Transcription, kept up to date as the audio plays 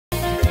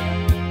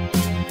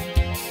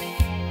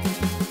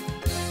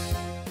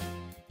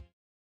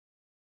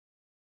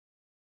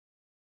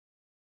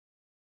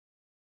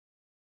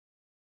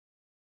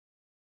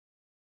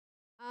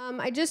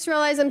I just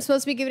realized I'm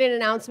supposed to be giving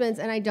announcements,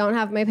 and I don't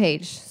have my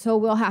page, so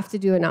we'll have to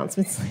do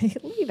announcements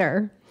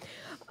later.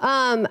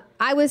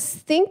 I was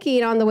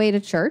thinking on the way to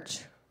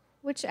church,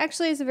 which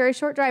actually is a very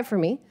short drive for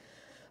me,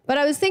 but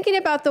I was thinking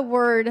about the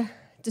word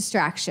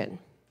distraction.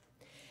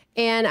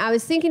 And I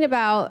was thinking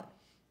about,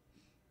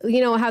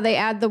 how they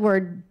add the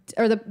word,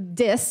 or the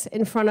dis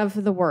in front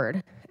of the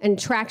word, and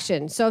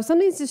traction. So if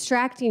something's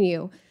distracting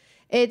you,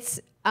 it's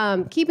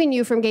keeping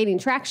you from gaining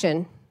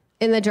traction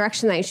in the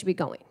direction that you should be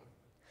going.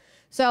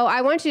 So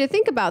I want you to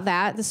think about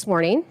that this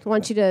morning. I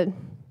want you to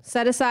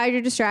set aside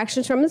your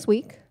distractions from this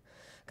week,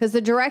 because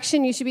the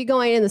direction you should be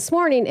going in this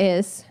morning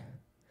is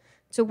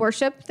to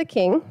worship the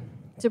King,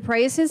 to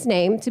praise his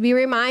name, to be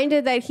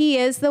reminded that he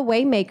is the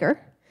way maker.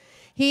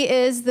 He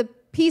is the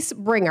peace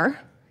bringer.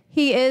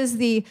 He is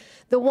the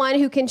one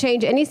who can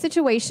change any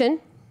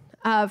situation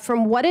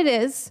from what it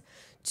is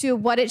to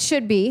what it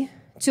should be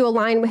to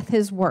align with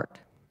his word.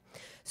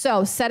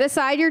 So set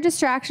aside your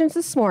distractions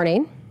this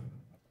morning.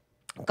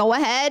 Go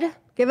ahead,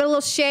 give it a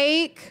little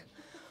shake.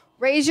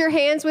 Raise your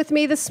hands with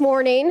me this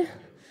morning.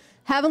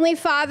 Heavenly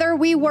Father,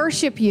 we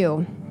worship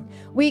you.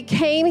 We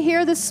came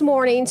here this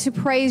morning to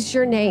praise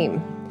your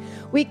name.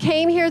 We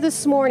came here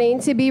this morning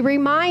to be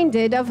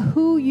reminded of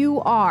who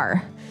you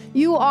are.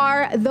 You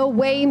are the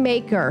way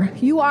maker.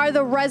 You are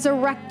the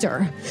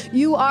resurrector.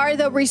 You are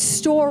the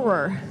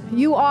restorer.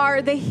 You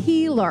are the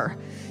healer.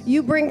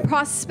 You bring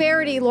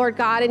prosperity, Lord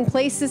God, in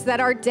places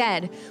that are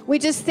dead. We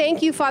just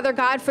thank you, Father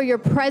God, for your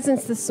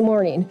presence this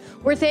morning.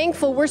 We're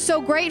thankful. We're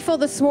so grateful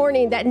this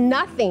morning that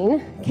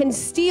nothing can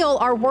steal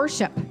our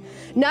worship.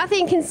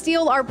 Nothing can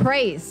steal our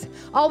praise.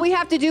 All we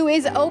have to do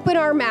is open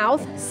our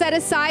mouth, set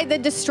aside the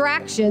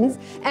distractions,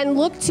 and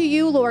look to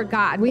you, Lord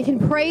God. We can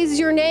praise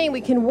your name. We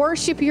can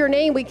worship your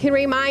name. We can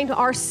remind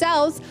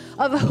ourselves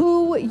of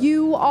who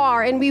you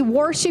are. And we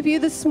worship you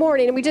this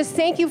morning. And we just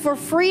thank you for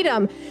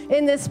freedom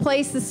in this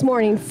place this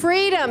morning.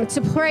 Freedom to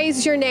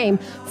praise your name.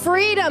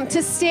 Freedom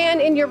to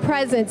stand in your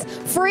presence.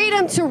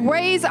 Freedom to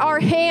raise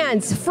our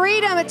hands.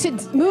 Freedom to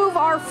move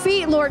our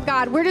feet, Lord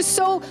God. We're just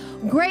so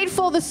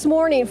grateful this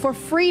morning for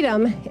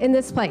freedom in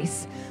this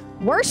place.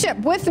 Worship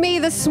with me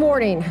this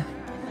morning.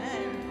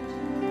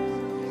 Amen.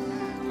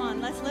 Come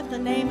on, let's lift the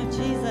name of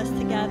Jesus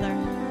together.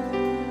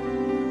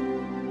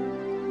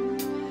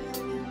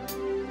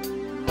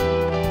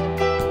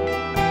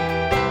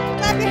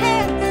 Clap your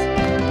hands.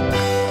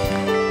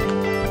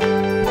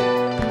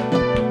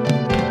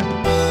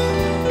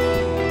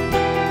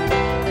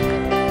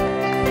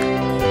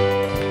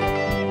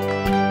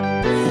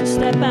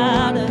 Step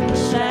out of the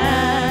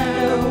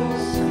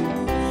shadows.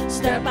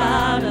 Step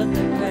out of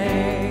the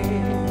grave.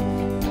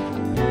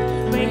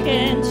 Break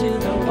into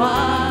the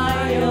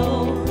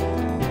wild,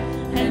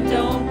 and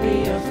don't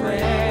be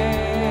afraid.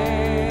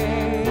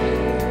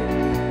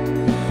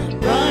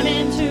 Run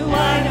into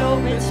wide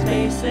open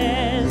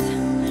spaces,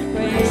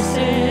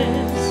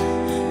 graces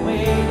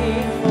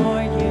waiting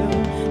for you.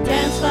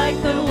 Dance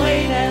like the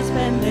weight has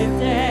been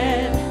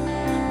lifted,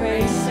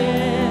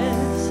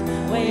 graces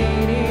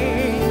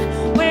waiting.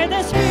 Where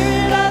the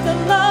Spirit of the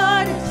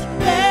Lord is,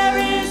 there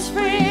is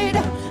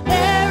freedom,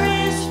 there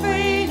is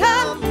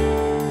freedom.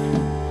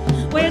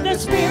 Where the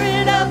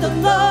Spirit of the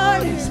Lord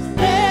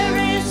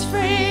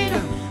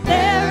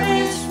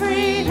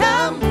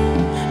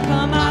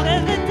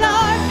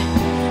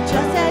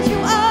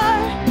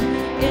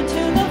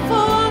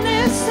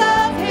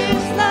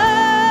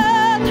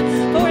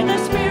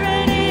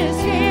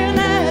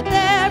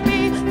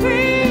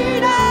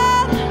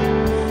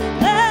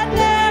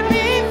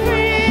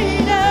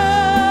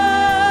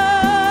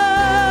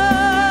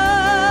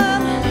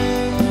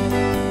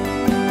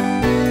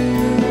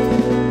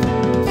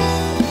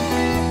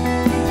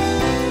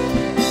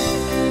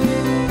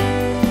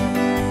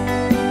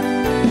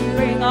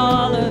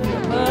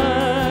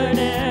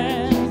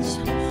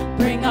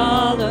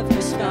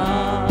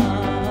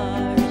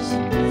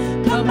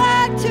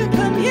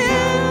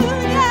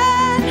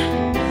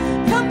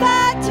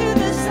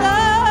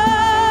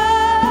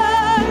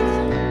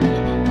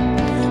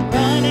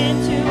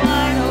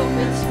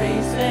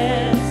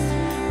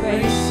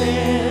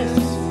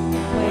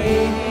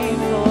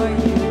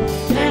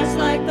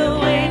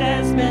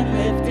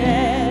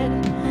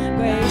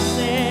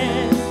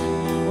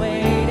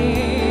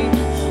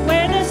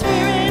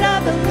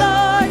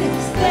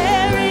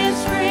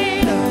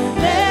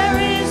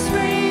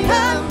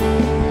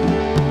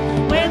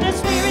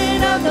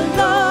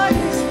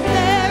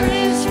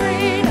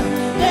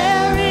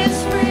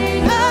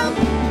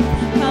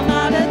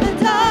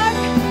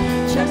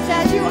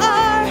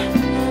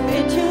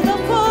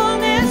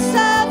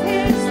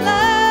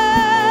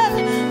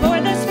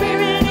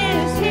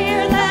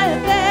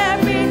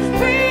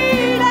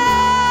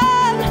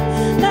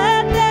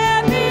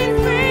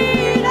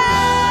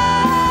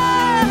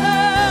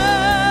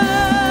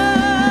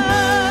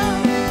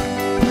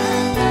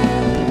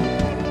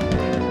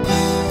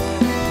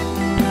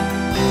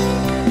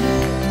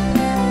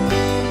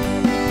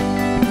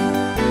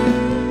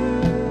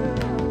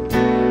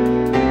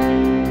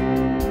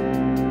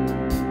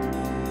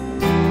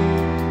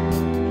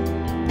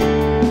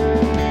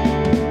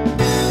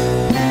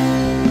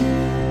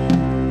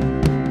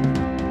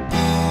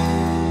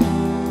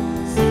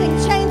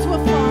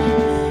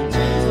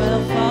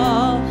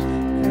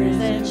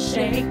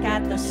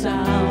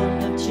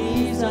sound of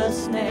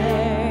Jesus'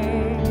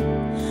 name.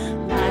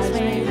 Lives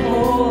made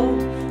whole,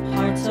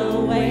 hearts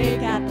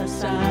awake at the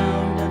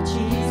sound of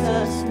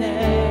Jesus'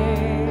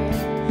 name.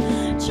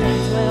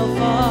 Chains will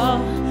fall,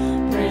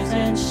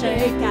 prisons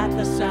shake at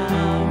the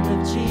sound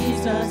of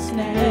Jesus'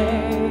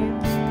 name.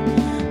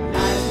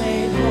 Lives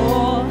made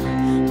whole,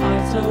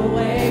 hearts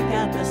awake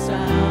at the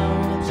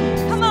sound of Jesus'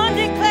 name. Come on,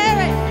 declare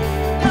it.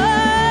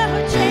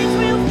 Oh, chains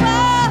will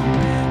fall,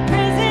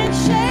 prisons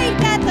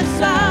shake at the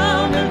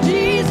sound of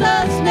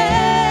Jesus'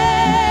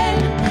 name.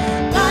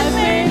 Lives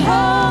made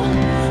whole,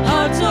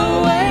 hearts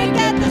awake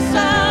at the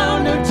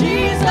sound of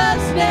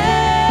Jesus'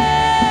 name.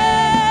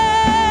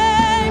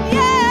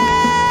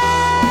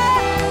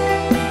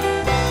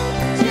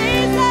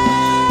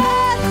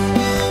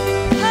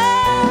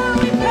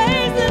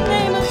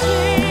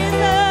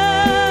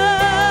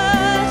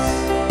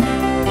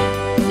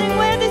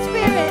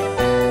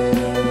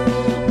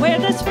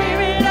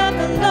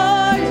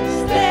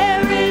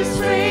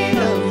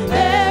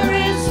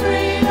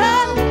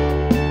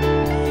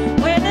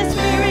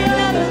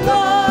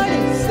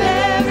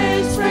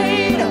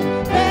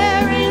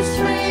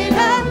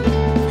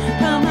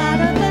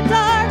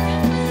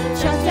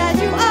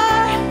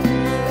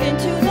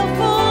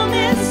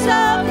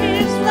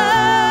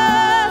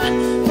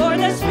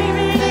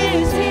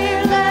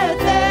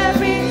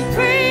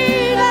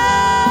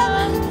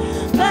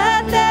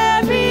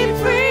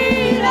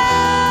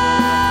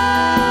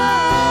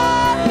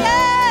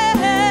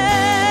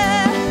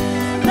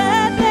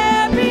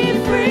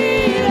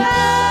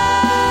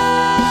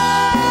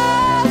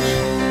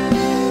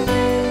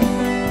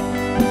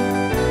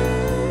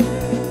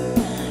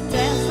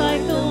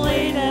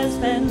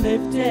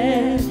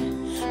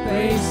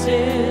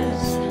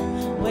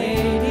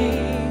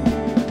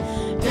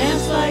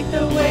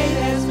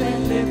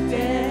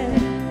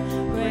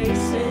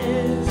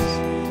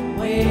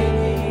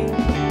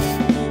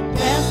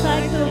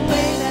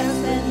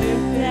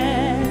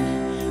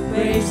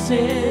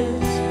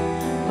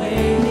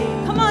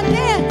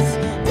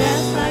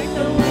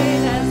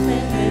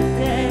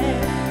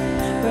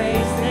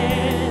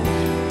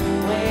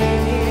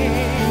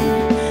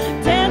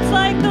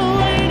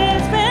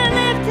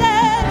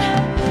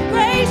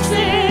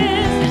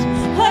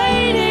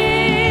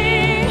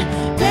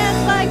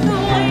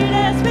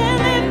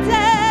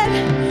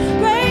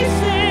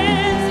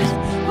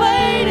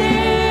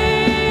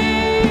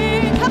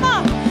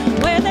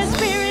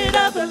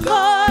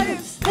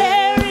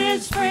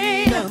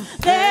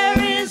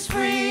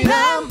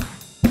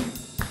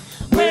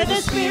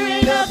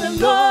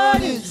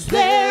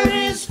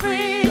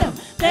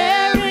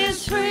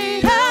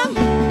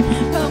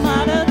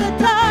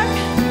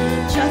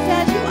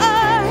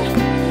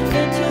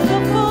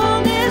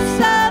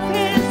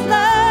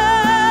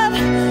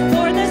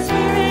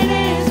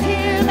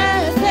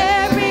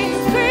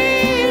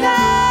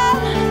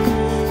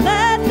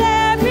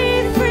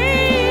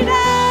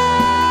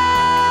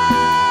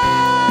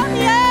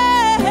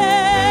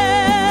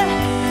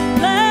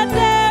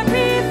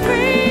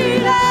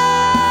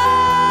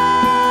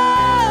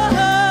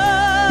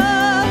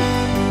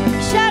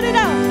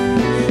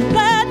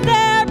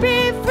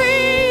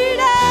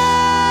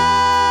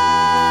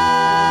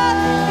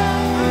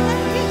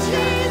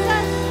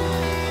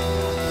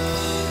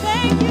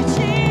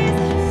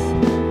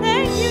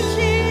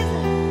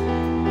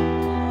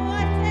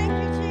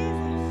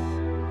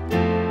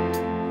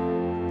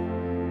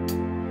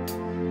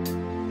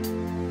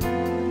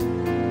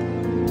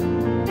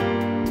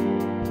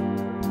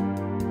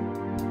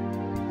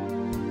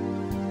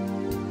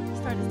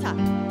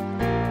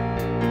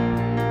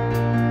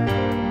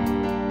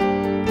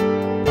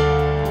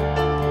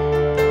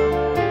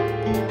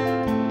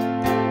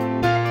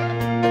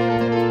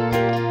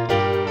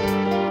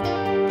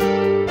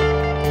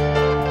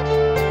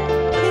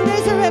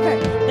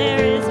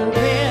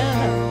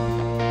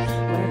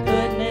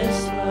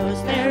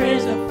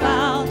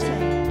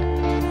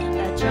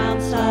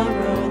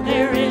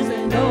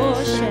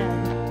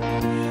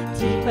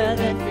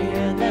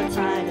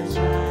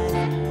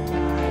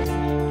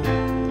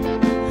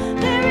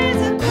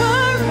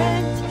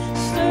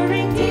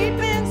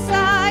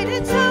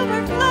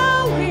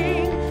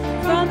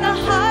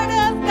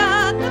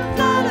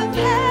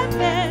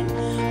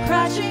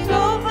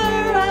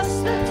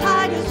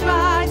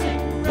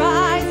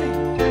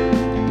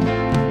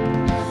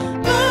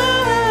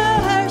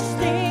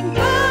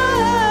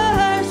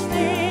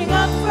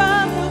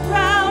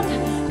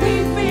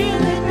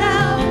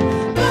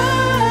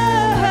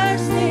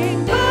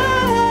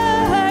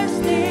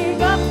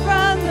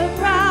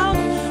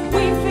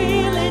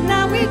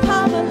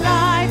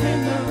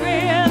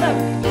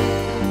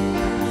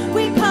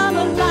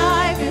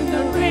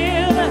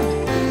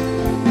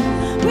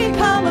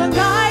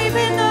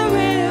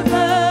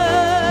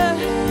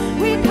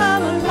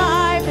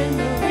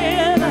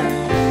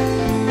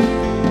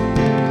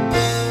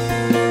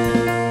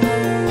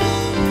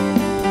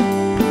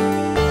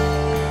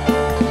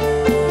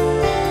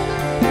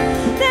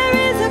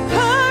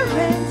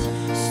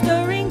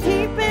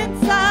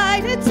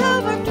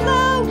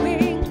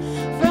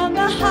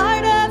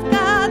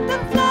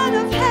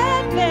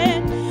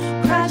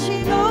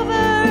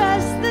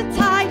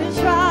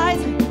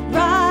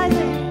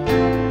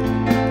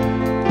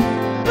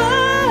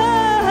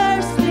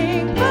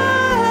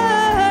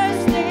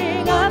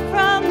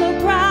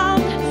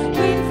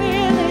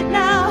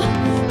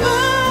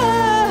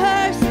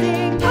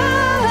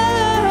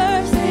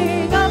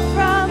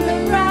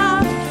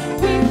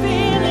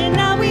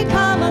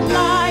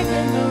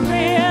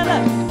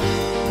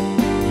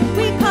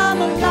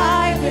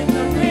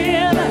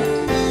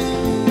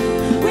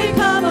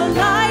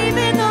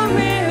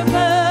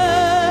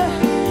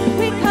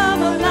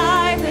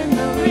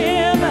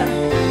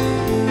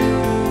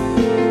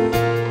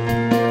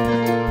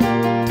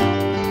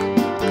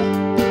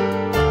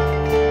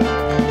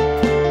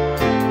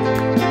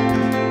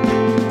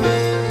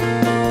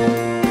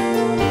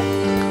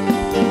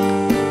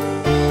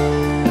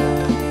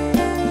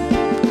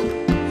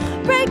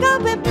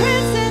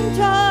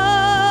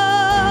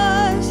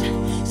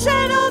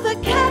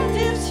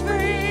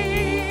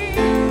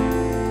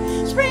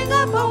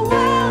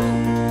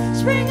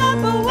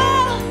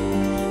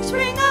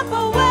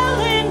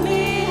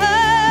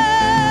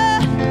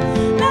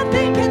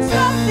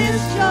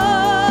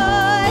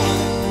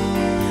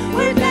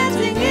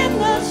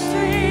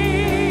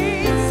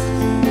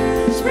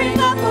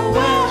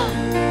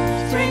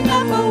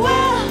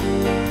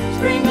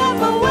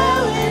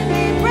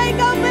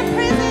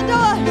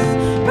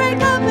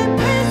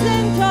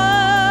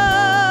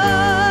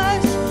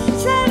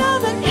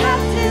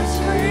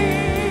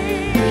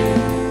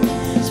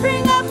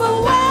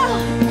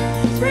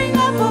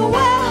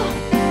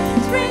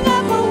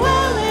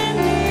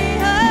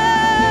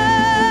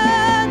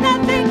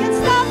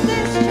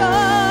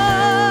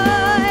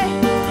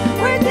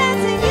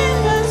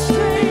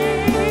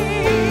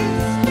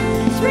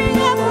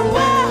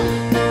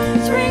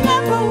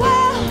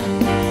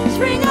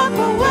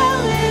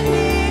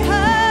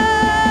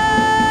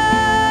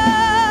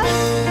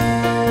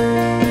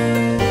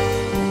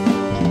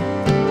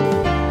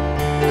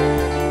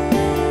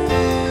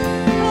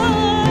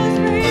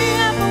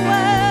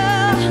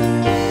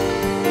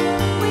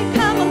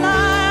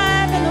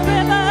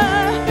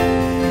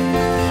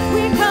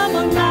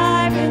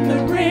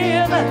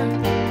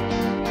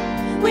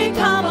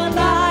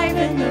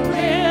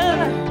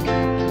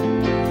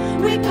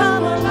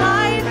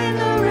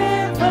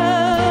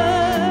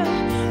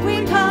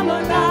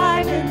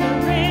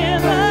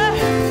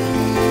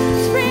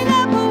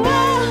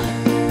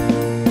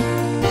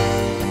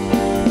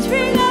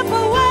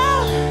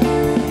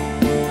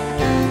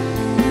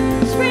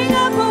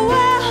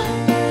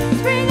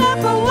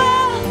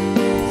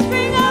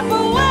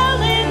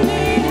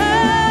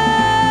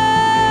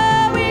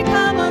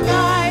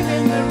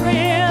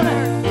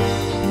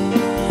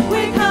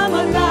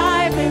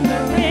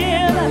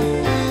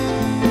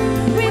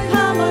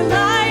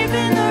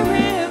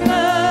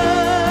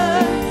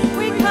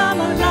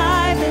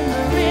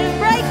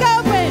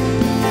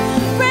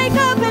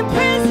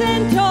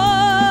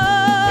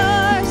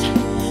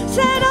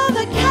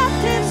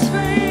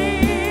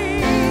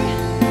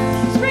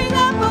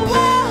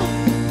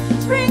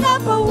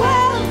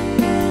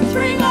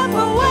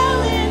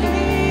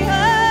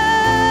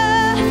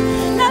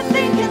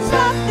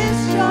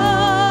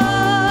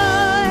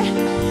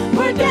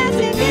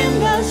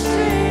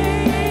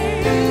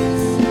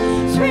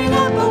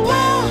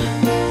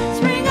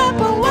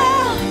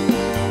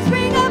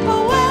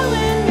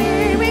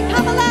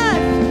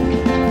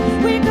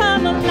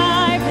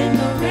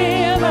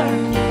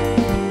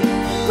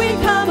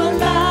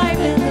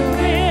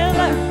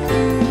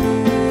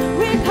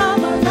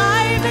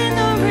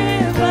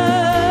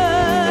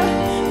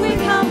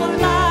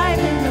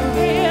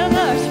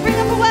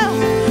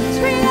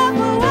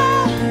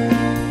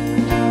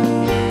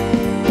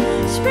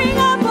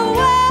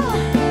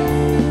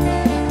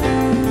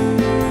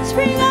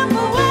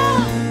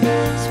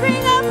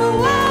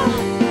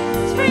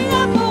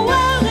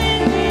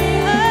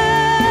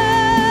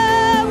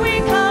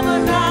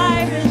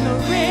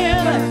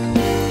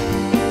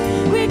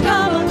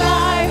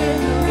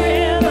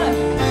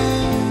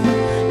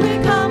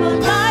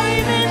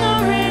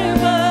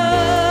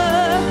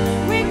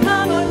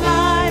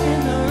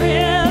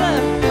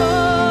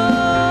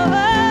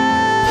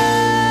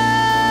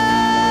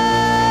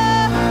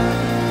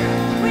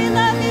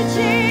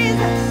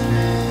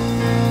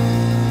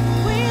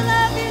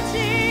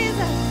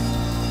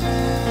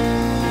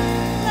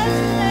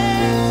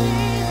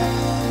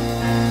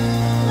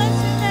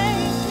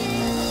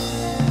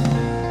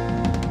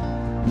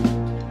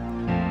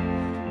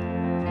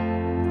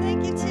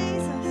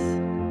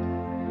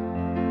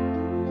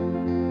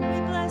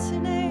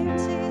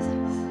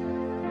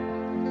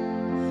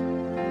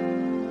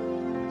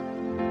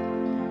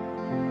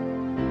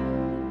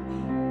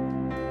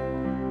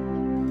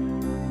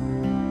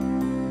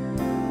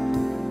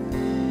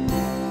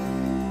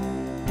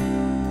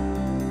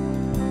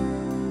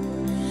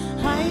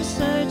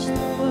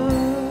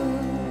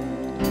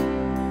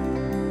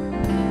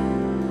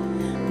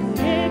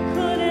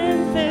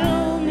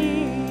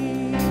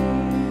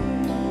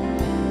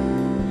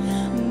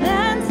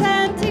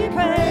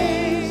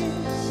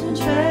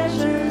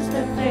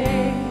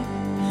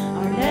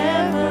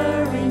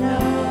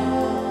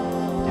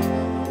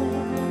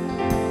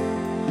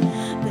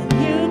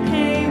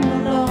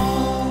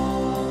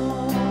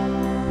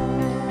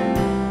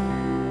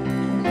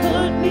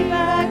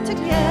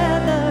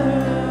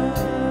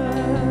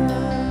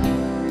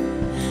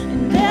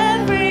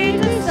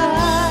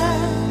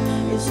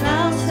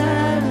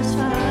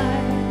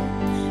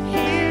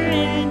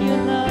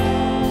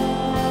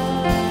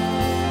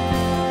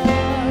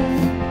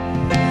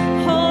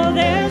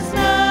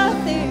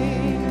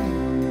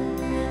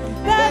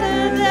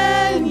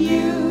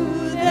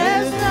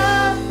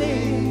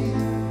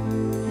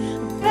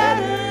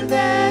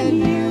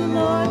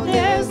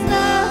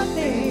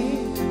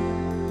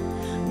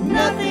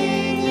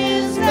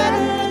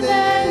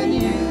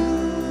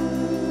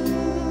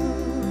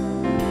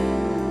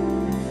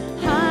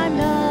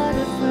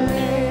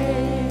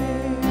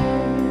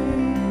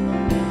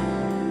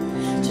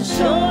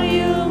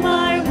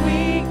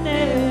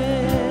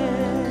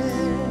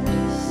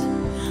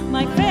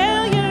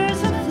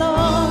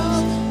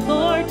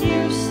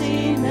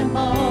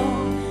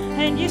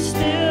 and you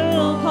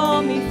still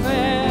call me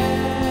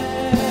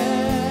friend.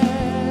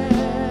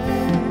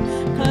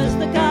 'Cause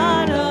the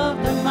God of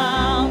the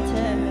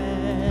mountain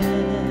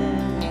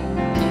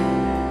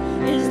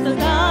is the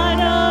God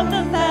of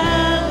the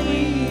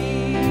valley.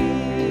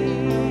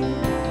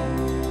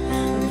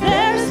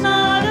 There's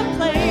not a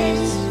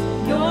place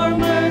your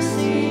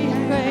mercy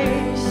and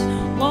grace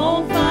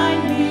won't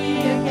find me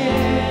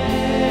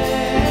again.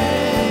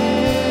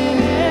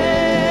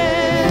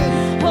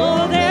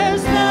 Oh,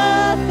 there's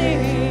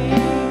nothing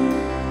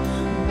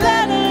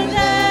better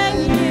than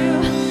you.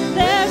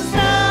 There's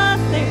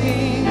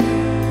nothing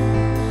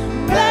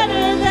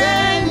better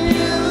than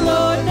you,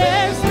 Lord.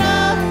 There's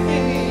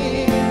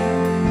nothing.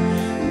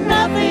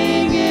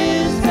 Nothing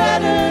is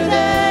better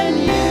than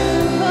you.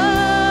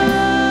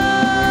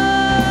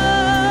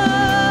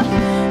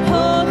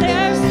 Oh,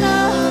 there's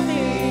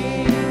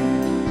nothing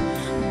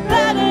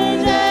better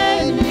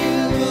than you.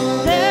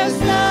 There's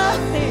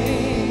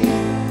nothing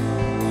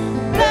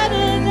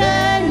better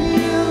than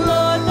you,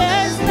 Lord.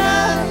 There's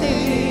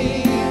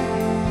nothing.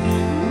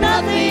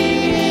 Nothing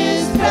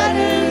is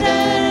better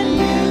than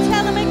you.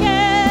 Tell him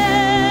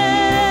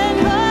again.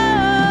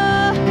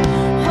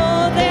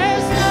 Oh,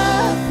 there's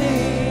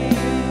nothing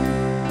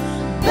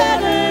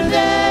better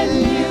than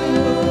you.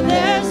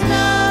 There's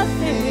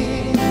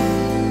nothing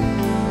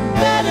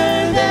better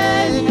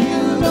than you,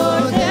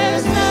 Lord.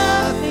 There's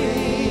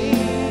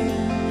nothing.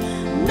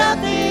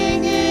 Nothing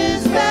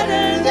is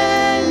better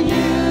than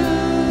you.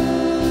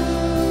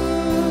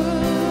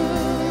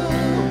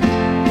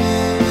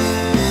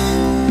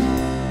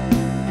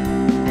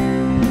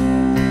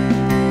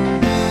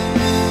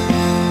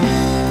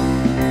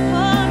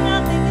 Oh,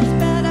 nothing is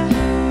better.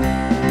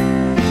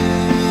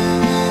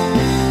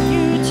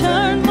 You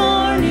turn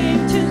mourning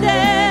to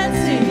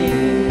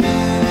dancing.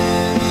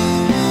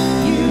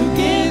 You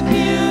give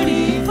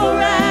beauty for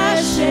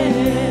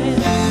ashes.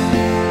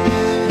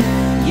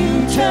 You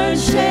turn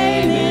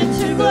shame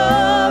into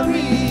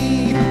glory.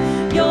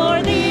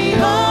 You're the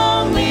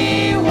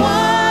only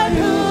one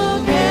who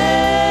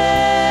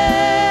can.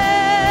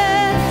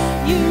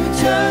 You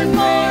turn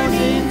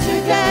mourning to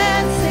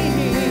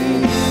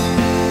dancing.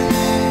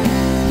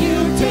 You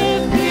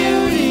give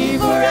beauty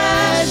for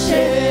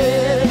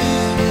ashes.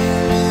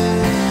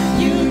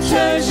 You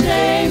turn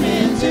shame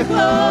into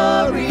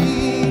glory.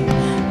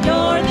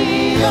 You're the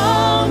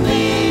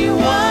only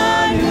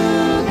one who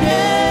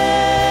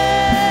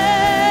can.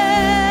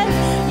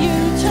 You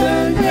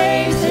turn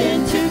grace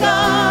into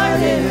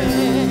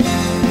gardens.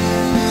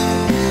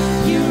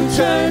 You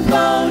turn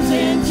bones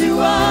into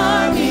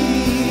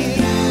armies.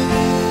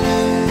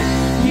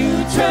 You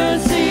turn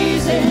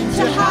seas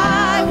into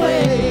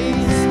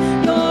highways.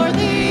 You're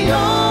the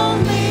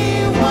only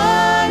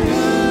one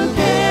who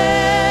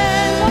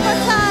can. One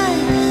more time.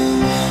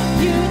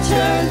 You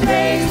turn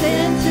grace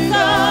into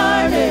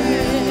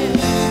gardens.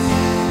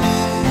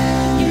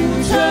 You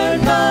turn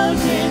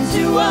bones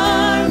into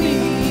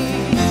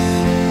armies.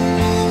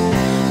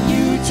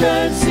 You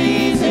turn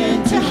seas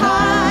into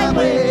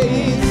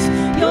highways.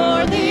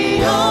 You're the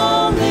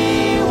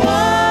only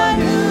one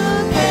who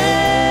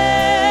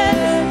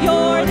can.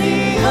 You're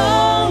the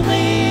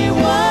only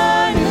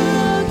one who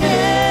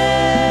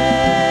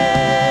can.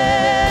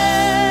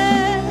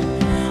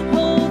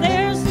 Oh,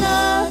 there's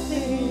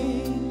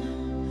nothing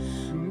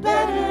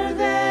better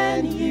than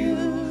you.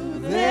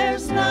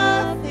 There's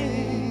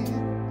nothing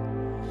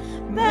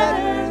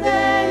better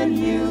than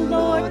you,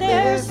 Lord.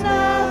 There's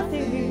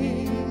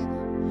nothing.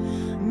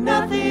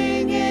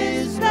 Nothing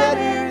is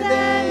better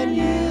than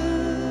you.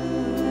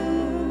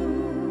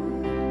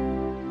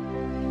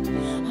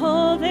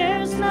 Oh,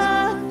 there's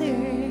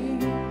nothing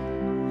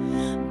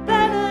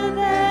better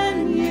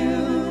than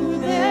you.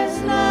 There's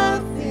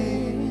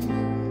nothing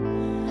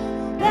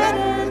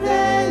better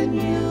than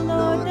you,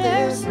 Lord.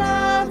 There's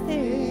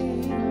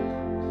nothing.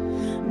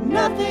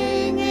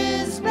 Nothing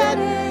is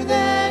better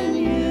than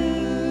you.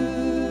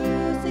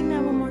 Sing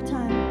that one more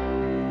time.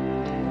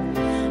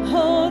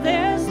 Oh,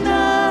 there's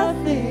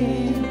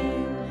nothing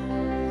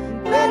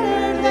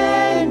better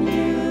than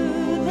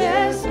you.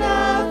 There's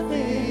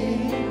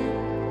nothing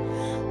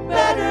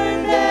better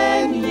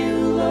than you,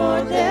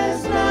 Lord.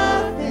 There's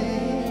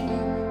nothing.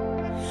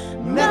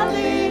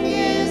 Nothing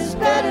is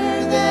better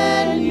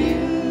than you.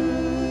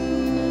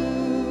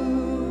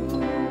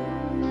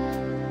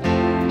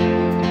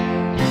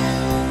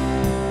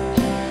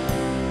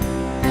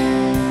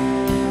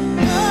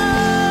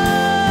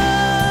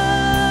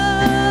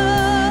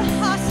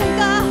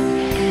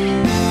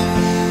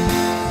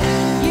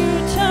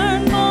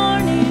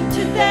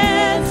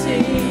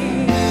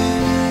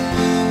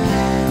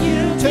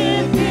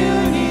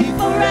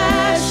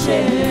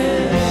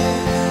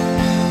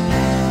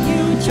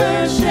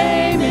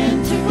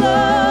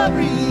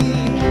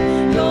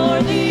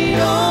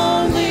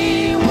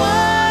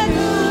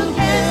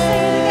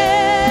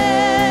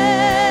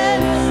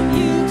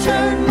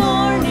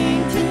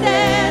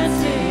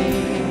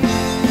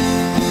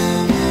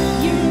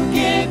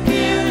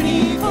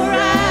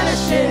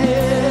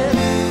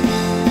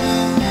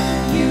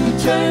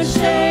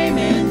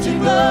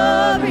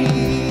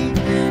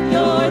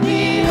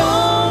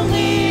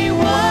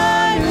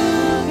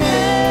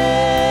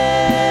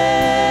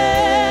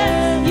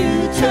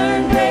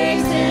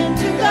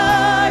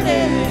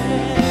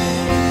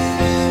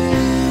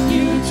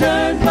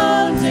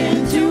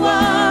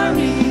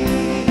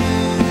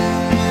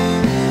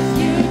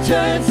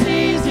 turn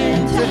seas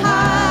into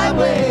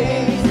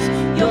highways.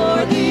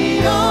 You're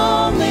the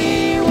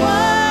only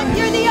one.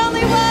 You're the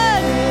only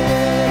one.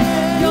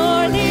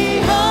 You're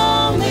the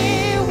only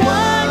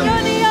one.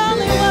 You're the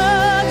only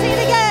one. Sing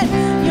it again.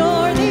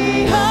 You're the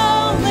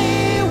only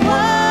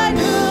one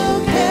who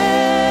can.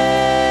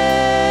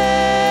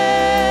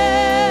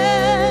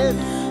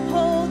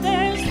 Oh,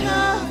 there's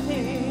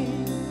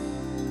nothing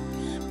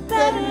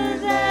better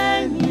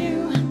than you.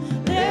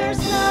 There's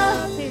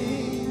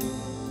nothing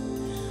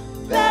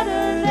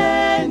better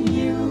than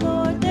you,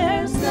 Lord.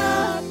 There's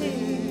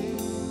nothing.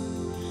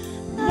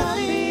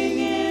 Nothing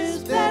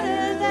is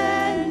better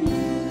than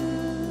you.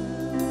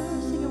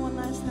 Sing it one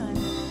last time.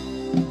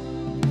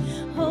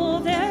 Oh,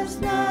 there's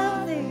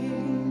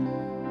nothing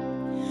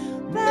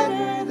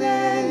better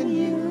than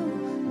you.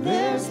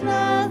 There's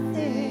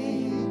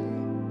nothing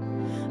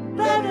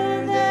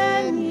better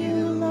than you,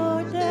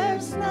 Lord.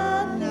 There's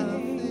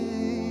nothing.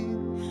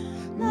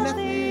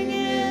 Nothing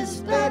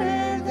is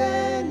better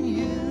than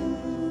you.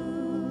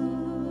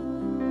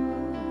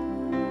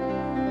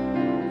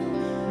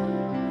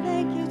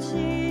 Thank you,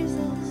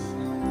 Jesus.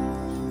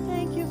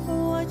 Thank you for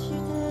what you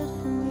did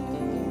for me.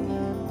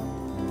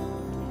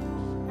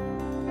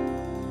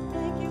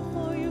 Thank you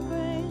for your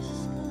grace,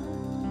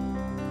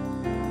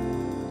 God.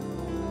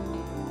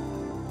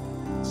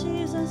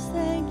 Jesus,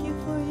 thank you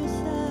for your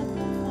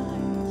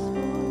sacrifice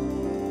for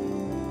me.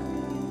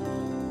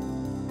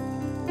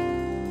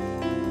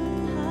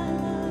 I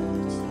love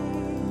you,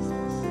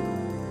 Jesus.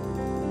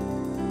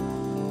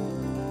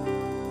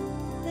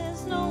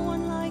 There's no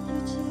one like you,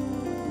 Jesus.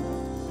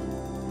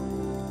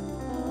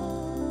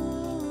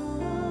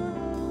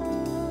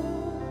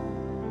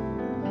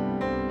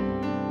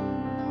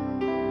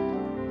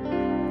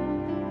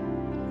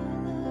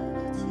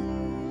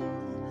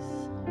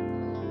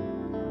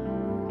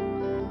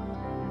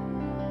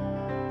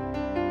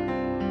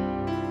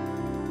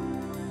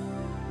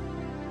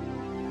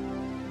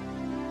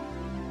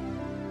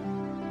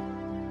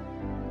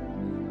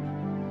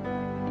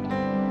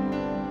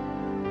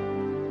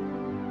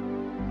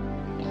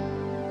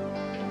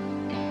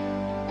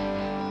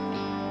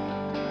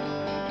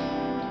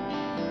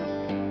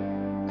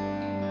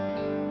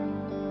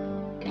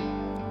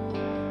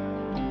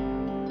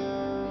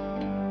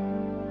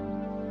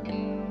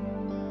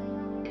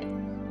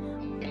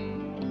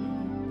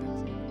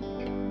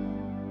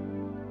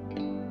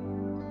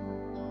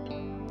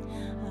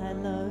 I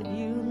love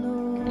you,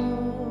 Lord.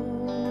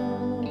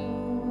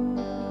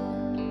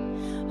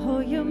 Oh,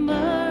 your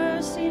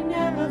mercy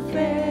never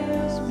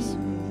fails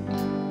me.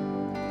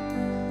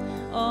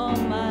 All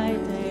my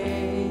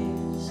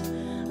days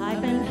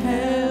I've been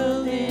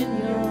held in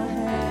your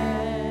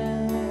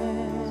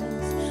hands.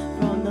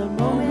 From the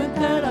moment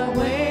that I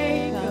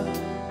wake up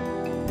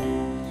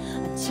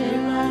until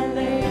I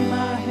lay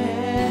my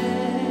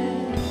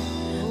head,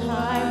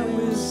 I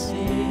will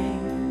sing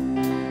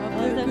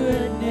of the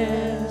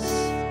goodness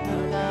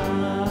of God.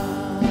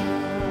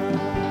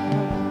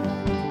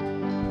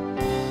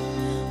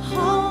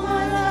 All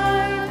my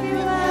life you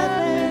have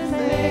been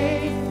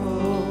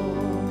faithful.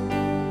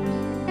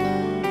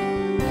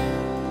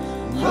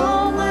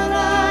 All my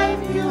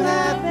life you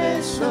have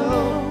been so,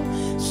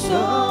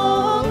 so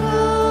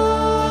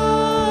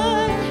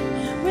good.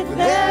 With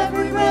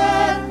every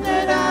breath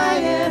that I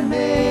am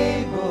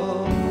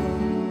able,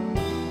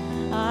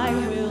 I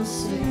will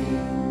sing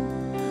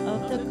of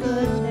the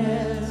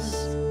goodness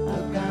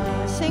of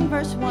God. Sing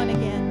verse 1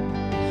 again.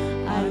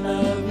 I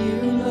love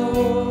you,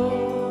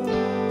 Lord.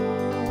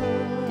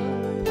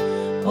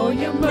 Oh,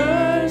 your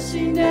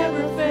mercy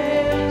never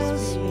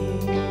fails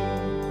me.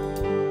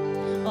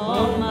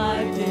 All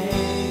my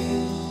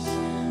days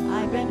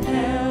I've been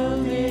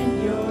held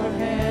in your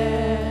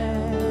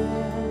hands.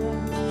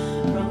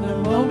 From the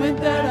moment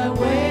that I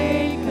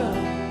wake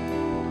up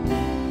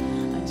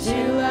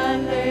until I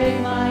lay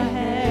my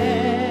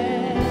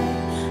head,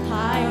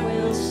 I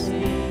will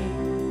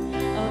sing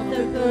of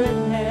the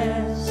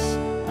goodness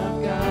of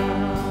God.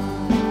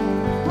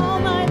 All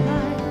my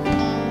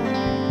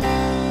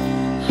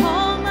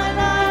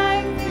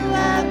life you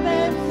have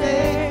been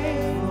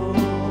faithful.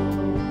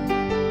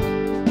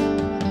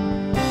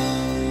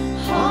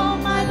 All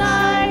my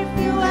life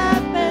you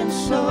have been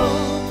so,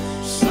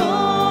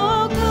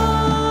 so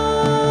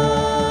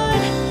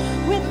good.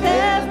 With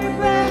every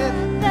breath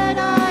that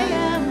I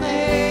am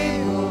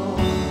able,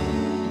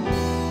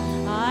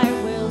 I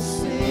will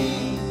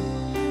sing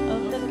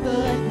of the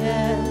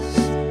goodness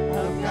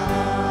of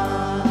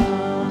God.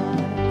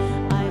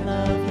 I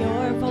love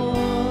your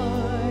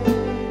voice.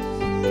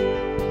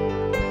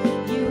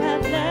 You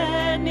have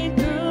led me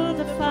through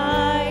the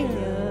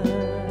fire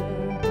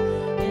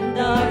in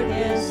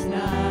darkest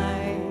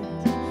night.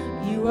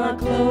 You are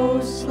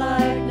close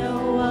like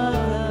no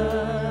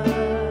other.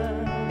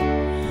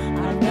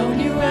 I've known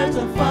you as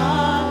a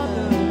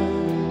father.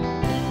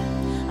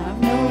 I've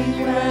known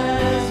you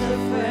as a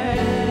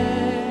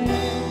friend.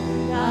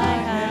 I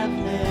have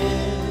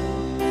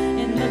lived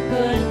in the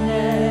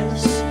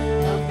goodness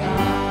of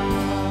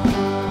God.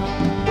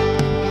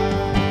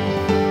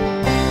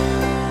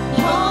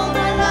 All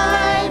my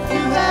life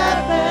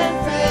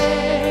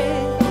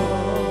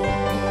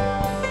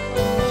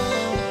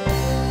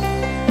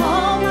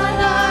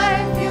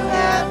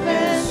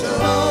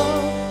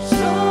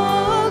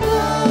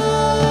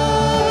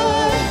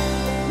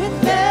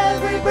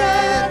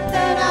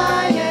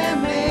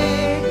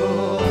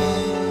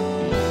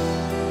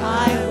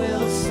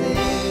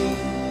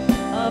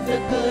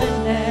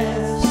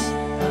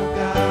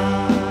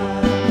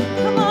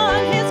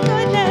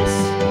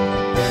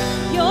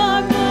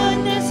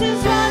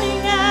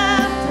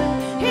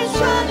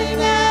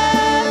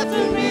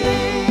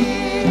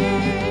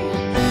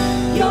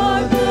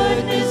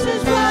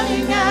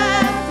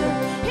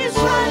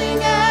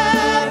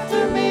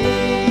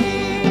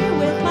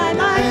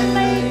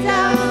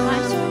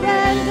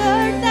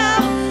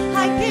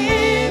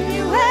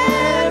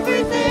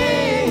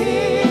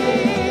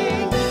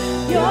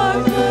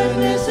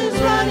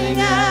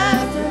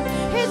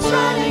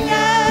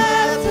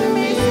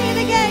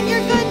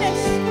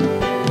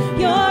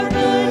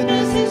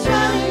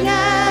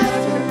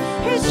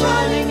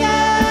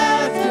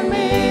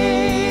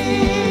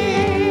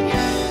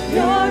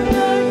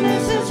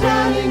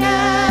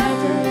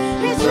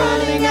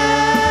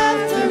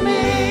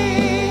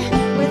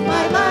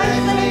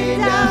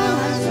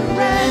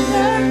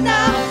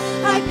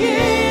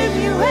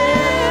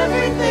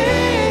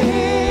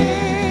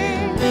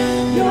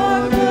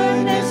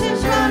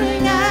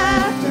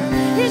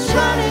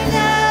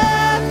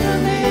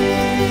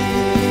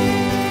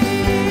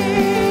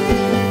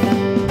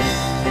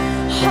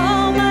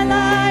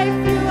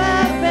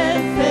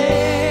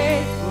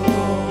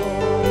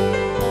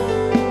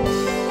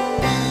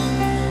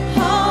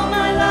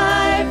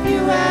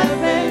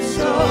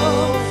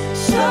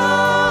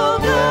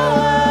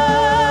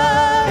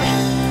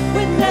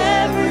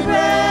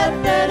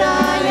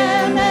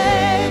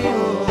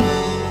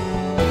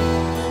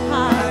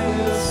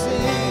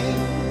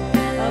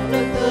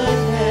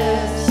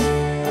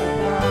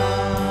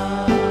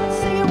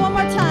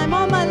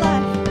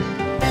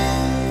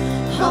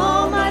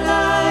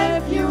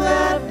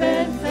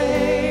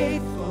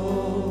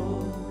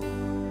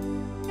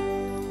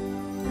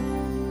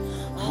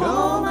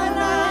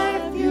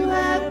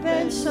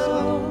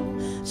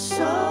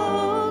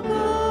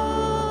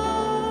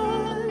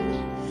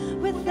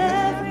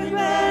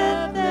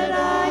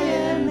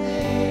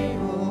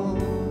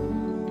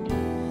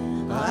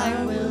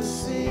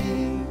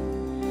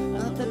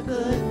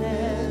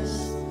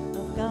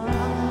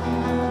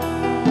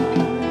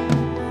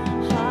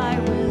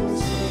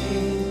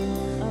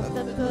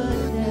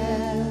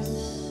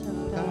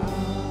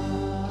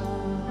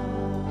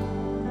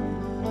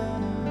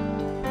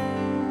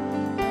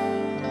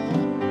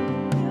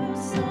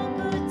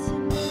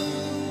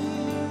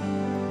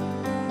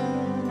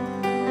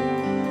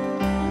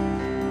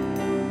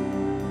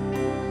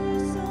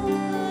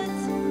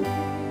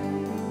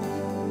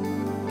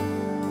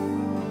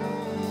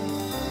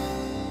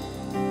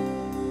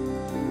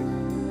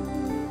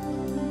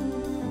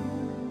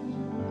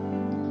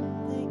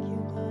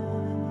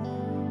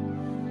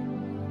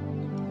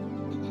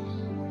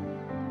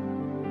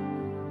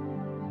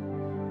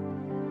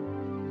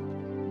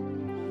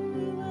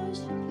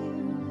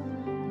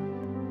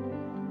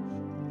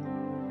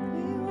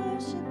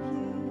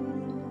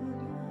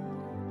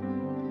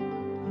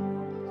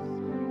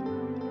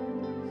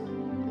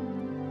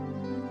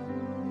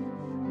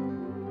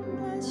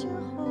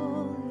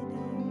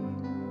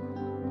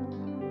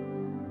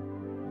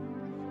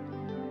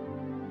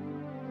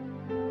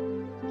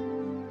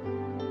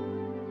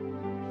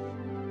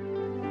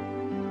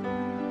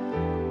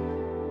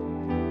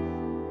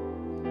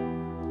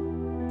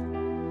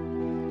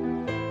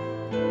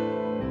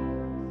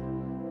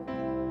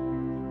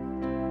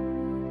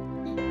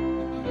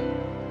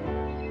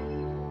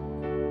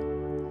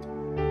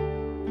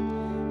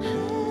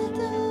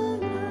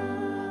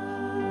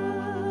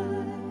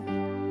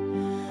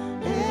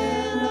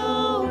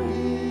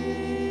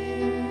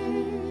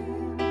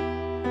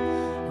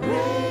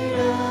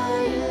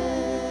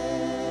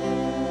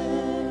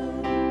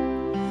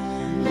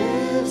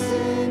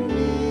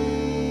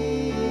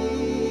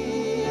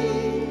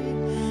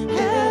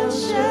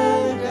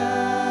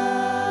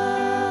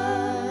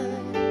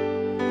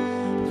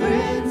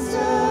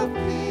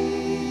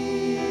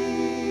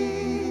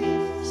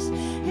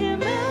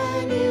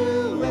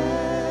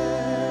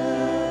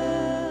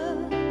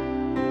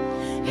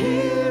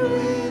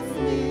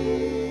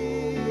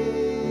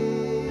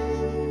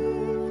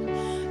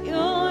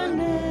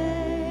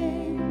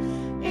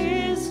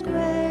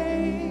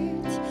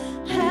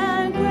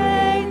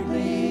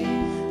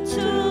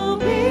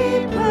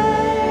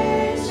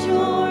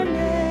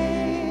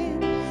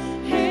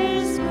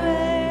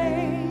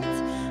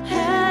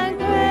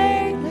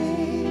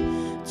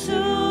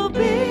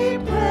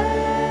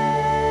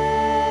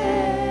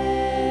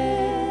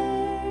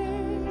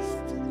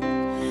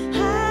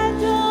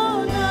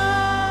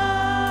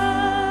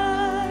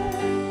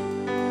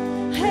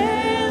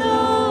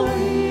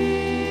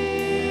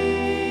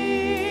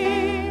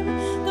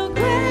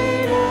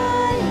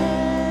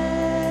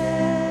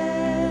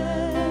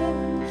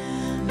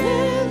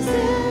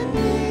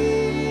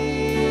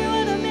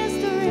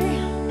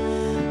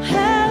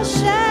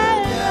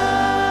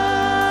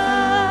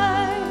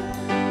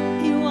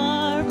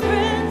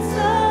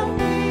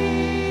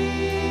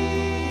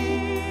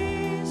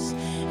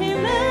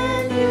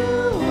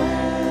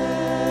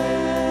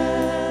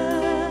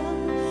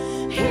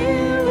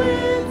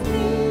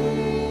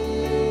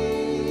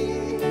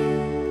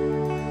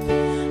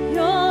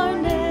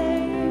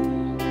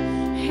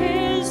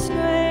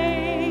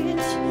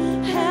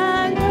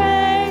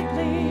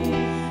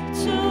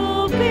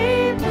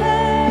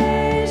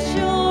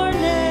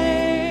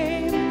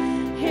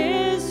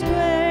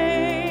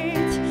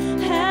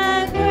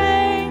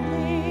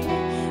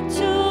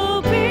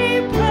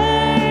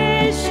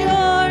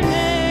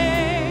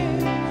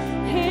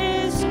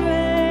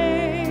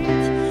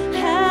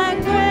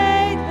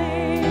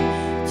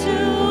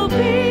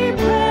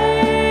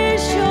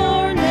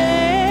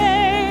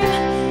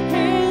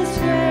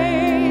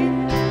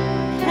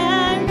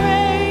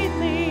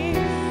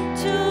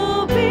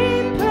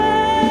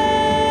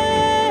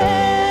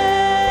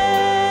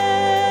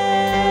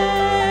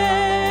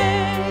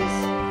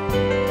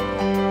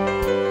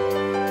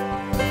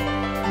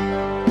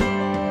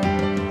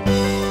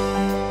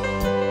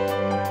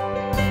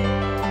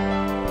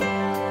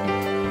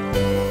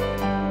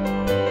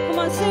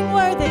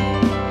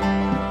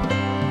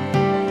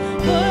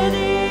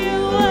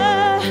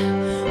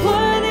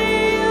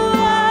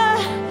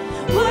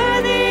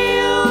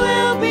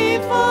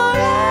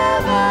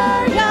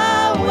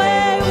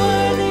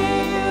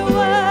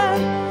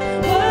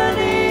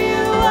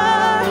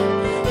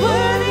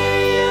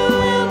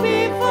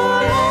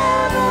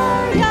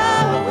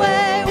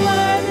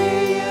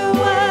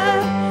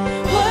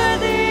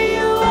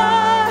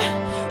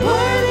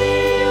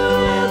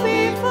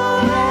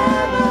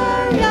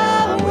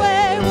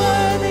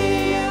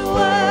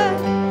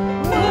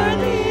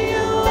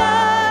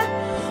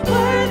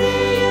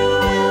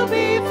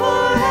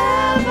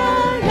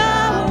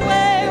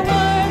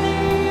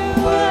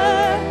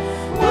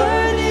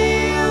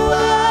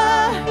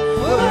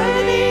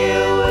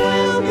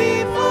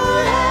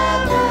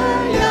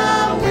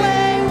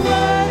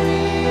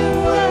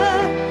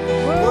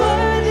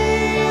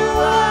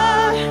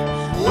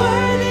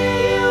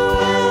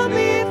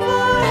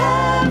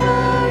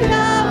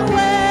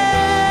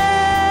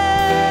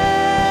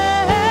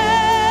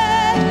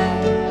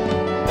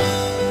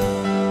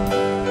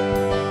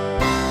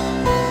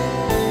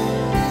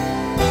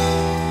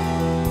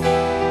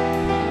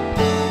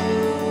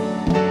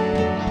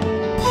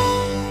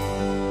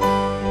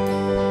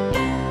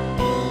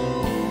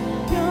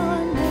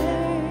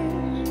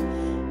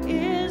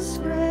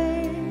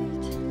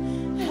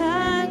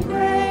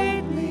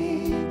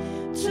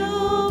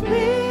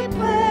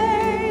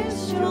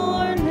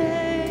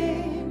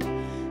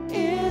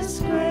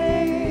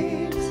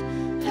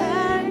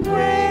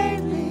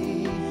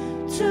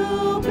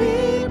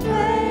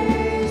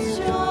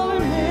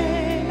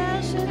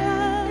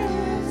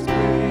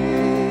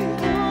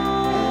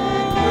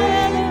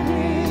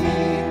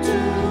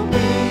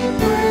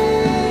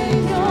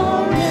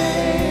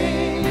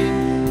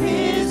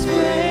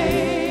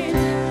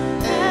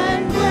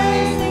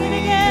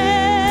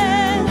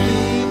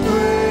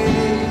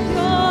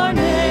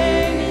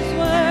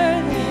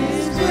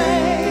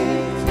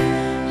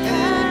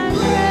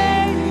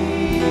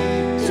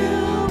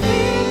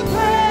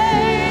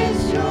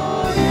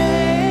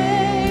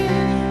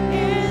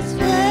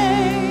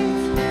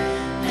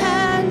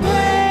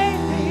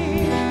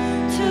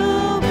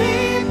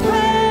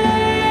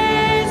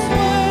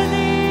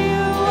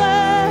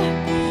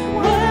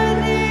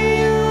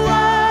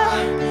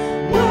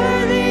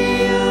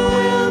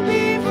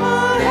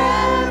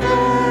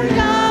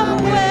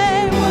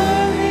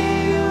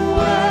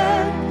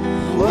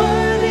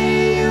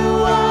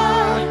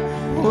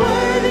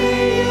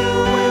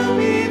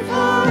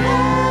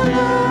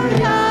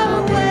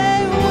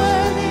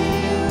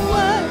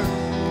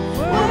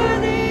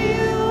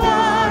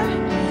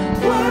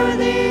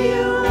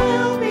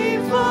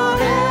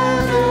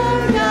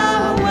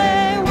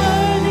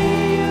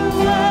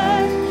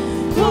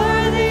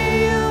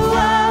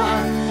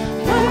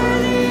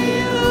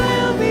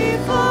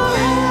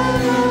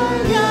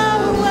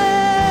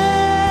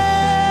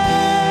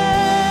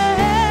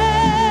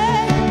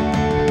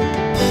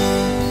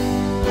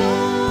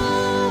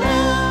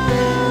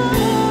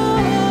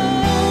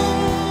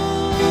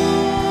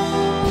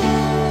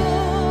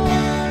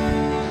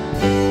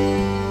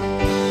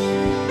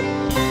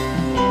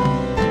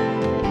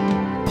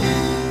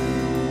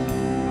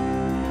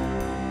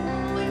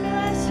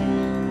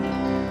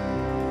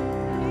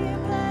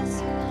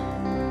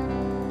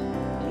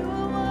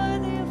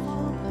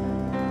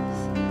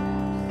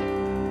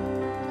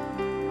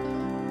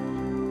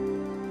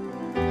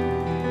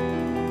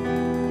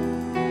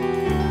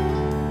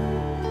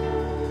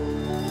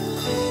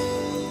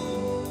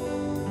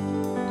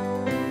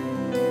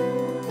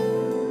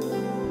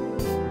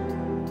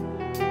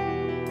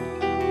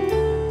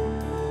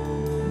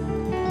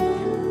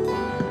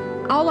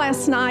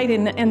last night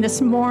and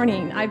this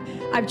morning,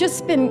 I've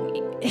just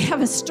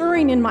have a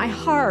stirring in my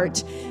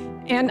heart,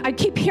 and I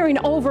keep hearing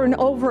over and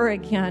over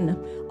again,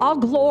 all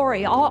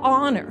glory, all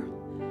honor,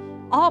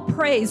 all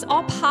praise,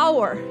 all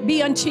power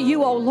be unto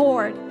you, O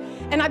Lord.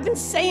 And I've been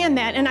saying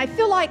that, and I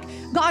feel like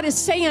God is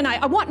saying,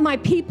 I want my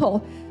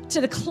people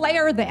to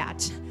declare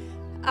that.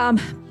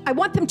 I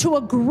want them to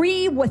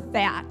agree with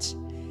that.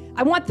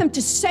 I want them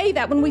to say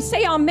that. When we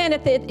say amen,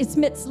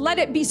 it's let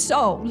it be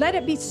so. Let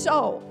it be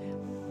so.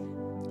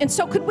 And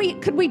so could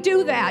we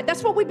do that?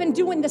 That's what we've been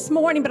doing this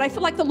morning, but I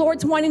feel like the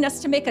Lord's wanting us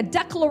to make a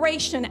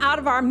declaration out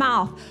of our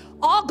mouth.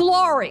 All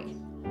glory,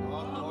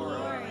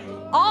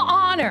 all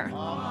honor,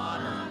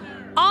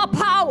 all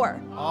power,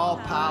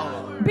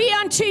 be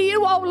unto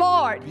you, O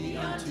Lord. Be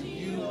unto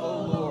you,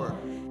 O Lord.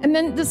 And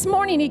then this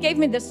morning he gave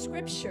me this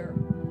scripture,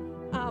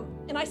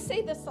 and I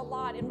say this a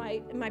lot in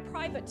my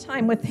private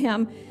time with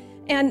him.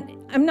 And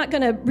I'm not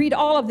going to read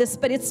all of this,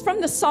 but it's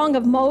from the Song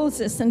of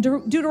Moses in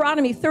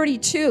Deuteronomy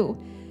 32.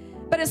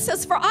 But it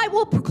says, "For I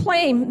will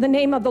proclaim the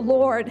name of the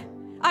Lord.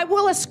 I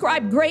will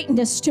ascribe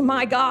greatness to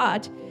my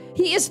God.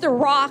 He is the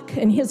rock,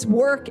 and his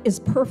work is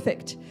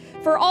perfect.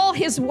 For all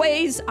his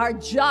ways are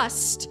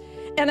just,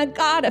 and a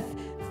God of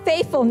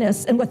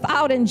faithfulness and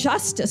without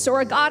injustice, or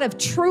a God of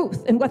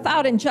truth and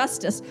without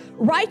injustice.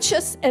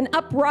 Righteous and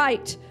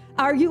upright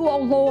are you, O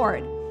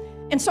Lord."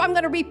 And so I'm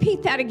going to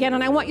repeat that again,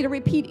 and I want you to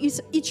repeat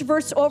each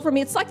verse over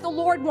me. It's like the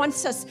Lord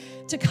wants us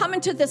to come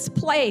into this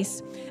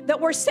place that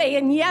we're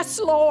saying, yes,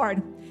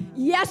 Lord.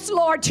 Yes,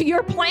 Lord, to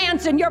your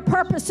plans and your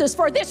purposes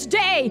for this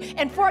day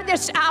and for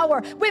this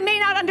hour. We may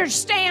not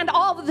understand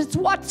all of this,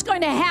 what's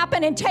going to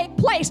happen and take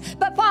place,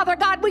 but Father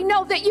God, we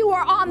know that you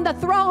are on the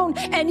throne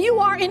and you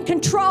are in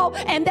control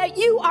and that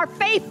you are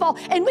faithful.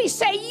 And we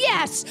say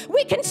yes.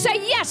 We can say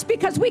yes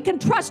because we can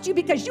trust you,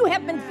 because you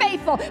have been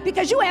faithful,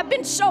 because you have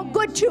been so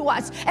good to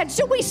us. And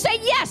so we say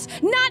yes,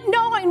 not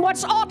knowing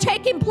what's all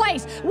taking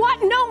place,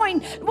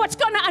 knowing what's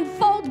going to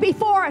unfold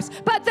before us,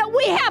 but that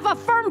we have a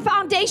firm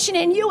foundation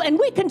in you, and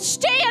we can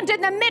stand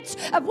in the midst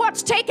of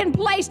what's taken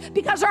place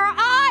because our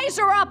eyes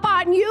are up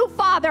on you,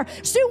 Father.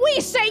 So we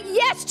say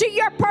yes to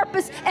your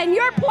purpose and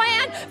your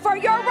plan for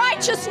your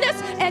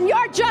righteousness and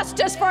your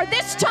justice for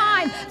this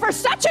time, for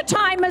such a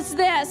time as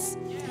this.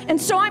 And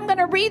so I'm going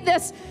to read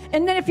this,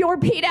 and then if you'll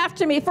repeat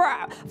after me,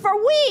 for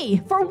we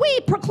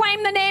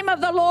proclaim the name of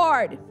the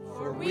Lord.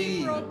 For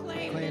we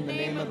proclaim the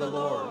name of the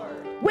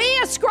Lord. We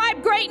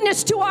ascribe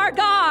greatness to our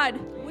God.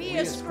 We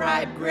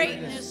ascribe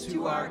greatness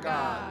to our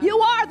God. You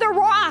are the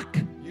rock.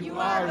 You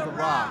are the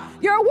rock.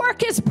 Your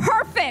work is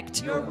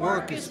perfect. Your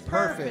work is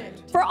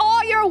perfect. For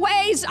all your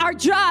ways are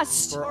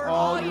just. For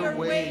all your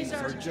ways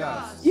are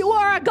just. You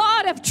are a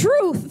God of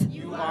truth.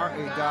 You are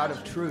a God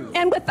of truth.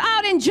 And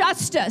without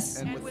injustice.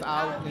 And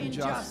without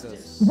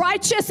injustice.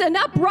 Righteous and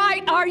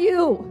upright are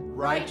you.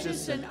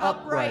 Righteous and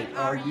upright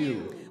are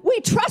you. We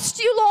trust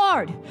you,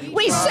 Lord.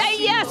 We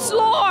say yes,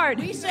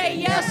 Lord. We say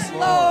yes,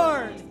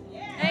 Lord.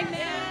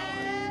 Amen.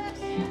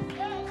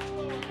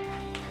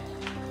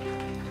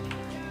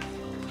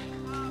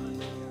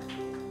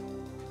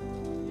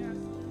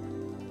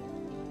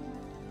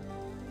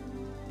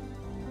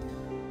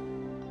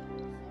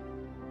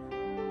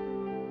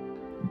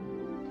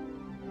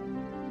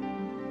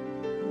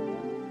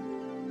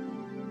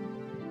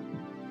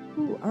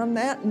 On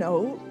that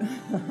note,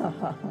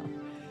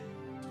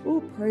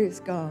 praise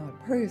God,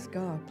 praise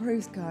God,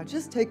 praise God.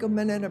 Just take a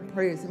minute and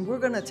praise Him. We're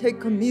going to take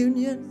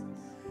communion,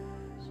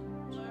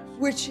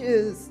 which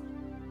is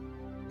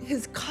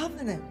His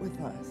covenant with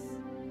us.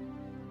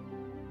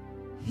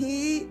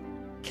 He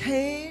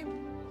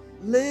came,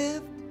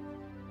 lived,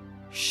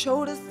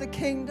 showed us the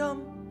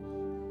kingdom,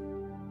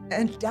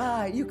 and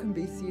died. You can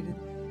be seated.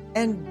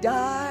 And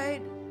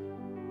died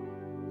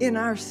in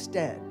our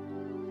stead.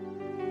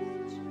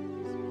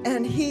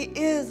 And He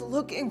is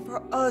looking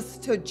for us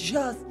to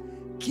just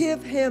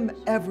give Him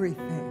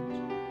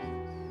everything.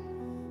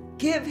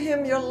 Give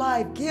Him your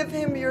life. Give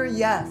Him your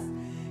yes.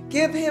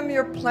 Give Him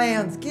your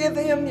plans. Give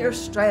Him your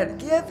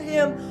strategy. Give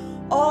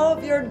Him all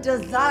of your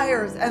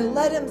desires and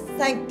let Him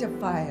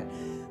sanctify it.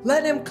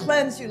 Let Him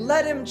cleanse you.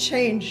 Let Him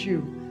change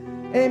you.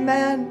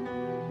 Amen.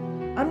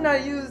 I'm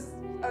going to use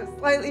a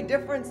slightly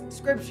different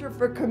scripture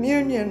for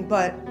communion,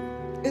 but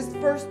it's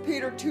 1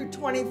 Peter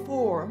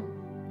 2:24.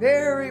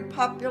 Very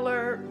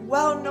popular,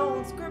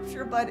 well-known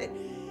scripture, but it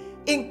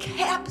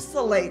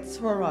encapsulates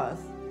for us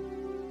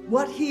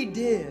what He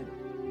did.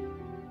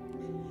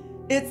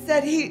 It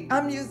said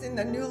I'm using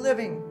the New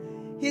Living.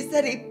 He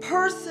said He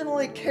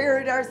personally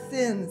carried our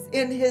sins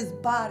in His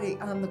body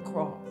on the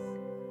cross.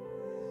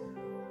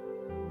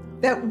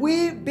 That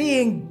we,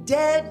 being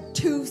dead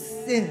to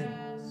sin,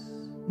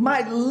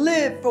 might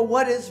live for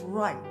what is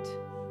right,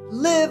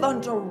 live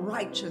unto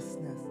righteousness.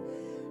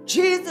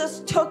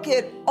 Jesus took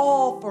it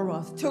all for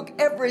us, took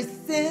every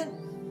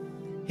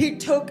sin. He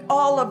took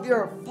all of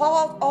your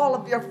fault, all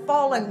of your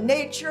fallen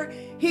nature.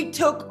 He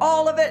took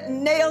all of it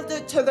and nailed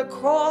it to the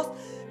cross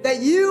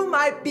that you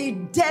might be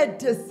dead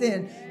to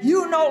sin.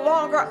 You no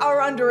longer are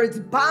under its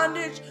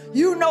bondage.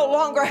 You no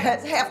longer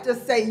have to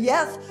say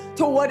yes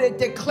to what it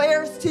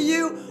declares to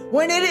you.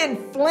 When it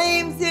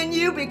inflames in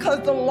you, because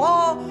the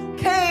law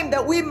came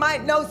that we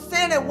might know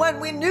sin, and when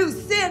we knew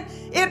sin,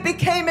 it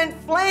became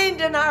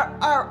inflamed in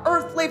our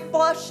earthly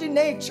fleshy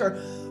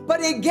nature.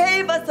 But he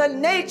gave us a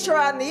nature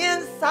on the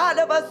inside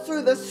of us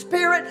through the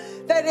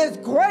Spirit that is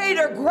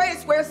greater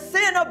grace. Where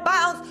sin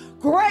abounds,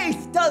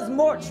 grace does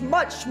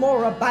much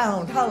more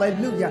abound.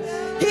 Hallelujah.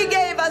 He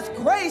gave us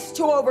grace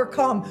to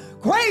overcome,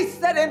 grace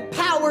that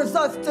empowers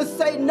us to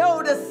say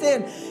no to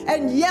sin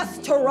and yes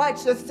to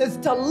righteousness,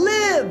 to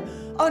live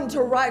unto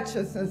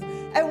righteousness.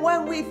 And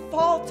when we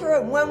falter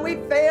and when we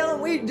fail,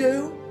 and we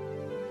do,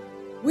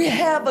 we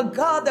have a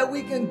God that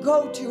we can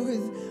go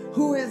to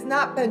who has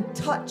not been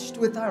touched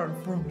with our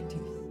infirmities.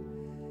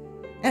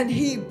 And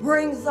he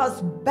brings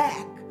us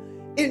back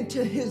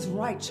into his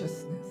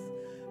righteousness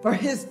for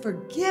his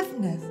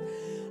forgiveness.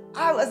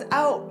 I was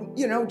out,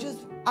 just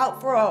out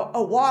for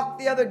a walk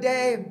the other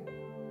day,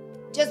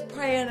 just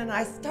praying, and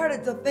I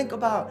started to think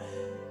about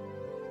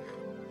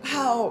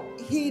how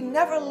he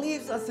never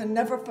leaves us and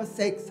never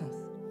forsakes us.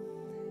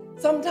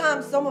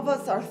 Sometimes some of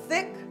us are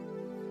thick,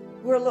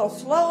 we're a little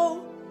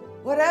slow,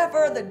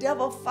 whatever, the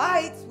devil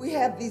fights, we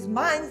have these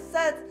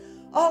mindsets,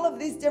 all of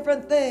these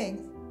different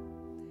things.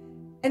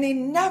 And he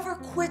never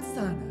quits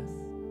on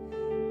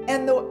us.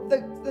 And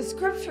the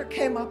scripture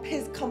came up,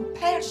 his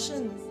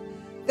compassions,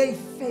 they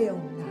fail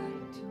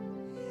not.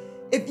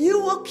 If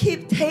you will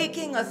keep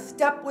taking a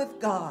step with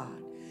God,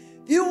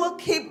 if you will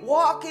keep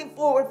walking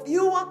forward, if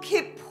you will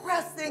keep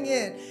pressing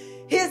in,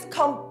 his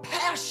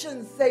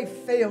compassions, they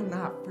fail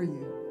not for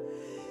you.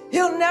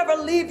 He'll never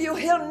leave you.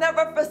 He'll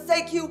never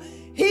forsake you.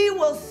 He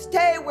will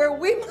stay where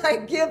we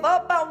might give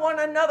up on one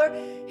another.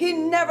 He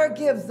never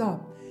gives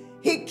up.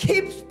 He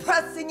keeps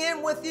pressing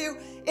in with you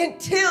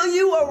until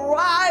you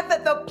arrive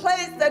at the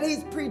place that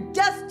he's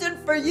predestined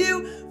for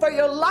you, for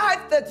your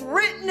life that's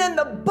written in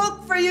the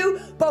book for you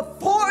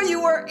before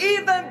you were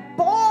even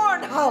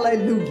born.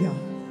 Hallelujah.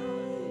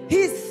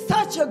 He's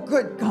such a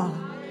good God.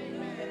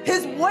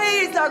 His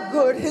ways are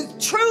good. His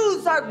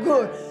truths are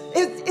good.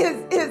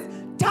 His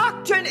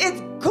doctrine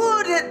is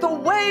good. The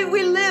way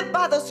we live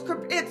by the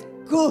scripture, it's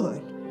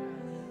good.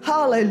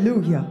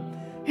 Hallelujah.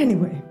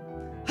 Anyway,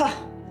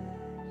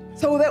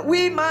 so that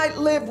we might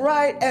live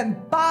right,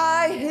 and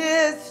by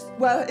his,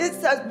 it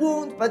says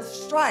wounds, but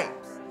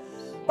stripes.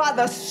 By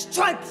the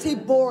stripes he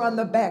bore on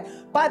the back,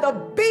 by the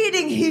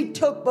beating he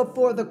took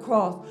before the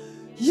cross,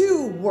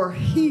 you were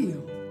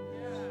healed.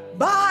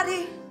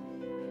 Body,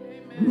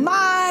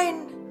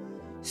 mind,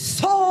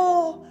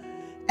 soul,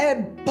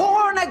 and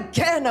born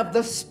again of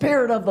the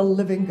Spirit of the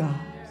living God.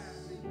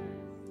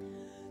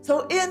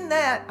 So in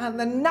that, on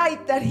the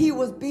night that he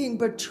was being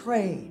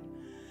betrayed,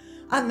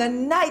 on the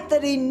night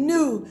that he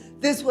knew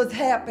this was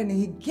happening,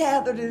 he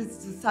gathered his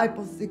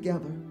disciples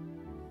together.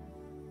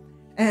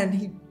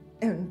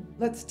 And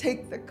let's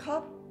take the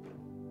cup.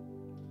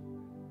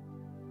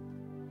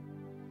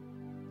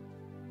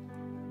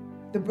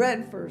 The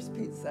bread first,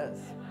 Pete says.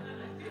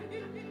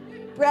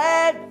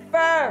 Bread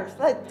first.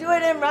 Let's do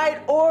it in right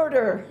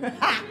order.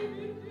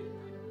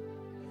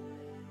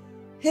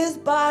 His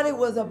body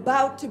was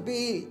about to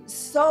be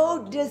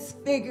so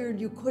disfigured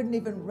you couldn't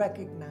even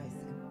recognize him.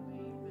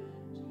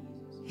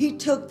 He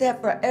took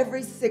that for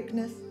every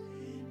sickness,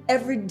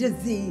 every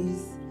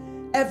disease,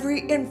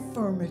 every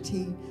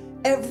infirmity,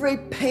 every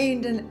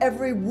pain and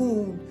every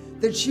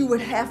wound that you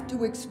would have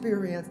to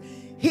experience.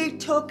 He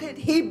took it,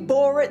 he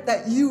bore it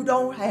that you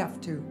don't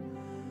have to.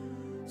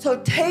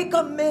 So take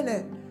a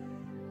minute.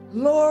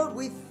 Lord,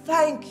 we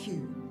thank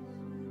you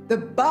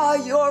that by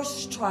your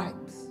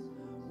stripes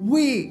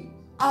we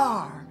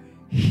are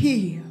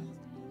healed.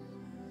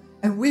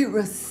 And we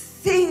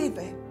receive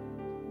it.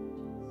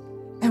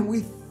 And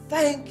we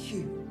thank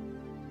you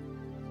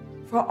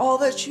for all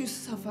that you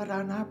suffered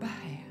on our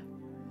behalf.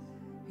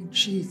 In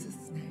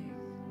Jesus' name,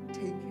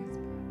 take his breath.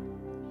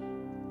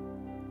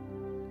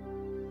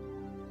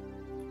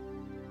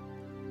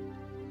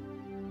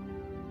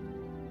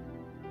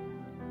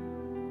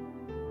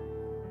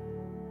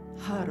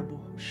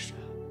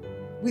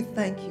 We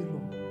thank you,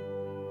 Lord.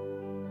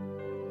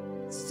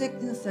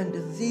 Sickness and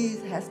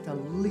disease has to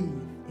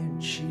leave in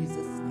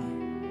Jesus'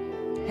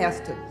 name. It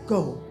has to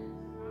go.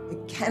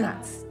 It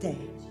cannot stay.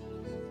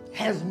 It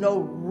has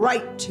no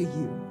right to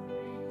you.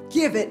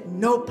 Give it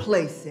no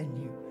place in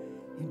you.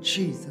 In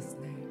Jesus'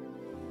 name.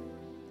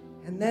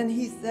 And then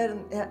he said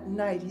at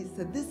night, he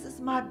said, this is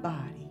my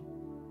body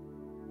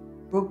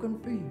broken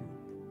for you.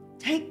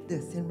 Take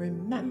this in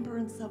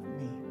remembrance of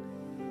me.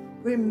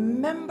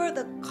 Remember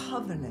the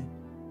covenant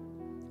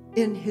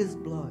in his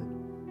blood.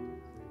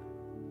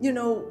 You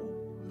know,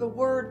 the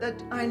word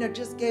that Ina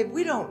just gave,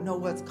 we don't know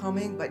what's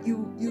coming, but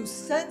you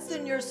sense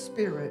in your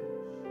spirit,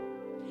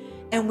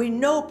 and we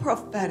know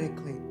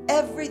prophetically,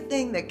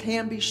 everything that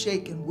can be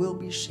shaken will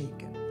be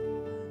shaken,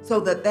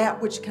 so that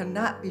that which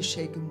cannot be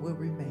shaken will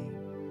remain.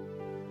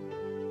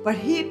 But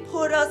he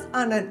put us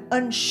on an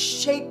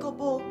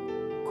unshakable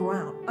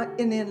ground,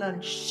 in an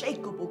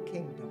unshakable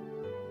kingdom.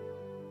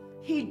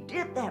 He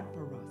did that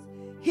for us.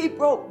 He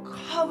broke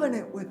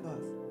covenant with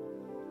us.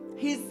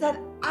 He said,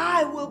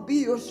 I will be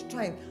your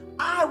strength.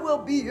 I will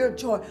be your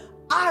joy.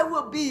 I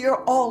will be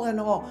your all in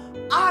all.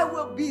 I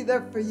will be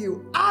there for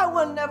you. I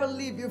will never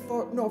leave you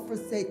nor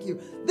forsake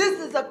you. This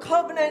is a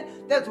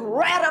covenant that's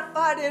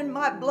ratified in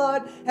my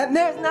blood, and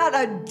there's not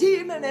a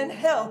demon in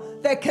hell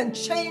that can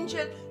change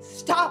it,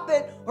 stop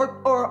it,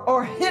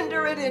 or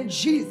hinder it in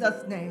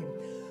Jesus' name.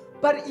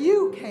 But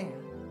you can.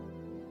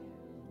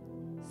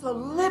 So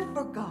live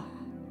for God.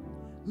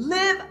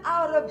 Live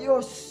out of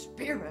your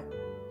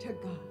spirit to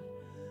God.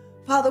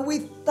 Father, we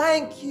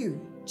thank you.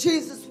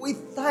 Jesus, we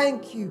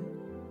thank you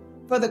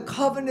for the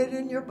covenant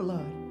in your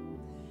blood.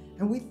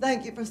 And we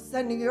thank you for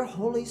sending your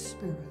Holy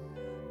Spirit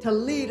to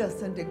lead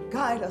us and to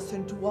guide us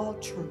into all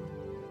truth.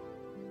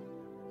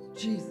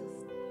 Jesus.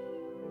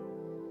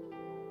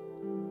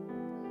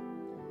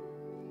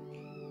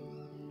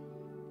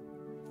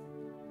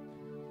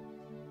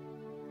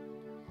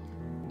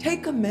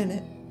 Take a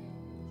minute,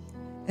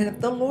 and if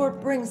the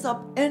Lord brings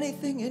up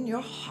anything in your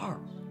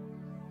heart,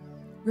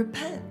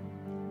 repent.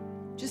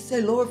 Just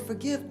say, Lord,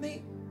 forgive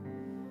me.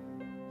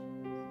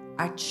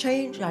 I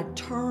change, I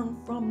turn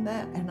from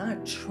that, and I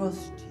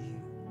trust you.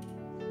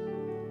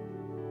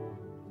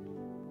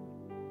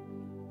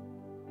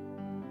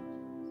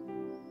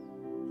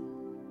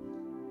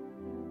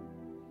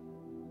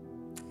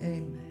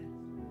 Amen.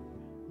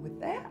 With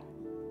that,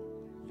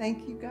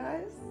 thank you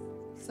guys.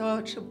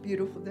 Such a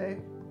beautiful day.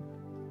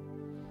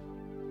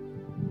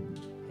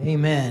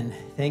 Amen.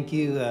 Thank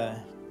you,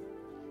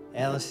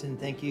 Allison.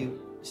 Thank you,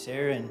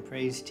 Sarah and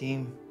praise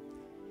team.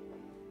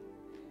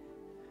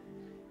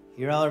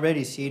 You're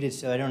already seated,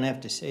 so I don't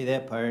have to say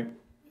that part.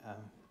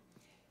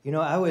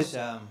 I was...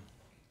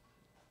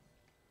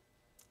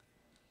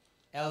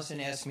 Allison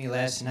asked me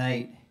last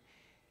night,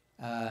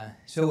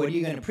 so what are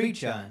you going to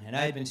preach on? And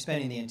I had been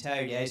spending the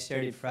entire day. I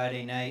started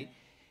Friday night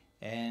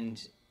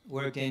and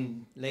worked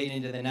in late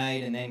into the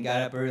night and then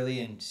got up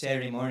early and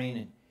Saturday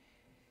morning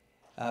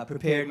and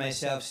prepared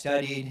myself,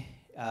 studied.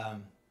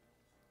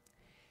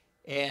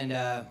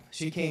 And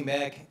she came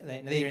back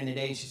later in the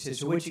day and she said,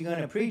 so what you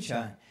going to preach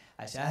on?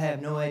 I said, I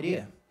have no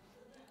idea.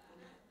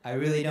 I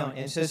really don't.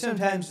 And so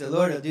sometimes the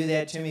Lord will do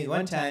that to me.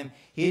 One time,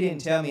 he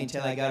didn't tell me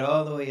until I got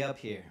all the way up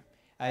here.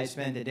 I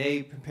spent the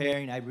day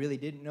preparing. I really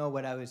didn't know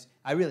what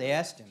I really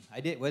asked him.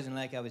 It wasn't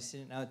like I was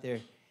sitting out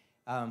there.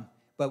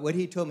 But what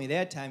he told me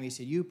that time, he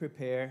said, you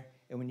prepare,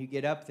 and when you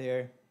get up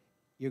there,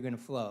 you're going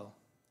to flow.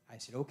 I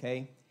said,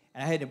 okay.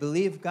 And I had to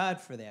believe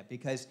God for that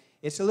because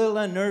it's a little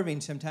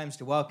unnerving sometimes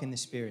to walk in the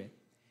Spirit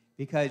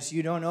because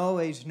you don't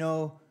always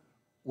know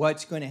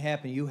what's going to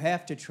happen. You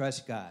have to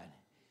trust God.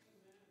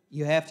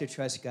 You have to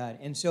trust God.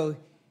 And so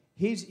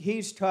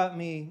he's taught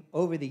me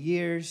over the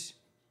years.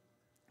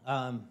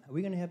 Are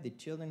we going to have the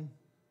children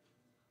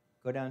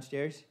go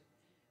downstairs?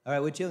 All right,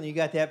 well, children, you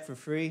got that for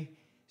free.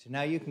 So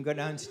now you can go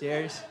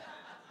downstairs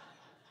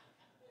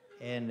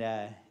and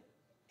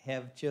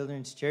have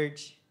children's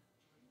church.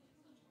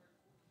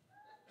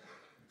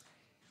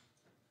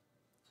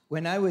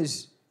 When I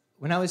was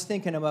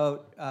thinking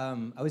about,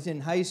 I was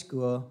in high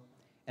school,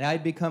 and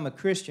I'd become a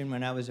Christian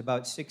when I was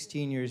about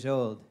 16 years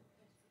old.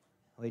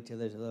 Wait till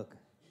there's a look.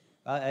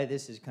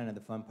 This is kind of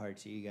the fun part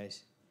to you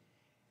guys.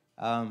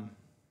 And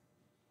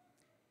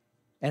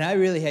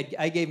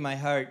I gave my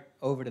heart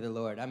over to the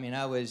Lord. I mean,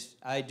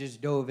 I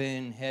just dove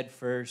in head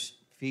first,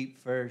 feet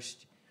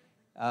first.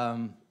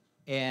 And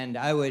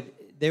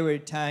there were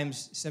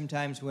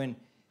sometimes when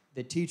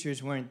the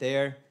teachers weren't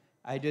there,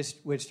 I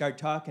just would start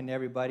talking to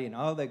everybody, and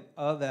all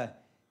the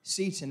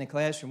seats in the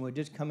classroom would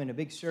just come in a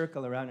big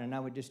circle around, and I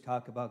would just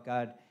talk about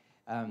God.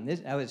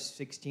 I was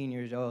 16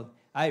 years old.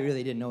 I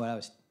really didn't know what I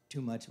was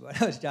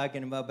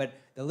talking about, but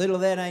the little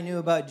that I knew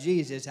about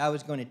Jesus, I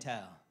was going to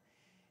tell.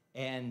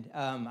 And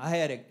I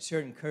had a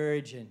certain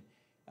courage,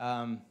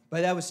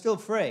 but I was still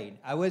afraid.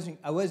 I wasn't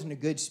a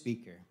good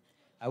speaker.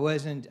 I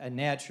wasn't a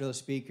natural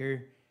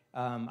speaker.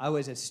 I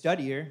was a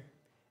studier.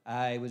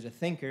 I was a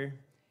thinker,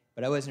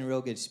 but I wasn't a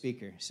real good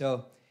speaker.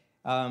 So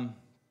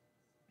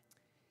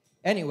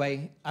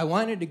anyway, I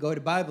wanted to go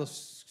to Bible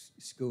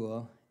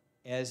school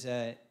as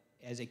a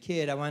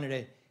kid.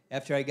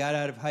 After I got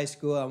out of high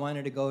school, I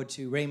wanted to go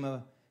to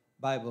Rhema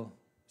Bible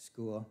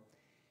School.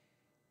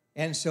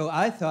 And so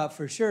I thought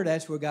for sure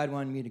that's where God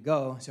wanted me to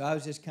go. So I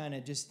was just kind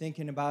of just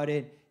thinking about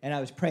it, and I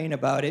was praying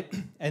about it.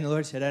 And the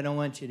Lord said, I don't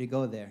want you to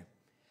go there.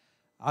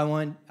 I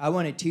want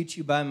to teach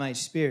you by my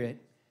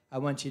Spirit. I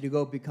want you to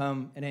go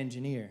become an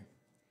engineer.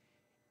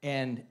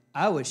 And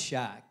I was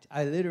shocked.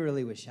 I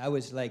literally was shocked. I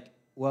was like,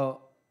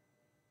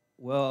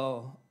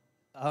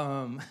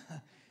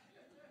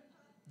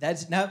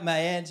 that's not my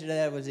answer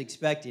that I was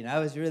expecting. I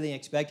was really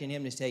expecting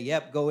him to say,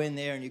 yep, go in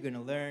there, and you're going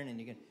to learn, and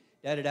you're going to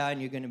da-da-da, and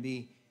you're going to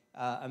be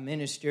a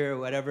minister or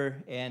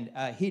whatever. And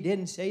he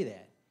didn't say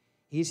that.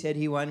 He said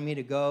he wanted me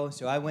to go.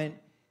 So I went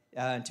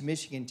to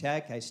Michigan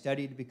Tech. I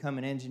studied to become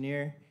an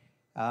engineer.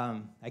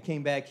 I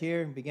came back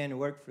here and began to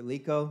work for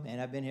LECO,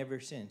 and I've been here ever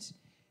since.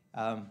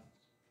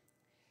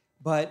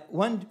 But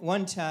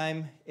one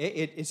time,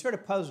 it sort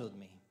of puzzled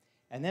me.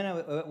 And then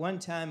at one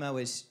time, I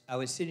was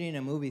sitting in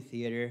a movie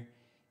theater,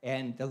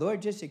 and the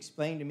Lord just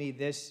explained to me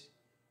this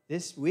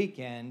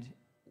weekend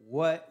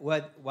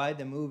why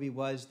the movie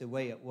was the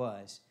way it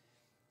was.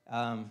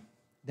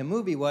 The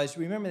movie was,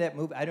 remember that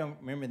movie? I don't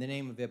remember the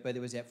name of it, but it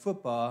was that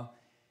football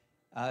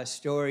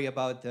story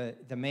about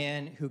the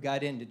man who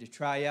got into the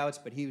tryouts,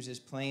 but he was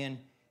just playing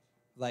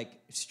like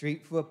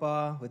street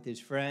football with his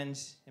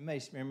friends.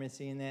 Anybody remember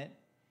seeing that?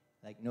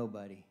 Like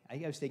nobody. I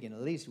was thinking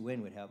at least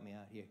Wynn would help me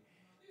out here.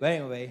 But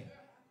anyway,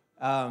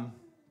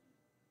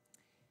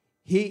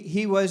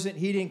 he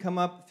didn't come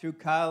up through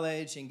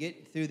college and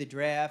get through the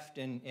draft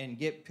and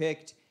get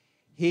picked.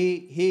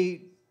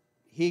 He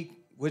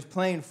was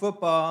playing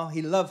football.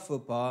 He loved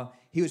football.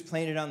 He was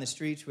playing it on the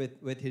streets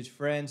with his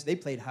friends. They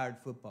played hard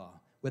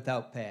football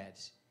without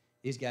pads.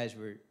 These guys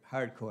were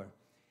hardcore.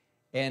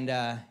 And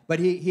but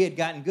he had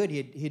gotten good.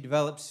 He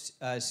developed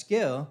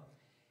skill.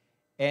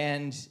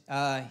 And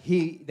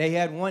they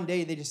had one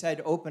day they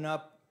decided to open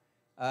up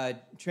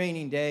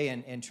training day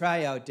and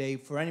tryout day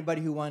for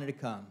anybody who wanted to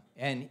come.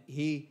 And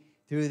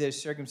through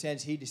this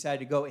circumstance, he decided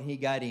to go, and he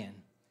got in.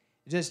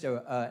 Just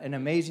an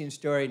amazing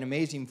story, an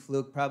amazing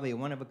fluke, probably a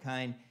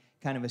one-of-a-kind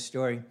kind of a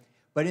story.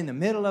 But in the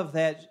middle of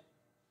that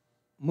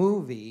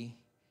movie,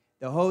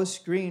 the whole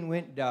screen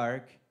went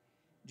dark.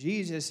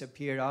 Jesus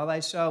appeared. All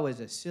I saw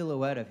was a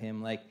silhouette of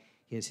him, like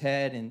his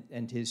head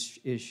and his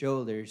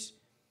shoulders.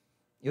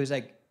 It was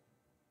like,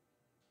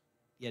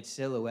 yet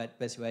silhouette,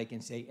 best way I can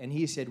say. And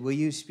he said, "Will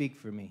you speak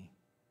for me?"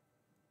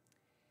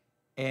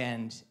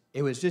 And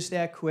it was just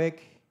that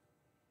quick.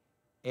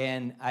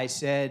 And I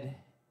said,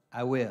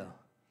 "I will."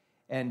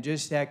 And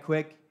just that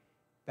quick,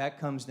 back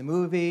comes the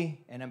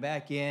movie, and I'm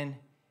back in,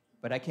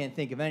 but I can't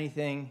think of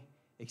anything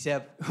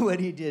except what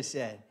he just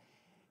said.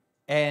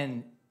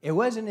 And it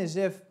wasn't as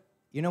if,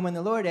 when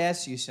the Lord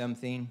asks you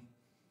something,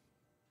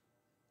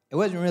 it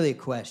wasn't really a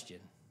question.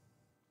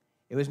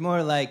 It was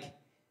more like,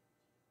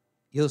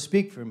 "You'll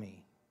speak for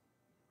me,"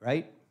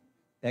 right?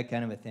 That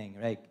kind of a thing,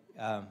 right?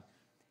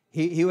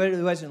 He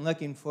really wasn't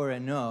looking for a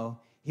no.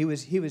 He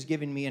was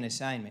giving me an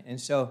assignment. And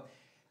so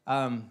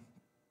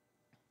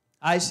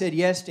I said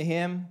yes to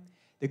him.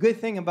 The good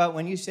thing about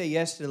when you say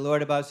yes to the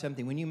Lord about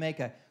something, when you make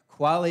a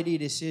quality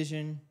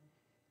decision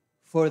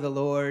for the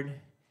Lord,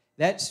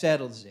 that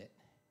settles it.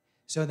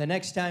 So the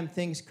next time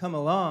things come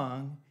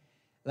along,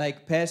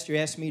 like Pastor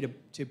asked me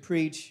to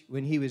preach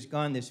when he was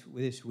gone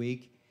this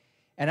week,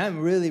 and I'm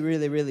really,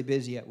 really, really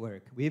busy at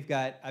work.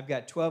 I've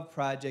got 12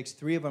 projects.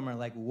 3 of them are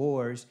like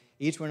wars.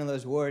 Each one of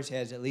those wars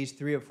has at least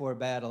 3 or 4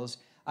 battles.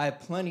 I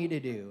have plenty to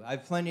do. I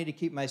have plenty to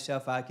keep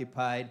myself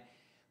occupied.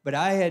 But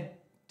I had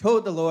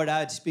told the Lord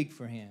I'd speak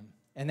for him,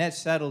 and that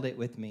settled it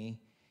with me.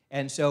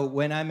 And so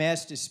when I'm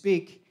asked to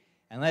speak,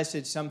 unless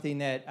it's something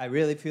that I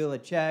really feel a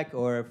check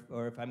or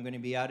if I'm going to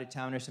be out of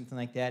town or something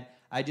like that,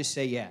 I just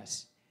say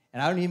yes.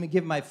 And I don't even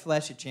give my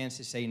flesh a chance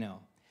to say no.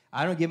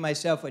 I don't give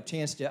myself a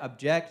chance to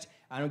object.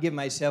 I don't give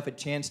myself a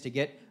chance to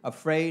get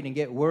afraid and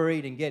get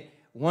worried and get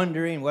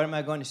wondering, what am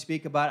I going to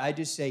speak about? I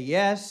just say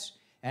yes,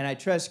 and I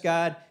trust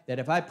God that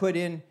if I put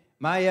in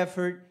my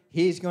effort,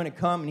 he's going to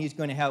come and he's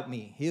going to help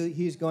me.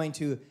 He's going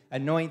to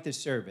anoint the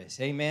service.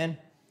 Amen?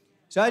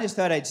 So I just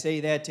thought I'd say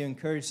that to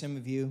encourage some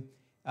of you.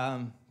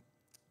 And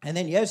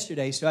then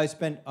yesterday, so I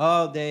spent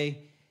all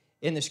day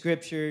in the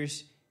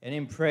scriptures and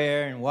in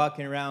prayer and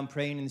walking around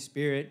praying in the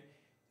Spirit.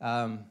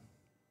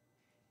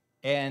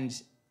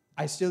 And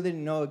I still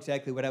didn't know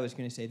exactly what I was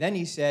going to say. Then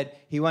he said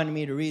he wanted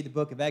me to read the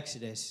book of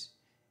Exodus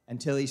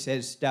until he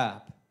says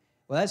stop.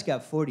 Well, that's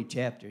got 40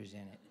 chapters in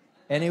it.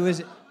 And it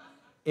was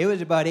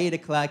about 8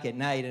 o'clock at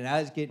night, and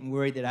I was getting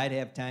worried that I'd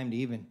have time to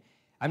even.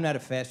 I'm not a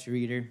fast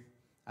reader.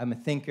 I'm a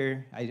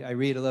thinker. I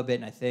read a little bit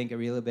and I think. I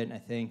read a little bit and I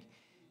think.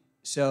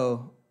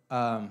 So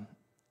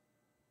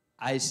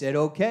I said,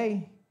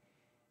 okay.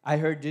 I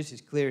heard just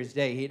as clear as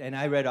day. And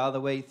I read all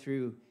the way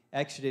through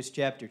Exodus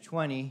chapter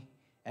 20,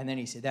 and then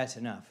he said, that's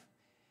enough.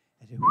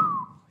 I said,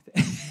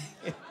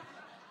 whew.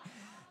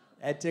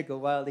 That took a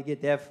while to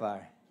get that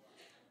far.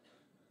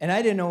 And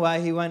I didn't know why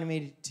he wanted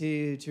me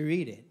to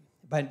read it,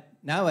 but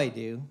now I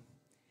do.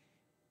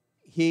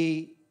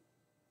 He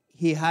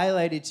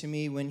highlighted to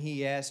me when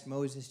he asked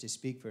Moses to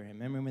speak for him.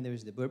 Remember when there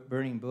was the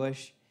burning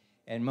bush,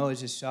 and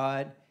Moses saw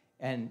it,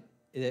 and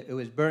it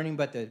was burning,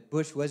 but the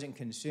bush wasn't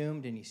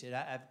consumed, and he said,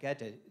 I've got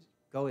to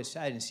go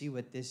aside and see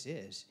what this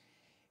is.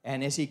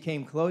 And as he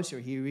came closer,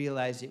 he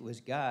realized it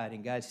was God,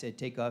 and God said,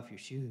 take off your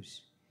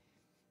shoes.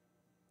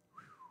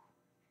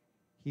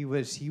 He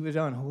was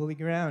on holy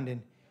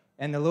ground,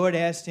 and the Lord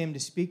asked him to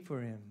speak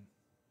for him.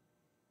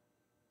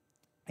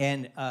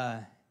 And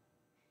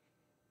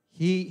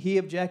he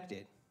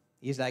objected.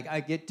 He's like, I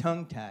get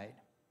tongue-tied.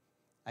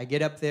 I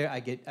get up there, I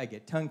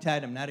get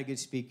tongue-tied. I'm not a good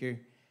speaker.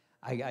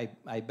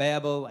 I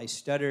babble, I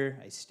stutter,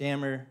 I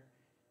stammer.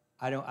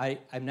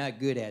 I'm not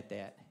good at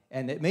that.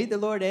 And it made the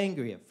Lord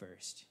angry at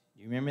first.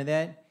 You remember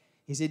that?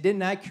 He said,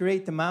 didn't I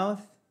create the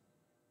mouth?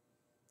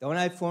 Don't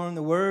I form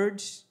the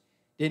words?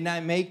 Didn't I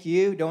make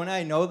you? Don't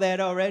I know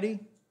that already?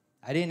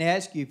 I didn't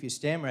ask you if you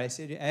stammer. I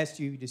asked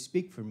you to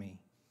speak for me.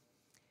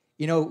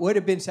 You know, would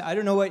have been, I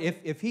don't know what,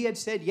 if he had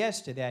said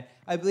yes to that,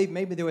 I believe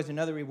maybe there was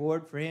another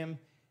reward for him.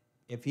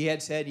 If he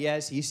had said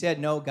yes, he said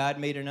no, God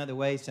made another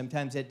way.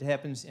 Sometimes that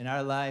happens in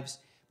our lives.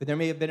 But there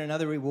may have been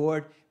another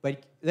reward.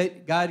 But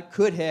God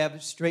could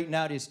have straightened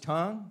out his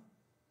tongue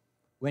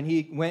when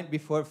he went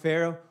before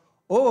Pharaoh.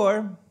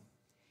 Or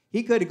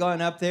he could have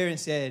gone up there and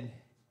said,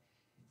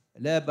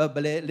 let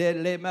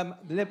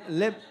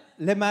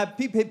my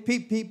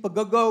people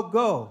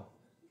go.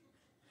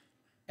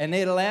 And they'd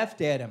have laughed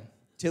at him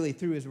till he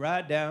threw his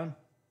rod down,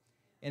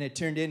 and it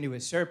turned into a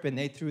serpent.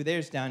 They threw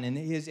theirs down, and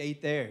his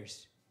ate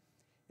theirs.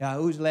 Now,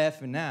 who's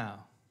laughing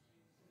now?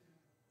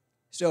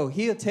 So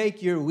he'll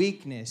take your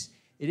weakness.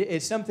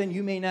 It's something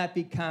you may not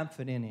be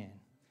confident in,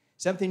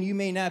 something you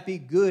may not be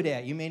good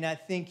at, you may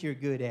not think you're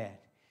good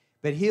at.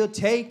 But he'll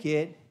take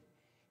it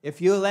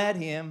if you'll let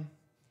him,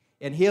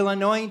 and he'll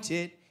anoint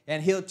it,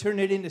 and he'll turn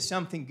it into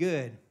something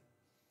good.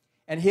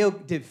 And he'll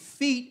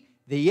defeat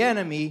the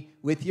enemy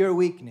with your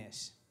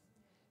weakness.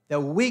 The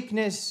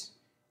weakness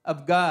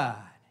of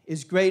God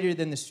is greater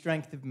than the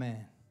strength of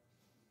man.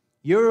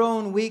 Your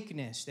own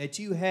weakness that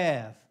you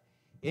have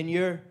in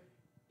your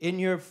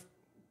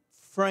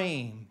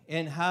frame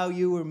and how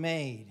you were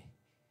made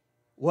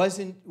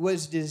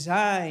was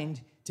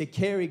designed to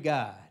carry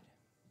God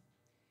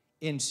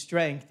in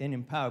strength and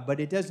in power. But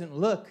it doesn't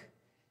look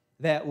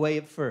that way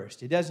at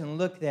first. It doesn't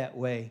look that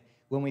way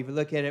when we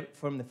look at it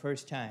from the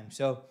first time.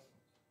 So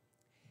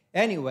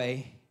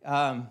anyway,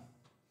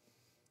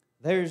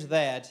 there's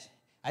that.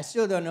 I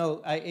still don't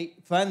know. I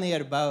finally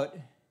at about,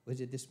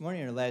 was it this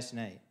morning or last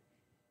night?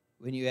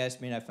 When you asked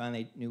me and I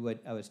finally knew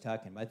what I was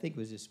talking about. I think it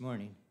was this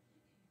morning.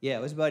 Yeah,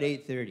 it was about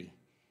 8:30.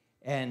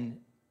 And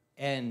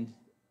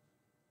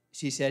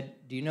she said,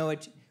 do you know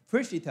what?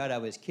 First she thought I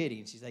was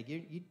kidding. She's like,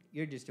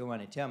 you just don't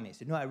want to tell me. I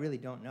said, no, I really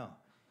don't know.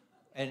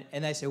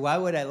 And I said, why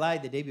would I lie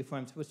the day before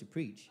I'm supposed to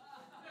preach?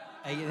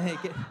 I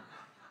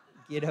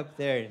get up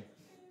there and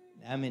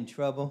I'm in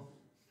trouble.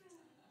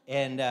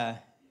 And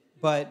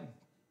but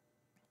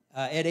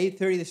at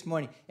 8:30 this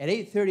morning, at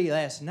 8:30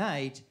 last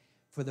night,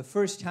 for the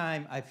first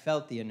time, I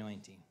felt the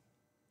anointing.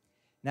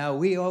 Now,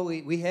 we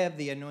have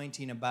the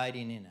anointing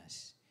abiding in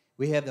us.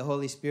 We have the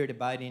Holy Spirit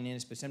abiding in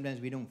us, but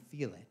sometimes we don't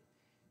feel it.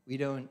 We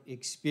don't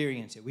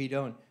experience it.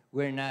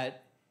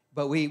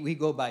 But we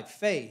go by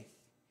faith,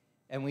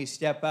 and we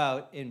step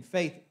out in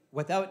faith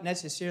without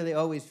necessarily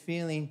always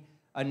feeling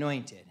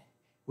anointed.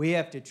 We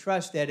have to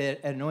trust that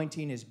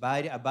anointing is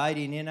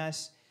abiding in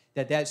us,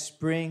 that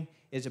spring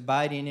is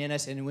abiding in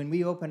us, and when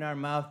we open our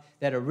mouth,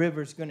 that a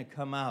river is going to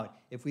come out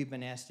if we've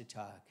been asked to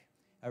talk,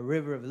 a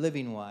river of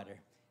living water,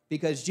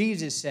 because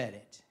Jesus said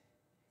it.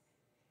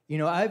 You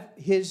know,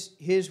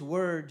 his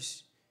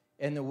words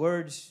and the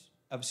words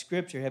of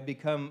Scripture have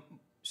become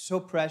so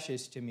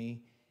precious to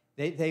me.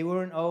 They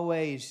weren't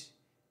always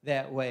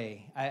that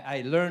way.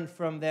 I learned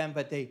from them,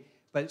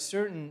 but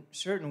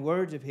certain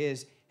words of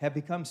his have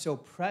become so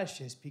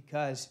precious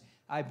because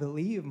I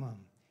believe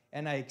them.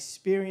 And I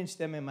experienced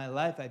them in my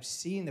life. I've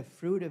seen the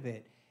fruit of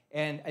it.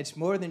 And it's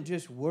more than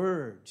just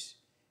words.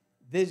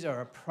 These are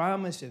a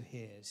promise of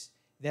his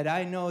that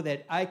I know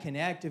that I can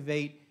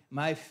activate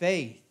my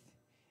faith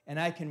and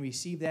I can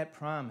receive that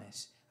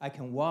promise. I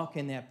can walk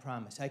in that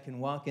promise. I can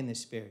walk in the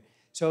Spirit.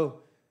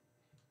 So,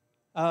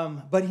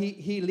 but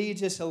he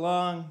leads us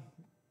along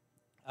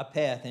a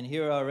path. And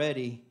here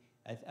already,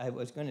 I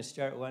was going to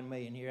start one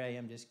way, and here I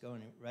am just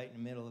going right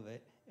in the middle of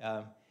it.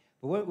 But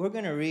we're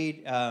going to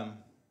read...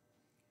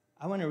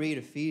 I want to read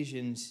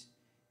Ephesians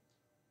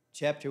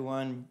chapter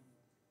 1,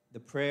 the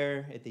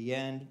prayer at the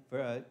end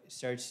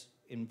starts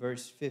in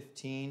verse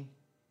 15.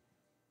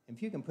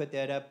 If you can put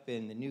that up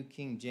in the New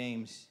King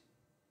James,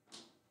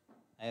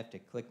 I have to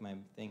click my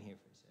thing here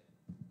for a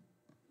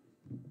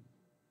second.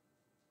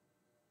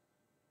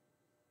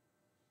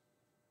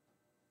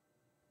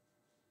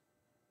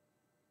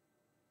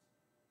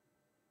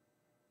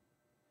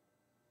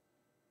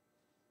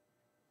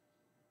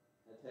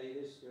 I'll tell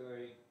you this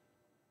story.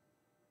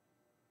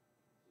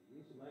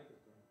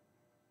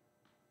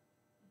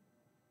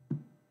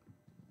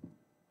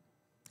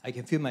 I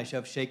can feel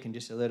myself shaking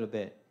just a little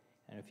bit.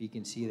 I don't know if you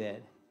can see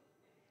that.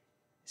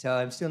 So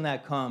I'm still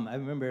not calm. I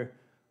remember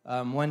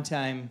one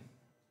time,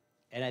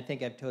 and I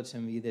think I've told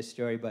some of you this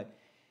story, but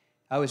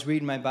I was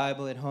reading my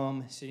Bible at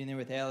home, sitting there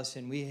with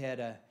Allison. We had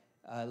a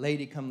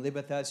lady come live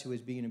with us who was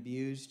being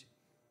abused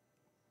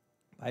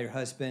by her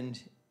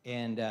husband,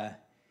 and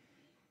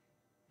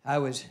I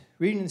was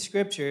reading the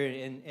scripture,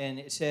 and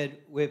it said,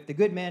 if the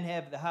good man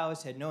have the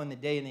house had known the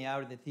day and the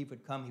hour the thief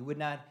would come, he would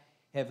not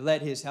have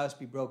let his house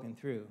be broken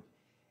through.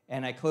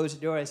 And I closed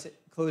the door. I said,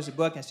 closed the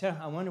book. I said,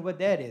 I wonder what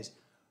that is.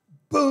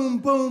 Boom,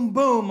 boom,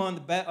 boom on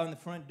the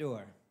front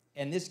door.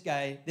 And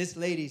this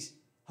lady's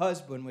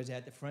husband was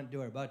at the front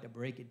door about to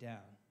break it down.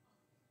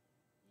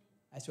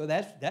 I said,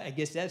 well, I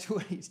guess that's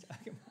what he's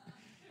talking about.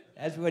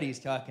 That's what he's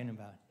talking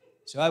about.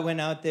 So I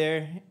went out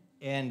there,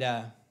 and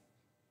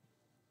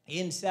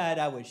inside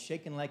I was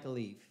shaking like a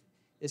leaf.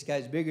 This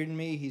guy's bigger than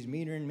me. He's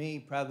meaner than me,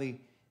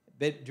 probably a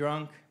bit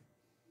drunk.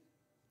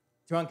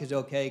 Drunk is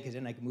okay, because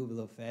then I can move a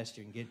little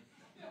faster and get...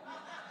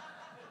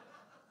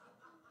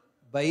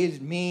 But he's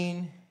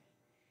mean,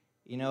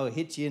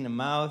 hits you in the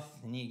mouth,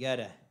 and you got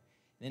to...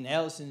 Then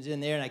Allison's in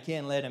there, and I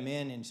can't let him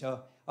in, and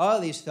so all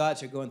these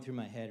thoughts are going through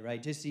my head,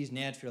 right? Just these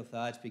natural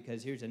thoughts,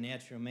 because here's a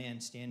natural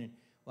man standing,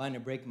 wanting to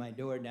break my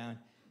door down.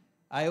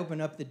 I open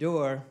up the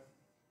door,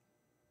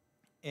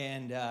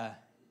 and I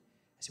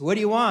said, "What do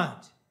you want?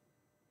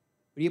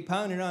 What are you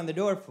pounding on the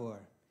door for?"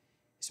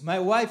 It's my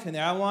wife in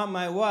there. "I want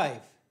my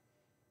wife."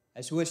 I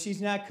said, "Well, she's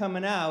not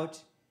coming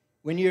out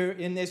when you're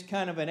in this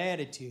kind of an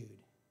attitude."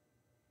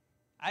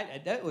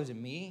 That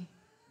wasn't me.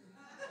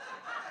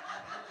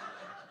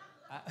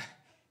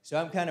 So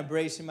I'm kind of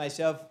bracing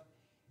myself,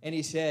 and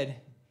he said,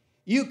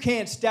 "You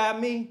can't stop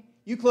me.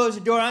 You close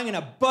the door, I'm going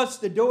to bust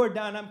the door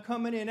down. I'm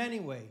coming in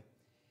anyway."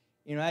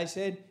 I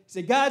said,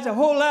 "God's a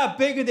whole lot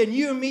bigger than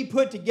you and me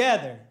put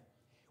together.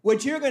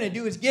 What you're going to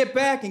do is get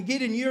back and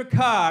get in your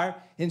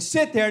car and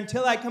sit there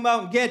until I come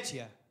out and get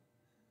you."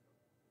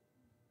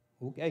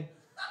 Okay.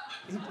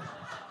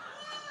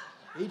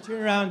 He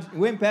turned around,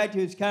 went back to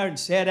his car, and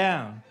sat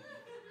down.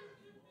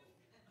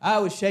 I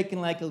was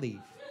shaking like a leaf.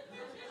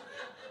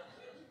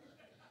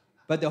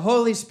 But the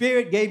Holy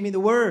Spirit gave me the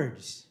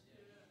words.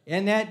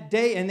 In that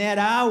day, in that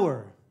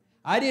hour,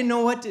 I didn't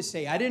know what to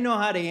say. I didn't know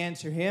how to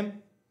answer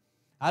him.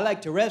 I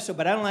like to wrestle,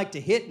 but I don't like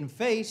to hit in the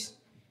face.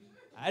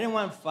 I didn't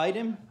want to fight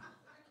him.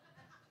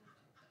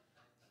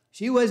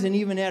 She wasn't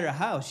even at her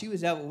house. She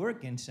was out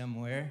working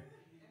somewhere.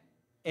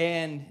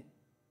 And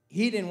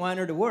he didn't want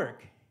her to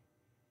work.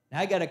 And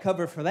I got to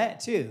cover for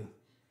that too.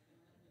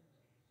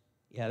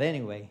 Yeah,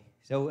 anyway.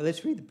 So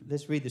let's read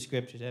the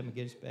scriptures. I'm going to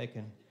get us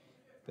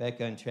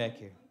back on track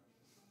here.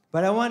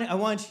 But I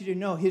want you to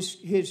know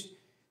his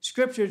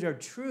scriptures are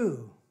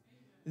true.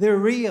 They're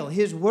real.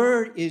 His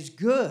word is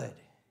good.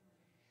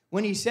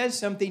 When he says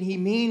something, he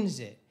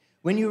means it.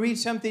 When you read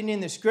something in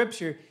the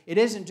scripture, it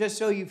isn't just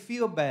so you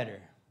feel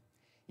better.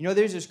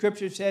 There's a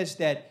scripture that says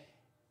that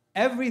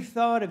every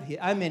thought of his,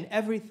 I'm in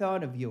every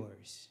thought of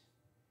yours.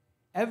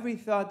 Every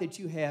thought that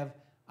you have,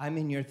 I'm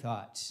in your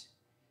thoughts.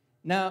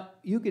 Now,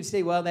 you could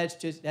say, well,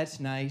 that's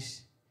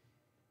nice.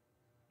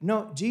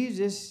 No,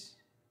 Jesus,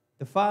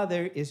 the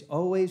Father, is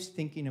always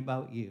thinking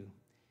about you.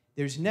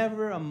 There's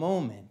never a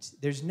moment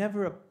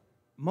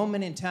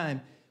in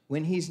time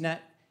when he's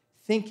not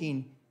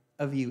thinking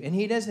of you. And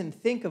he doesn't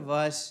think of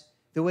us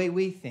the way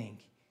we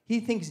think. He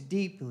thinks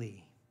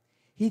deeply.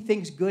 He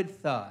thinks good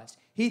thoughts.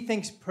 He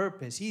thinks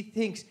purpose. He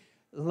thinks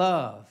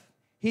love.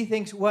 He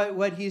thinks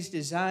what he's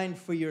designed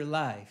for your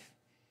life.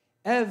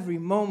 Every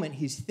moment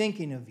he's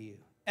thinking of you.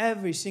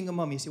 Every single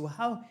moment. You say, well,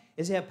 how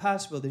is that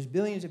possible? There's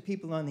billions of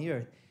people on the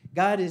earth.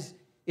 God is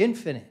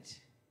infinite.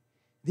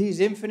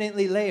 He's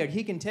infinitely layered.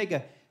 He can take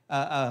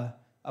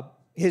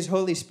his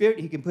Holy Spirit,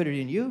 he can put it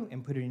in you,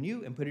 and put it in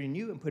you, and put it in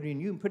you, and put it in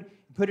you, and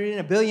put it in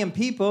a billion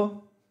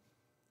people,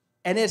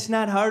 and it's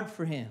not hard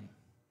for him.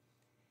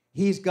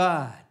 He's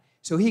God.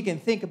 So he can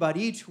think about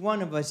each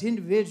one of us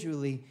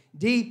individually,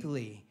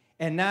 deeply,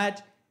 and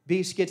not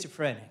be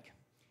schizophrenic.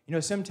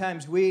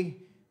 Sometimes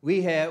we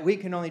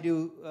can only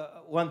do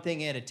one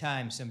thing at a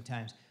time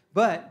sometimes.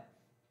 But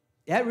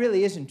that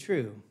really isn't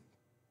true.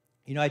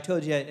 I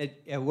told you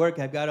at work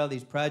I've got all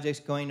these projects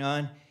going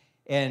on,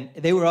 and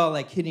they were all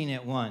like hitting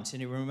at once.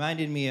 And it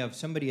reminded me of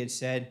somebody had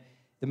said,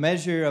 the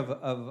measure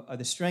of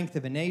the strength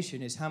of a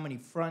nation is how many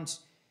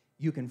fronts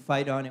you can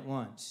fight on at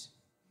once.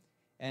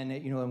 And,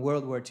 in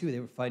World War II, they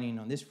were fighting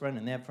on this front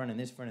and that front and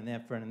this front and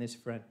that front and this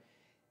front.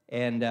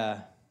 And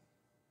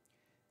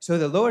so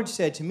the Lord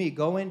said to me,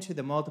 go into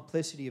the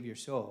multiplicity of your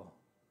soul.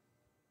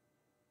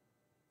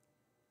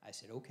 I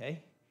said,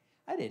 okay.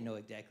 I didn't know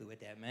exactly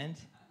what that meant.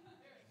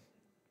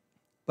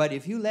 But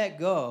if you let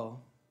go,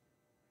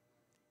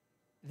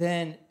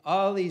 then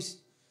all these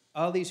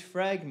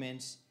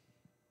fragments,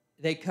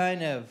 they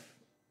kind of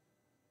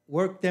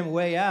work them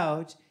way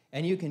out,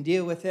 and you can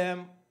deal with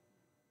them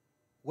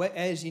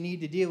as you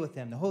need to deal with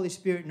them. The Holy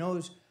Spirit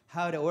knows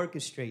how to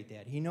orchestrate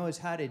that. He knows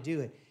how to do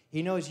it.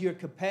 He knows your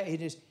capacity.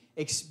 Just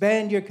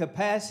expand your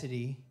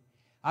capacity.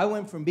 I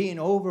went from being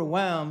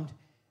overwhelmed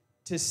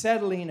to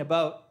settling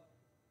about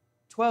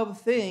 12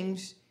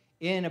 things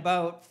in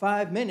about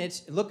 5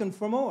 minutes, looking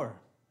for more.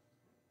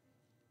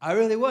 I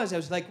really was. I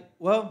was like,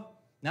 well,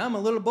 now I'm a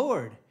little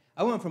bored.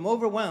 I went from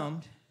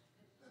overwhelmed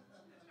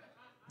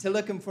to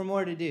looking for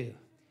more to do.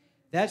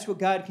 That's what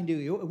God can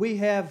do. We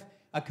have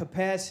a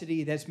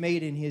capacity that's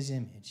made in his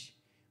image.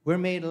 We're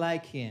made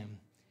like him.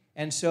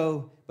 And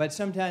so, but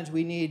sometimes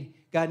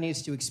God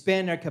needs to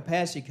expand our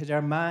capacity because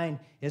our mind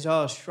is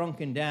all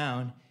shrunken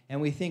down and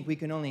we think we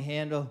can only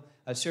handle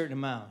a certain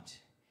amount.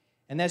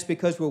 And that's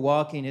because we're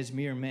walking as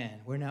mere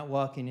men. We're not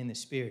walking in the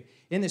Spirit.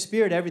 In the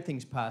Spirit,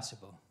 everything's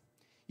possible.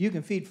 You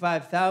can feed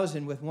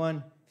 5,000 with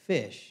one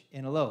fish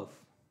in a loaf,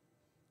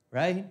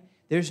 right?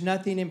 There's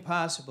nothing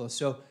impossible.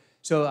 So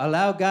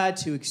allow God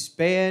to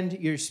expand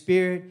your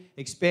spirit,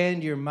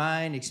 expand your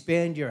mind,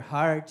 expand your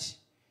heart.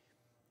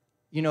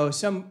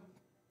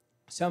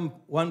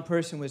 One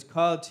person was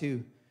called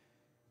to,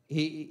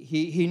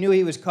 he knew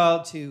he was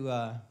called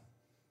to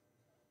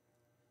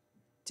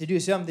to do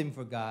something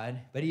for God,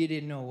 but he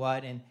didn't know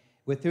what. And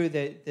through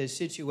the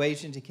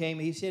situations that came,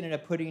 he ended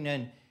up putting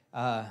in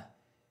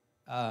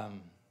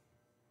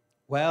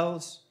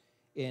wells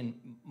in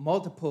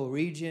multiple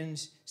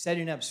regions,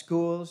 setting up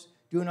schools,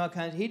 doing all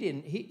kinds.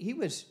 He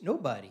was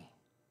nobody.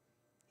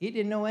 He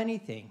didn't know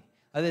anything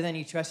other than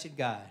he trusted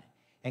God.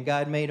 And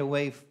God made a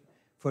way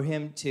for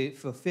him to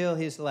fulfill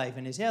his life.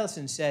 And as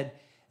Allison said,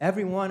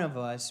 every one of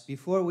us,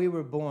 before we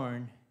were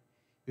born,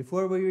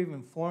 before we were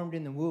even formed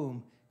in the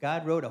womb,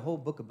 God wrote a whole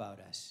book about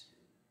us.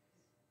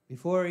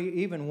 Before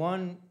even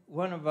one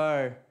of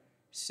our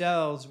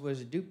cells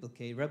was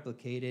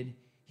replicated,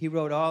 he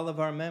wrote all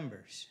of our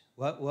members,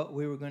 what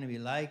we were going to be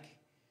like,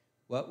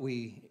 what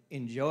we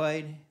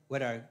enjoyed,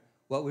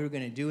 what we were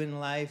going to do in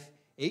life.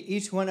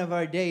 Each one of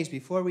our days,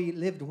 before we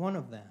lived one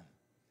of them,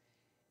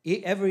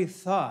 every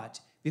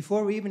thought,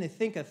 before we even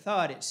think a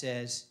thought, it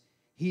says,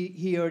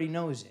 he already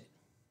knows it.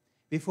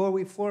 Before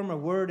we form a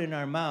word in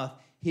our mouth,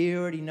 he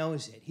already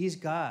knows it. He's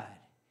God.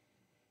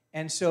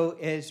 And so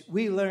as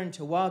we learn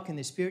to walk in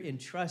the Spirit and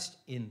trust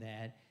in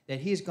that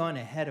he's gone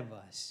ahead of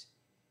us.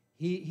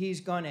 He's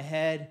gone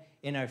ahead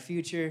in our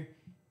future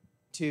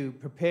to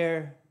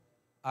prepare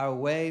our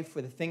way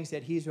for the things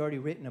that he's already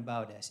written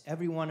about us.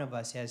 Every one of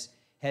us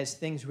has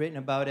things written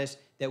about us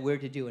that we're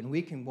to do, and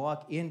we can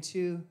walk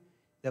into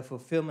the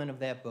fulfillment of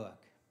that book.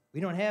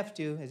 We don't have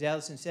to, as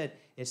Allison said,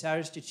 it's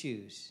ours to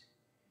choose.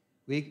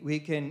 We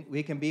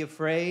can be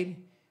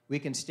afraid, we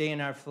can stay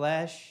in our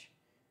flesh,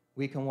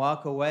 we can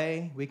walk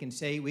away, we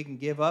can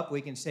give up, we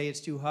can say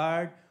it's too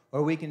hard,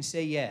 or we can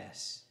say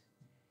yes.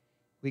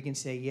 We can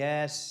say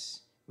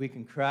yes, we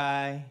can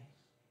cry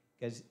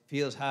because it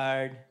feels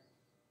hard,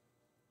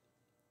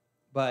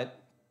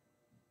 but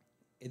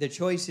the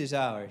choice is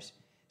ours.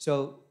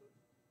 So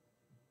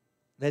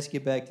let's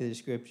get back to the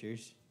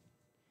scriptures.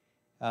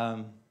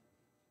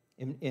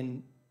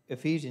 In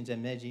Ephesians, I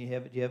imagine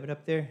do you have it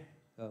up there?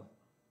 Oh,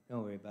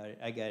 don't worry about it.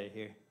 I got it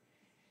here.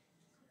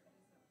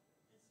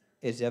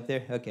 Is it up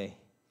there? Okay.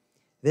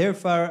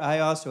 Therefore, I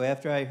also,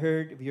 after I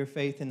heard of your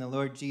faith in the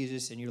Lord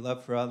Jesus and your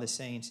love for all the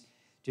saints,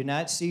 do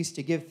not cease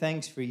to give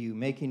thanks for you,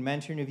 making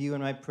mention of you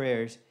in my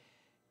prayers,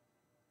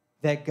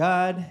 that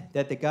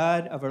the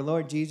God of our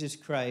Lord Jesus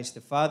Christ, the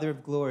Father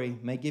of glory,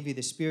 may give you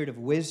the spirit of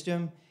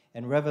wisdom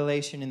and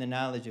revelation in the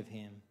knowledge of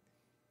him.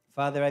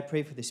 Father, I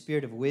pray for the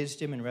spirit of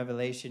wisdom and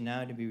revelation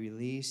now to be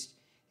released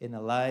in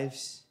the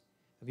lives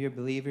of your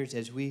believers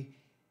as we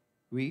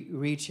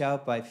reach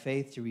out by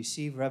faith to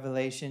receive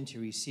revelation, to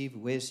receive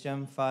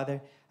wisdom.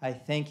 Father, I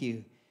thank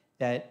you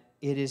that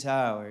it is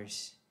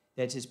ours,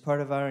 that is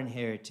part of our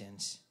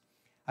inheritance.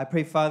 I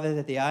pray, Father,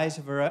 that the eyes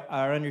of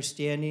our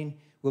understanding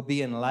will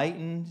be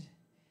enlightened,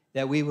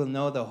 that we will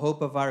know the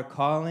hope of our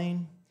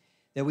calling,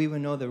 that we will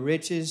know the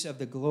riches of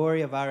the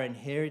glory of our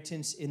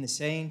inheritance in the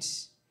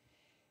saints,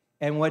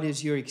 and what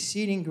is your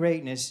exceeding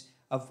greatness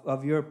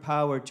of your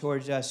power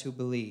towards us who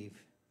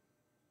believe.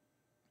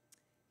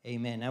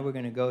 Amen. Now we're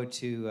going to go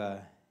to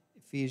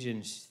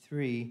Ephesians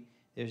 3.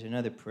 There's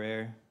another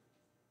prayer.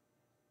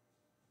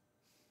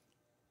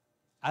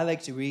 I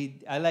like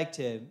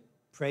to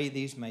pray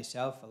these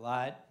myself a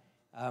lot.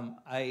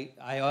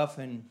 I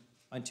often,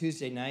 on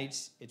Tuesday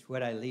nights, it's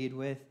what I lead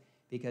with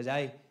because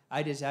I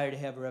desire to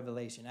have a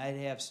revelation.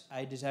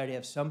 I desire to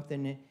have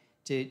something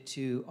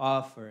to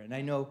offer. And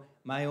I know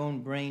my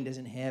own brain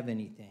doesn't have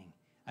anything.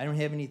 I don't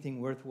have anything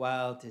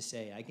worthwhile to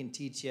say. I can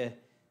teach you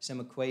some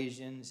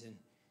equations and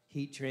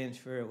heat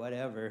transfer or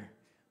whatever.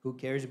 Who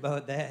cares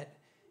about that?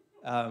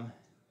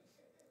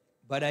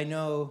 But I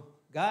know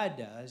God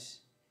does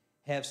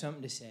have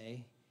something to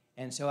say.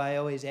 And so I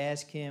always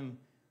ask him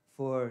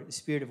for the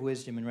spirit of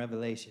wisdom and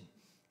revelation.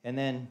 And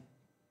then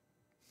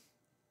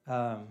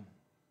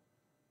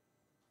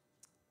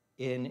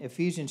in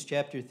Ephesians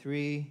chapter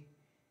 3,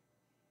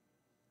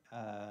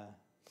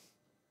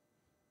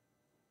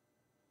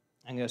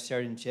 I'm going to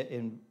start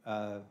in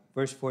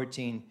verse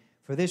 14.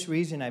 For this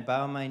reason I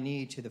bow my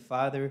knee to the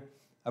Father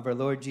of our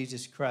Lord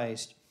Jesus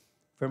Christ,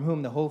 from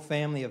whom the whole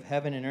family of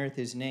heaven and earth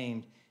is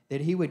named,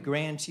 that he would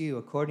grant you,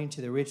 according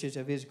to the riches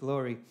of his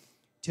glory,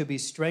 to be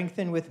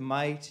strengthened with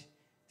might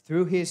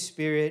through his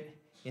Spirit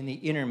in the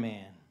inner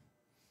man,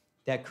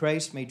 that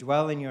Christ may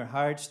dwell in your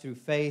hearts through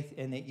faith,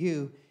 and that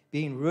you,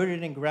 being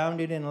rooted and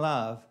grounded in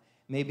love,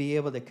 may be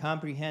able to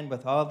comprehend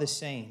with all the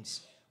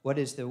saints what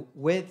is the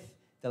width,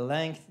 the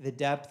length, the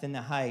depth, and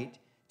the height,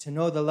 to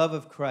know the love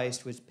of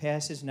Christ which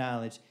passes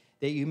knowledge,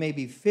 that you may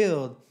be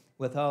filled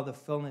with all the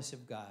fullness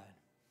of God.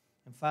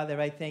 And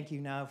Father, I thank you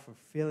now for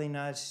filling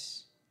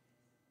us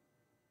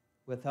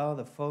with all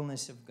the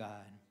fullness of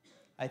God.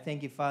 I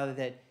thank you, Father,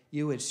 that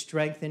you would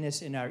strengthen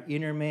us in our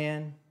inner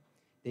man,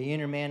 the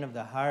inner man of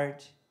the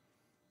heart,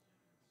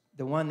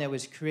 the one that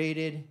was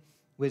created,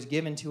 was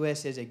given to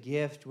us as a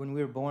gift when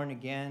we were born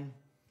again.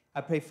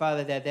 I pray,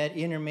 Father, that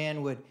inner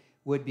man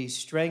would be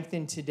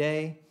strengthened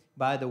today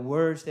by the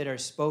words that are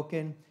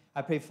spoken.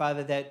 I pray,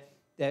 Father,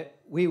 that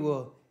we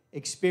will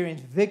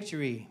experience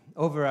victory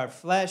over our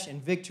flesh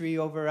and victory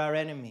over our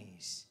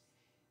enemies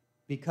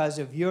because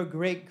of your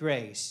great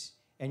grace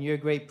and your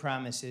great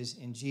promises.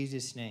 In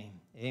Jesus' name,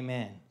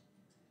 Amen.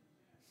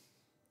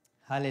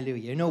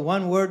 Hallelujah. You know,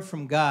 one word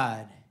from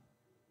God.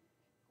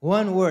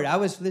 One word. I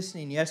was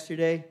listening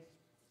yesterday.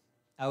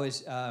 I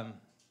was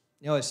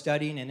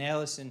studying, and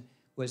Allison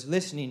was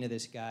listening to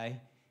this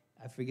guy.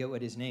 I forget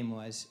what his name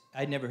was.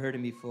 I'd never heard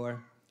him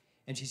before.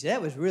 And she said,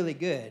 that was really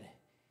good.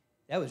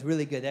 That was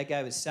really good. That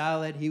guy was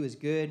solid. He was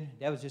good.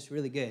 That was just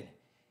really good.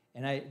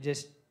 And it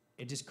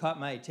just caught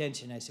my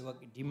attention. I said, well,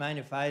 do you mind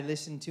if I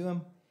listen to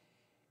him?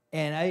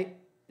 And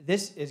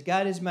this, as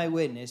God is my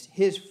witness,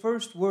 his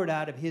first word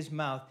out of his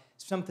mouth,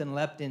 something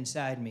leapt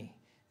inside me.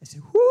 I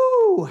said,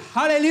 whoo,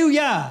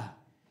 hallelujah.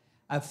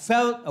 I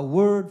felt a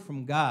word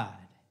from God.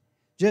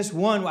 Just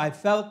one, I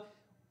felt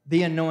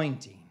the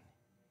anointing.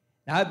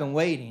 Now, I've been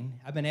waiting.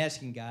 I've been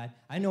asking God.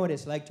 I know what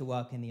it's like to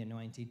walk in the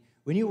anointing.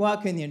 When you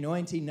walk in the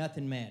anointing,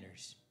 nothing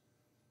matters.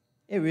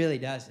 It really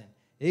doesn't.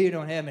 You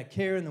don't have a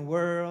care in the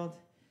world.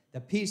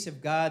 The peace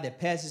of God that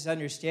passes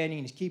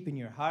understanding is keeping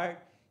your heart,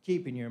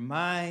 keeping your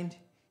mind.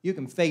 You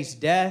can face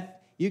death.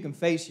 You can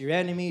face your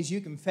enemies.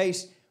 You can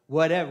face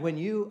whatever. When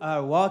you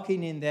are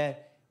walking in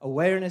that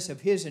awareness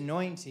of his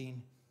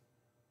anointing,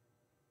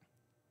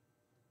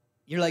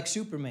 you're like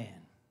Superman.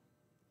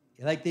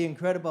 You're like the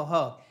Incredible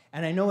Hulk.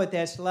 And I know what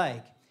that's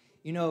like.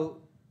 You know,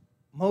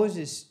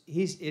 Moses,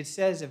 it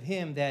says of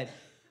him that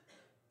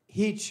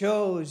he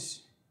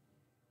chose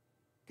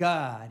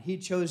God. He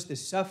chose the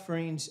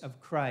sufferings of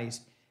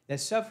Christ.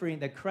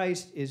 That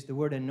Christ is the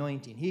word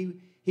anointing.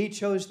 He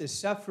chose the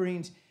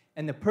sufferings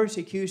and the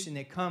persecution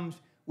that comes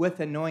with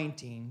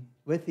anointing,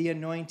 with the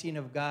anointing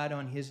of God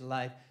on his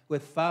life,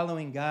 with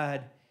following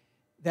God,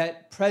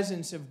 that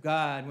presence of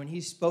God when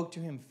he spoke to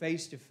him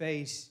face to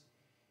face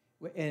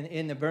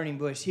in the burning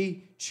bush.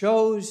 He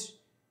chose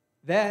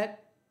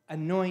that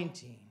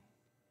anointing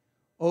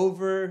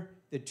over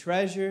the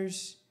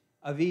treasures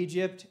of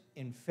Egypt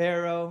and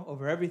Pharaoh,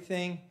 over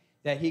everything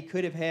that he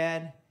could have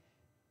had.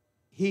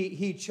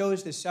 He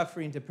chose the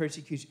suffering, the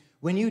persecution.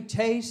 When you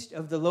taste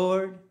of the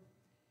Lord,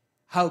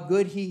 how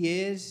good he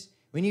is,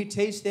 when you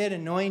taste that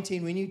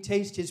anointing, when you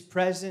taste his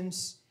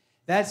presence,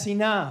 that's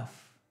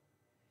enough.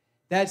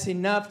 That's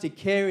enough to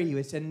carry you.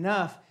 It's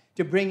enough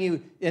to bring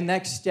you the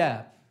next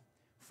step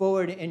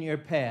forward in your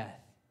path.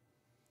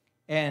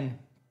 And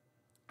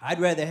I'd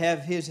rather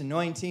have his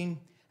anointing.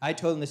 I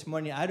told him this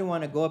morning, I don't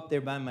want to go up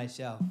there by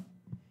myself.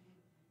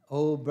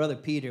 Oh, Brother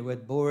Peter,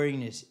 what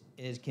boring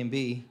as can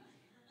be,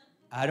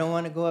 I don't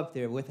want to go up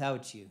there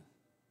without you.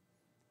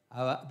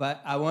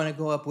 But I want to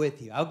go up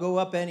with you. I'll go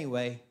up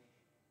anyway.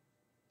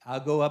 I'll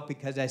go up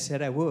because I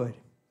said I would.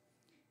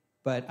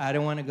 But I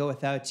don't want to go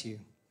without you.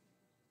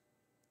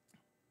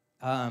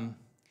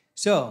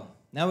 So,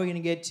 now we're going to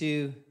get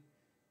to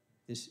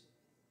the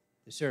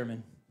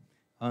sermon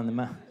on the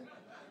mount.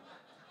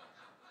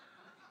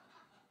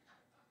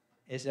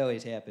 It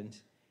always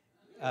happens.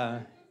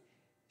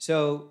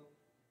 So,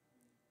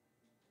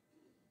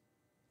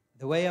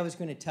 the way I was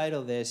going to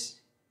title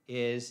this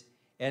is,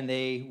 and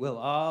they will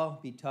all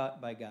be taught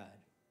by God.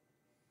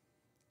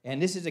 And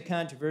this is a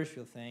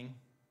controversial thing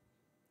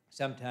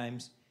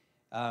sometimes.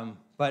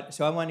 But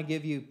so I want to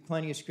give you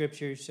plenty of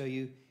scriptures so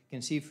you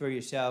can see for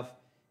yourself.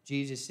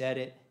 Jesus said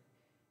it.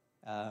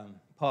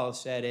 Paul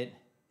said it.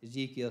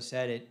 Ezekiel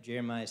said it.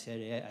 Jeremiah said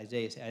it.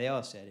 Isaiah said it. They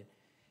all said it.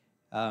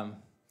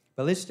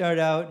 But let's start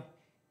out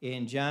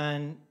in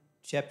John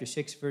chapter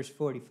 6, verse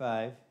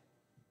 45.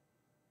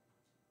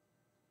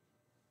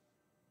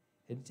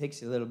 It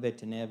takes a little bit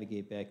to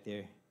navigate back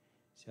there.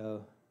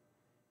 So,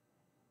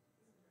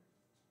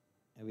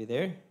 are we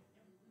there?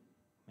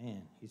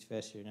 Man, he's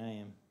faster than I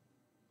am.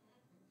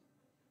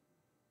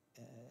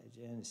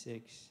 John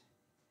 6.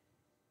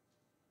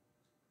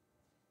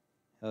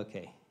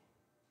 Okay.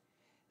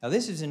 Now,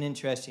 this is an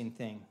interesting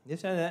thing. This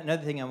is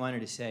another thing I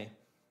wanted to say.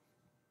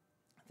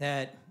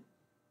 That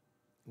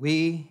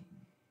we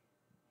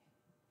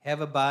have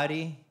a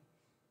body.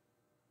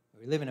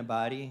 We live in a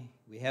body.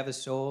 We have a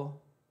soul.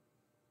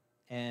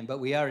 But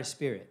we are a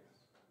spirit.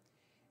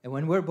 And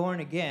when we're born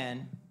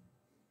again,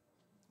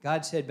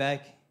 God said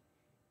back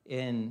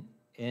in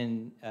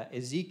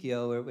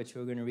Ezekiel, which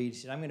we're going to read, he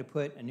said, I'm going to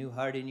put a new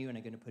heart in you, and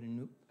I'm going to put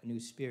a new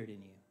spirit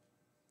in you.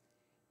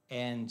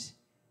 And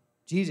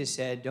Jesus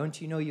said,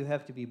 don't you know you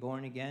have to be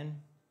born again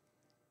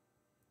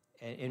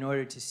in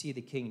order to see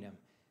the kingdom?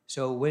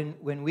 So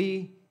when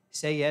we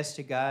say yes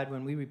to God,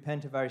 when we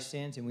repent of our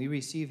sins and we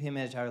receive him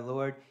as our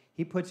Lord,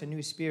 he puts a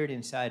new spirit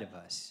inside of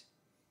us.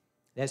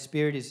 That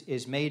spirit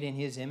is made in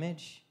his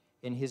image,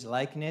 in his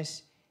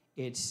likeness.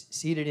 It's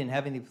seated in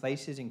heavenly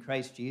places in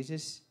Christ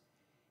Jesus.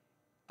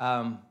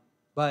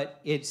 But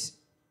it's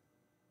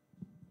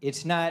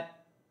not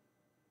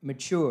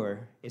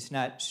mature. It's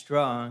not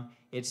strong.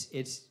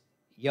 It's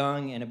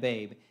young and a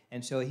babe.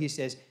 And so he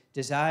says,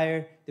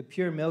 desire the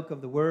pure milk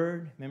of the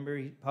word.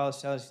 Remember, Paul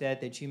tells us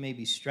that you may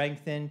be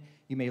strengthened.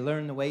 You may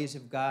learn the ways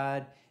of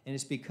God. And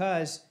it's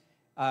because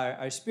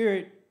our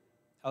spirit,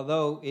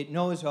 although it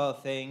knows all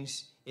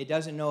things, it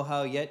doesn't know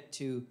how yet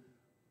to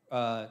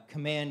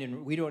command,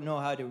 and we don't know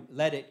how to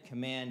let it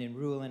command and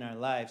rule in our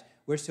lives.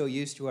 We're so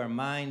used to our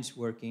minds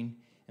working.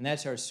 and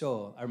that's our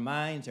soul, our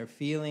minds, our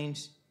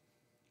feelings.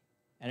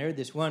 And I heard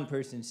this one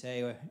person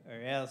say, or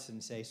Allison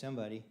say,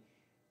 somebody,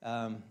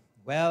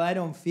 well, I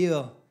don't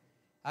feel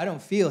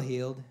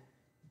healed.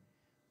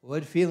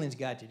 What feelings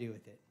got to do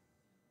with it?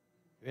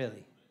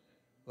 Really?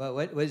 Well,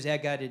 what has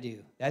that got to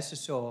do? That's the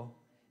soul.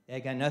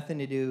 That got nothing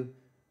to do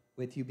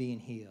with you being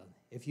healed.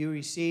 If you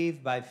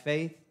receive by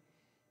faith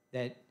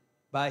that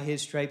by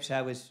his stripes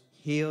I was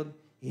healed,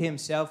 he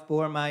himself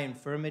bore my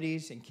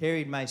infirmities and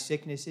carried my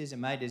sicknesses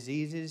and my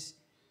diseases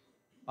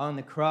on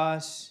the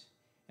cross,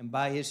 and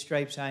by his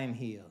stripes I am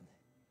healed.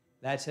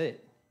 That's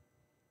it.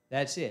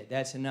 That's it.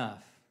 That's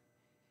enough.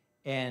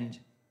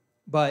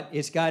 But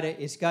it's got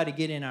to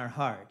get in our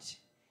heart.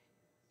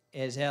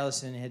 As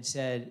Allison had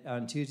said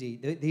on Tuesday,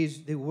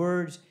 the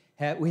words,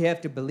 we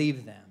have to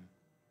believe them.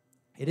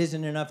 It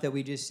isn't enough that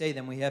we just say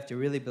them. We have to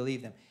really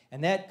believe them.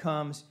 And that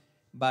comes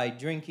by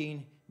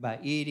drinking, by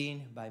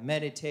eating, by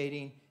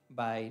meditating,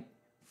 by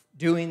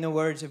doing the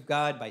words of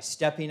God, by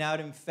stepping out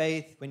in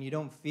faith when you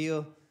don't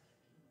feel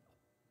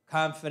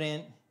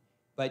confident,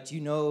 but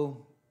you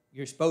know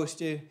you're supposed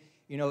to.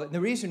 You know, and the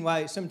reason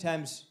why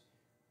sometimes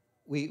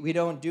we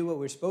don't do what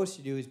we're supposed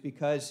to do is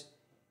because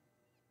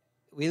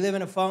we live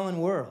in a fallen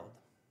world.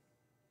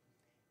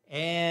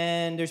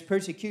 And there's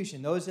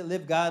persecution. Those that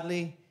live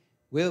godly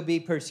will be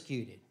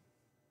persecuted.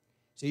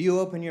 So you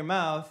open your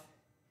mouth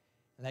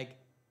like,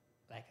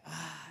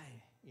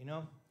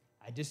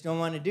 I just don't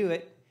want to do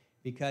it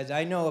because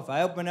I know if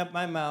I open up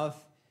my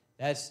mouth,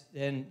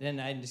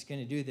 then I'm just going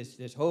to do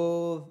this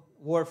whole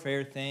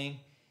warfare thing,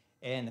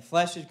 and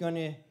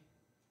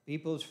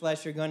people's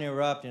flesh are going to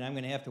erupt, and I'm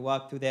going to have to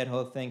walk through that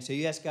whole thing. So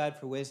you ask God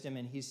for wisdom,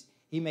 and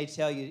He may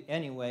tell you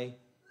anyway,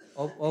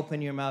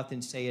 open your mouth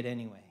and say it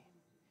anyway.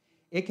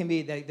 It can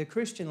be, the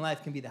Christian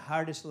life can be the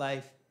hardest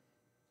life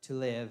to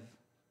live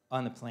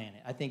on the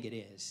planet. I think it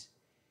is.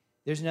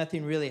 There's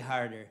nothing really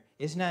harder.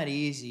 It's not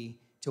easy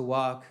to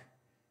walk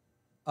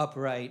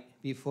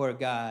upright before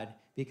God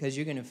because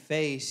you're going to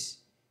face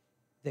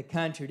the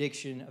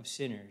contradiction of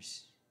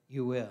sinners.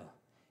 You will.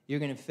 You're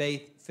going to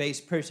face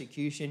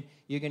persecution.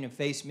 You're going to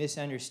face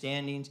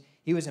misunderstandings.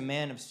 He was a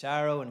man of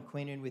sorrow and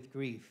acquainted with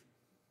grief.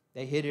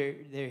 They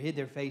hid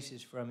their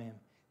faces from him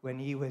when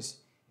he was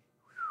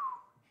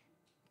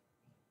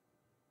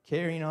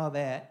carrying all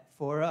that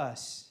for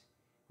us.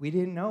 We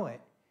didn't know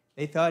it.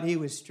 They thought he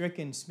was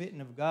stricken,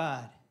 smitten of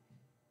God.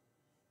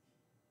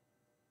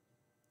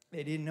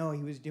 They didn't know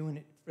he was doing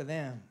it for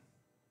them.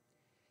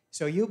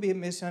 So you'll be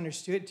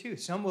misunderstood too.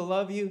 Some will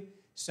love you,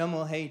 some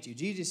will hate you.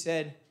 Jesus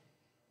said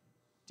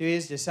to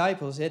his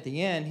disciples at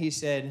the end, he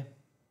said,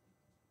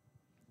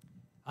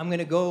 I'm going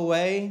to go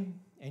away,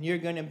 and you're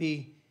going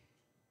to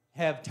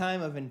have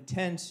time of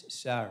intense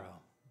sorrow,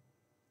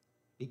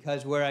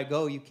 because where I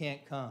go, you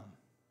can't come.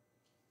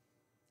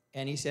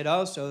 And he said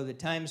also, the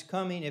time's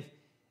coming,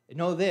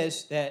 know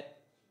this, that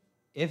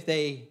if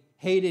they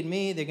hated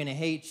me, they're going to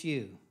hate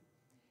you.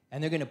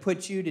 And they're going to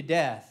put you to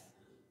death.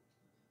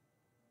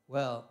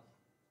 Well,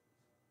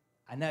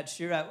 I'm not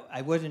sure,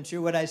 I wasn't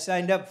sure what I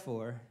signed up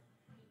for.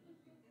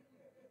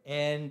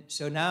 And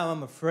so now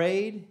I'm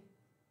afraid.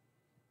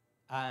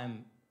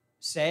 I'm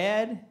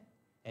sad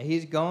that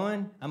he's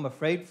gone. I'm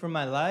afraid for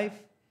my life.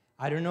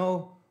 I don't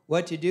know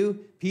what to do.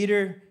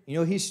 Peter,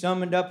 he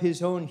summoned up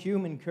his own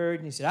human courage,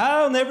 and he said,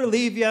 I'll never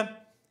leave you.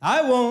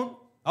 I won't.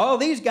 All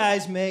these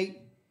guys may.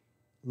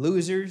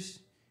 Losers,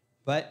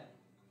 but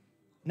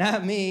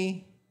not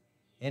me.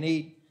 And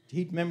he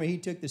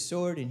took the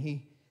sword and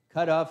he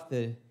cut off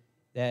the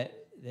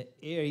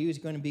ear. He was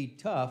going to be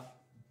tough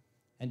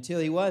until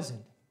he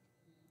wasn't.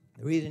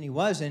 The reason he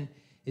wasn't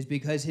is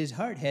because his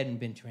heart hadn't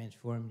been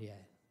transformed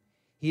yet.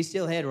 He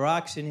still had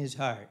rocks in his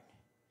heart.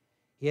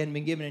 He hadn't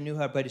been given a new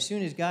heart. But as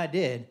soon as God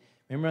did,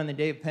 remember on the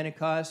day of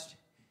Pentecost,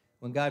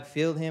 when God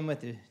filled him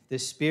with the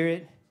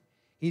Spirit,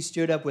 he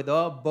stood up with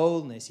all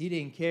boldness. He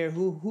didn't care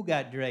who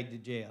got dragged to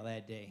jail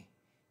that day.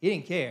 He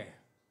didn't care.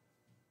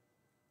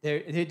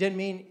 It didn't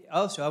mean,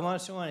 also, I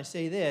also want to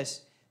say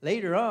this.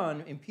 Later on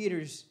in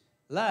Peter's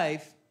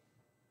life,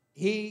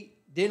 he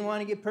didn't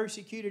want to get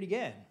persecuted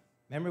again.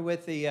 Remember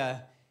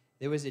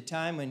there was a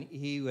time when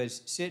he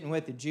was sitting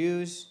with the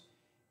Jews,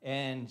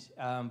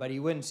 but he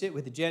wouldn't sit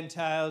with the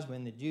Gentiles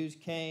when the Jews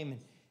came.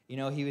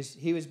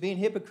 He was being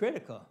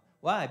hypocritical.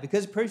 Why?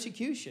 Because of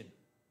persecution.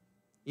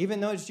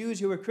 Even those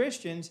Jews who were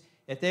Christians,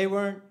 if they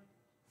weren't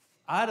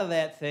out of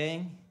that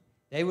thing,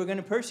 they were going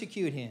to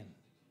persecute him.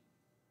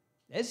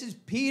 This is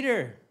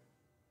Peter.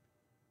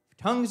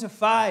 Tongues of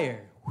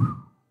fire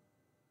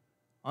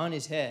on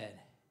his head.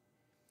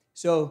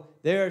 So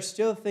there are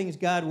still things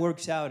God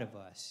works out of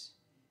us.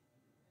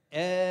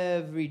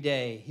 Every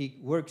day he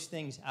works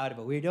things out of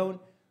us. We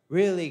don't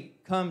really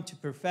come to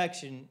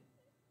perfection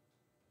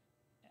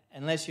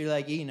unless you're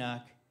like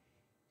Enoch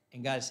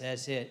and God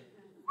says, that's it.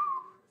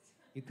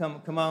 You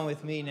come on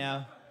with me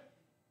now.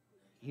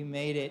 You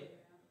made it.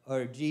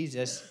 Or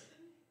Jesus.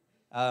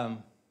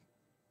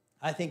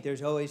 I think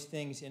there's always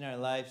things in our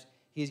lives.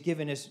 He's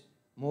given us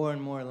more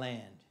and more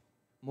land,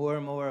 more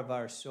and more of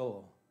our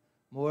soul,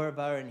 more of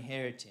our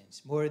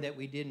inheritance, more that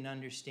we didn't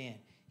understand.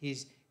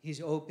 He's He's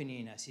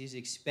opening us. He's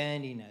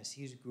expanding us.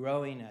 He's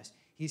growing us.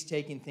 He's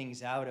taking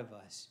things out of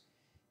us.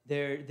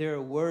 There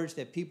are words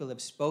that people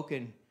have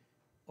spoken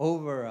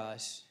over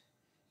us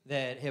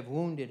that have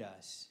wounded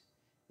us,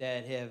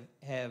 that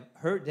have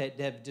hurt, that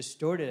have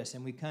distorted us,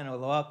 and we kind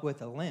of walk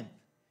with a limp.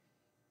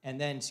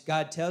 And then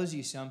God tells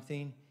you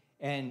something,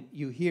 and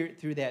you hear it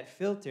through that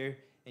filter,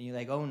 and you're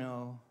like, oh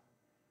no,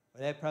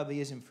 or that probably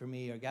isn't for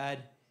me, or God,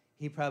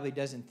 he probably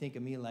doesn't think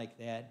of me like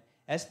that.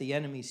 That's the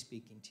enemy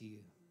speaking to you.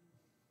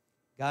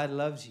 God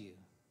loves you.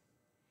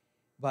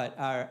 But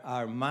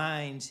our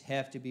minds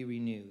have to be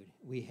renewed.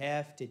 We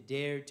have to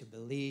dare to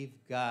believe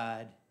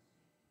God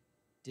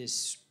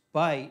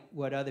despite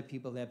what other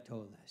people have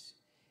told us.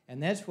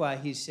 And that's why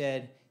he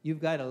said, you've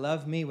got to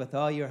love me with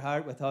all your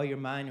heart, with all your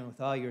mind, and with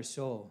all your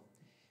soul.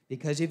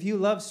 Because if you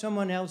love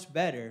someone else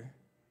better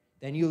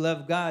than you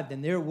love God,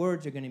 then their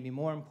words are going to be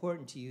more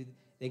important to you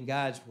than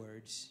God's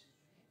words.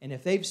 And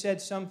if they've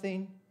said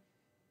something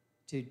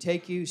to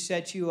take you,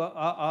 set you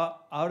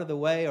out of the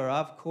way or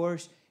off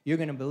course, you're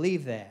going to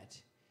believe that.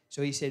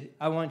 So he said,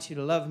 I want you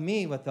to love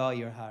me with all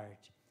your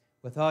heart,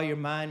 with all your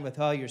mind, with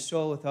all your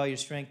soul, with all your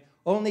strength.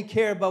 Only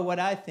care about what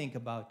I think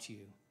about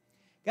you.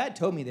 God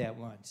told me that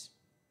once.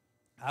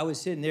 I was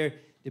sitting there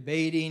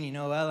debating,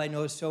 well, I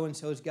know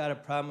so-and-so's got a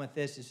problem with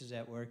this. This is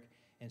at work.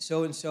 And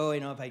so-and-so,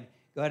 if I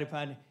go out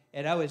upon,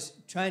 and I was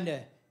trying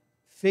to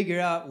figure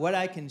out what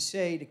I can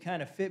say to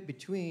kind of fit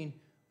between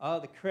all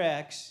the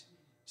cracks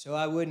so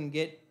I wouldn't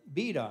get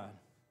beat on.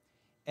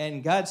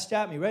 And God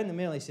stopped me right in the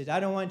middle. He says, I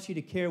don't want you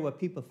to care what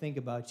people think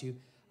about you.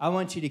 I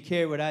want you to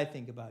care what I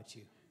think about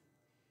you.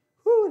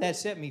 Whew, that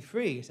set me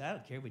free. He said, I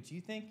don't care what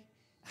you think.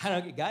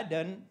 God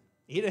doesn't.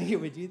 He doesn't care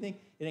what you think.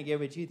 He doesn't care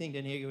what you think.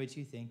 Doesn't care what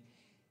you think.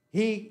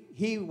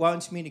 He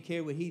wants me to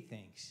care what he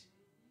thinks.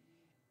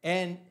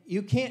 And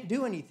you can't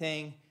do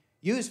anything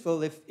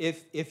useful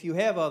if you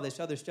have all this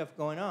other stuff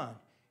going on.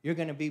 You're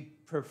going to be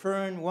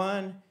preferring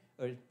one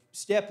or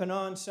stepping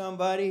on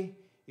somebody.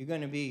 You're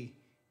going to be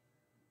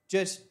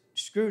just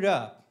screwed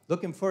up,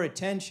 looking for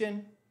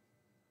attention,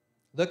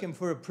 looking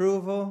for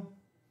approval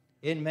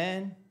in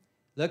men,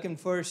 looking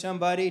for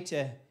somebody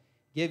to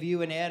give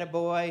you an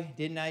attaboy.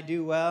 Didn't I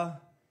do well?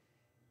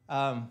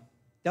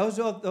 Those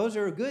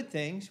are good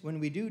things. When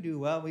we do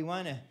well, we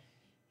want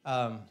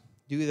to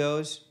do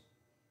those.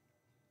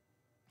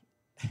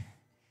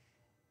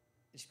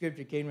 The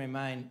scripture came to my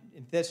mind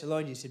in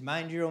Thessalonians. He said,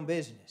 mind your own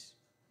business.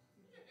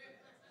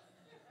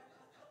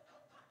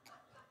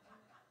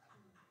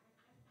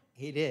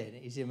 He did.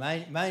 He said,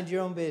 mind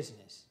your own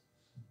business.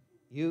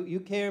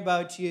 You care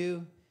about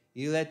you.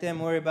 You let them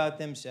worry about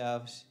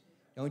themselves.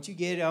 Don't you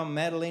get all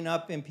meddling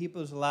up in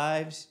people's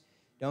lives.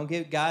 Don't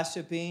get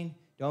gossiping.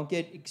 Don't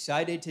get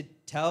excited to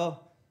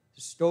tell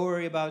a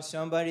story about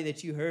somebody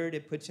that you heard.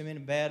 It puts them in a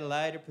bad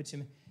light or puts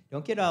them.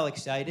 Don't get all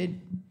excited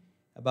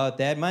about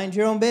that. Mind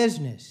your own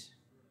business.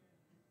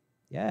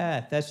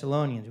 Yeah,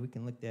 Thessalonians. We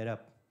can look that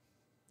up.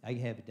 I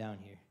have it down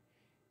here.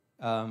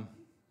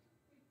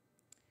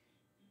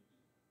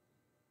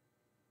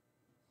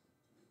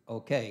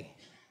 Okay.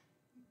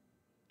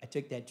 I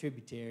took that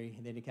tributary,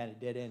 and then it kind of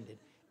dead-ended.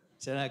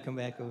 So now I come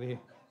back over here.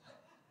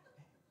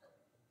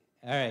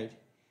 All right.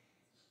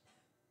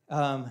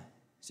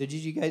 So did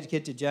you guys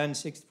get to John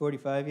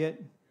 6:45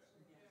 yet?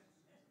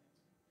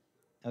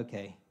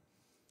 Okay.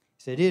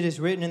 So it is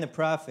written in the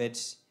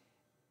prophets,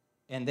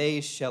 and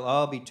they shall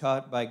all be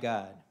taught by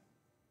God.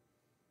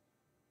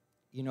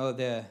 In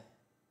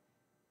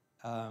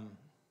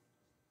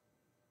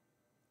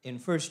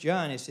 1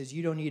 John, it says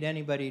you don't need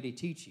anybody to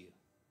teach you.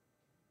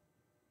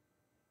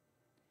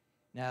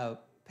 Now,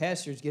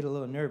 pastors get a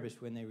little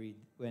nervous when they read,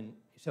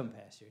 some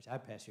pastors, our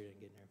pastor didn't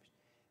get nervous,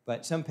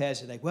 but some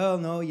pastors are like, well,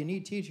 no, you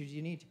need teachers,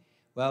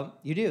 well,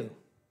 you do.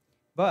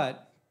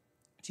 But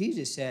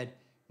Jesus said,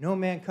 no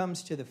man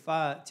comes to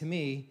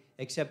me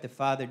except the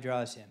Father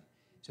draws him.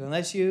 So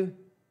unless you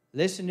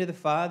listen to the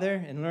Father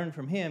and learn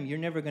from him, you're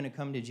never going to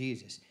come to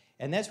Jesus.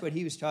 And that's what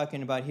he was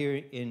talking about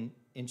here in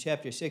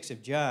chapter 6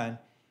 of John.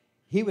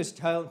 He was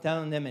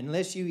telling them,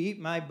 unless you eat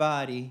my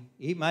body,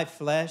 eat my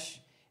flesh,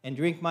 and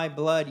drink my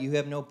blood, you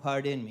have no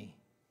part in me.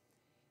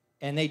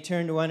 And they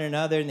turned to one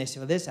another and they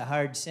said, well, this is a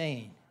hard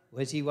saying.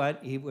 Was he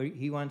what?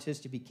 He wants us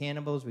to be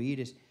cannibals? We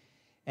eat us.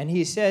 And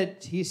he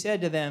said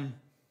to them,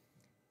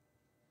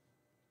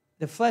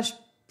 the flesh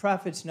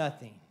profits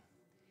nothing.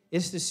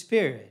 It's the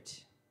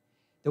spirit.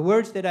 The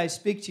words that I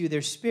speak to you,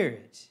 they're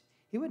spirit.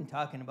 He wasn't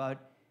talking about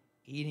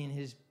eating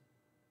his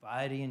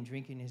body and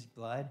drinking his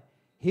blood.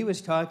 He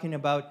was talking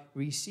about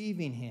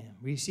receiving him,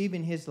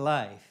 receiving his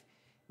life.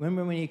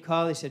 Remember when he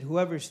called, he said,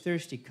 whoever's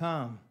thirsty,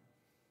 come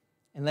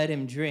and let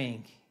him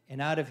drink,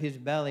 and out of his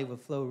belly will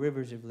flow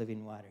rivers of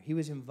living water. He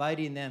was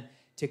inviting them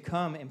to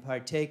come and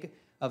partake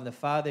of the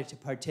Father, to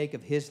partake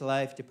of his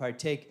life, to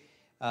partake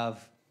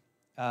of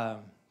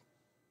the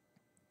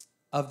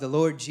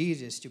Lord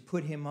Jesus, to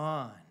put him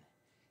on,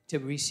 to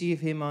receive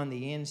him on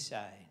the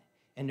inside,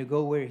 and to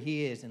go where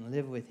he is and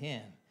live with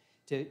him.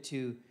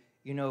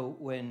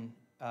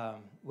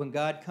 When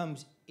God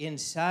comes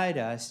inside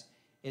us,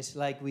 it's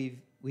like we've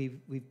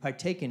we've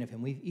partaken of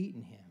him. We've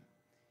eaten him.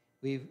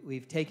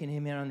 We've taken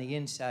him in on the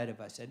inside of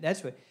us. And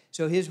that's what.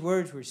 So his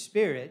words were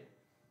spirit,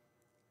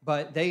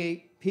 but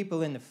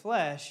people in the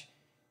flesh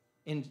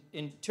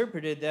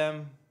interpreted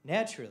them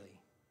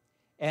naturally.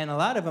 And a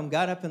lot of them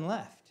got up and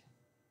left.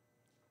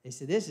 They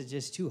said, this is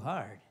just too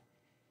hard.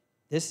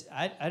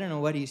 I don't know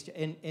what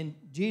and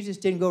Jesus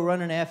didn't go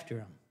running after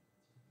him.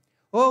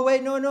 Oh,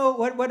 wait, no.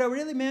 What I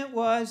really meant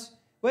was,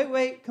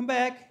 wait, come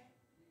back.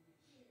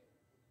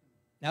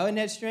 Now, isn't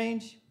that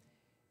strange?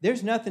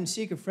 There's nothing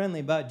seeker-friendly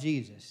about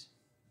Jesus.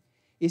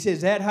 He says,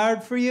 is that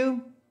hard for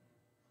you?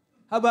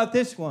 How about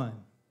this one?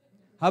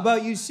 How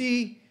about you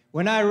see,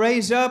 when I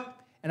raise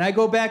up and I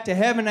go back to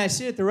heaven, I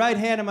sit at the right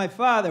hand of my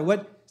Father.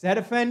 Does that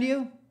offend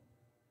you?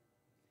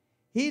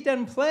 He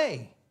doesn't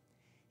play.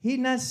 He's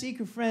not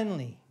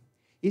seeker-friendly.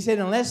 He said,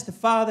 unless the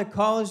Father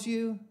calls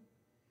you,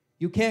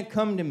 you can't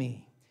come to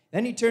me.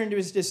 Then he turned to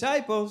his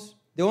disciples,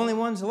 the only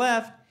ones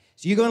left.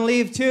 So you going to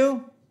leave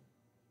too?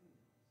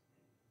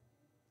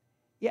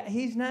 Yeah,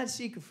 he's not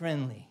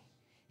seeker-friendly.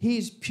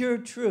 He's pure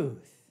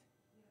truth.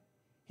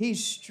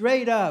 He's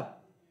straight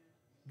up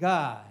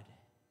God.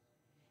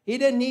 He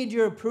doesn't need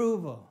your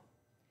approval.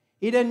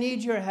 He doesn't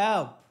need your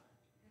help.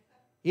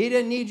 He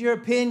doesn't need your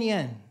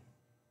opinion.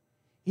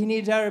 He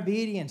needs our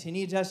obedience. He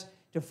needs us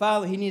to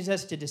follow. He needs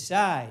us to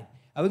decide.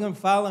 Are we going to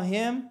follow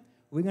him?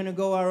 Or are we going to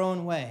go our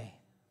own way?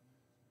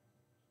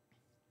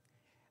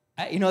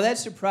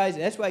 That's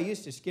surprising. That's why it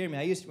used to scare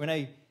me.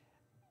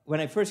 When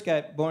I first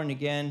got born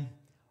again,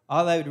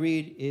 all I would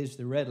read is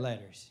the red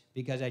letters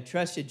because I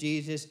trusted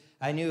Jesus.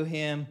 I knew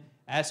him.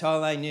 That's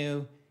all I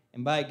knew.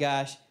 And by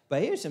gosh,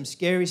 but here's some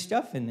scary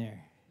stuff in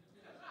there.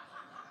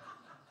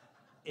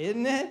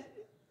 Isn't it?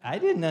 I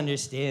didn't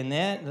understand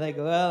that. Like,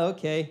 well,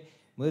 okay,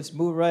 let's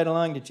move right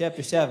along to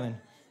chapter 7.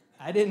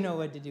 I didn't know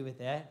what to do with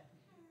that.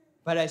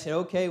 But I said,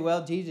 okay,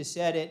 well, Jesus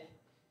said it.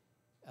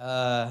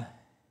 I'm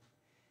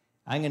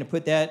going to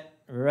put that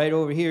right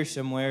over here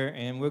somewhere,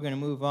 and we're going to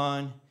move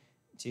on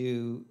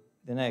to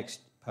the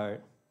next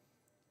part.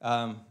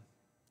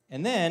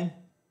 And then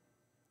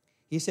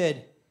he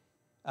said,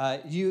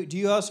 do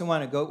you also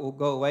want to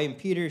go away? And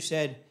Peter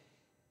said,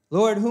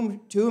 Lord,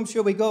 to whom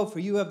shall we go? For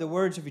you have the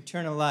words of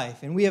eternal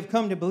life. And we have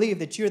come to believe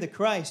that you're the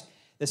Christ,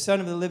 the Son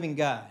of the living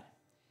God.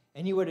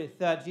 And you would have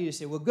thought Jesus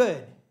said, well,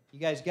 good. You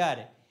guys got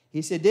it.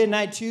 He said, didn't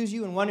I choose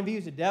you and one of you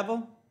is the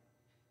devil?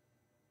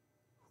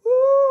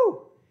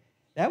 Woo!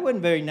 That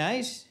wasn't very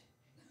nice.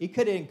 He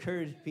could have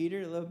encouraged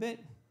Peter a little bit.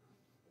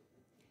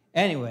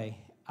 Anyway,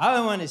 all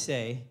I want to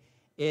say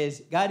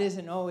is God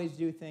doesn't always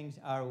do things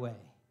our way.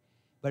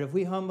 But if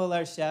we humble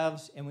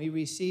ourselves and we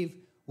receive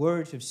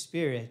words of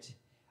spirit,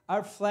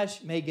 our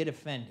flesh may get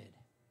offended.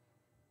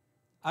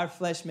 Our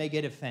flesh may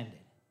get offended.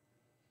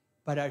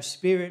 But our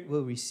spirit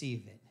will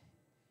receive it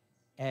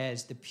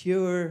as the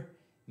pure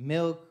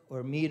milk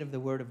or meat of the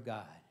Word of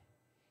God.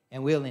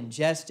 And we'll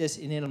ingest this,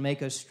 and it'll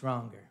make us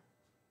stronger.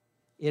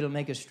 It'll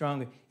make us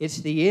stronger. It's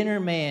the inner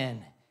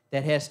man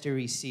that has to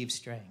receive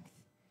strength.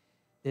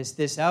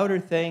 This outer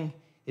thing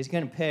is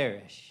going to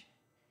perish.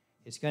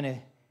 It's going to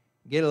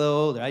get a little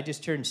older. I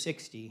just turned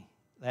 60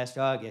 last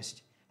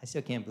August. I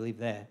still can't believe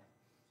that.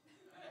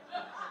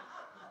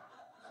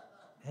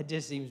 That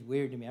just seems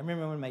weird to me. I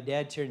remember when my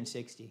dad turned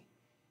 60,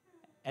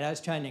 and I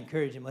was trying to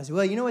encourage him. I said,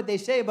 well, you know what they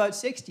say about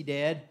 60,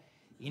 Dad?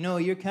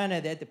 You're kind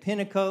of at the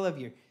pinnacle of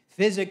your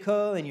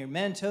physical and your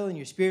mental and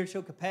your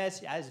spiritual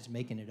capacity. I was just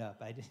making it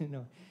up. I didn't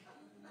know.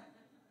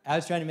 I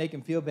was trying to make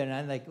him feel better. And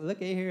I'm like, look,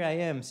 here I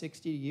am,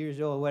 60 years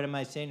old. What am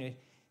I saying?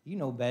 You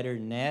know better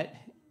than that.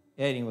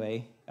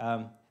 Anyway,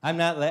 I'm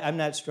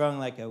not strong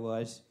like I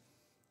was,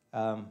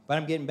 but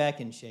I'm getting back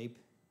in shape.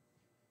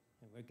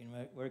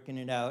 Working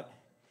it out.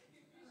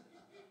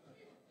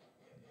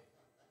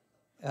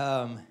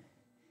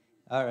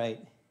 All right,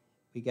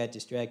 we got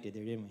distracted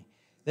there, didn't we?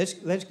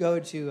 Let's go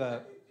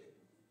to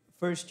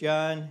 1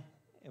 John.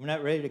 We're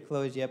not ready to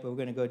close yet, but we're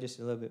going to go just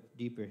a little bit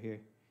deeper here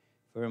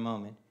for a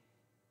moment.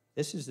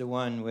 This is the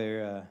one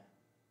where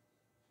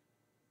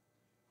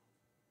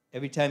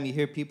every time you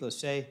hear people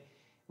say,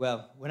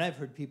 well, when I've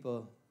heard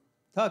people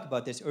talk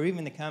about this, or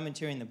even the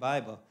commentary in the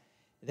Bible,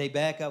 they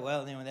back up,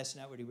 well, that's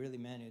not what he really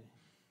meant.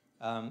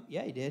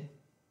 Yeah, he did.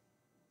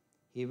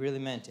 He really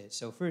meant it.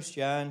 So 1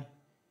 John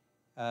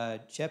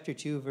chapter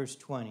 2, verse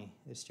 20.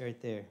 Let's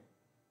start there.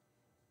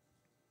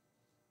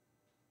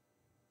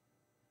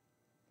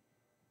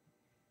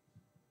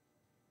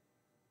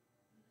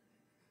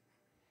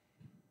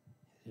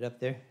 Is it up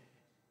there?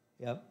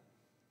 Yep.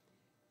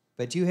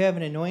 But you have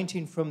an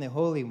anointing from the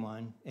Holy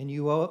One, and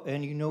you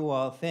know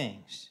all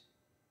things.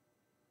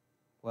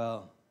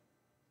 Well,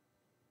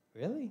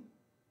 really?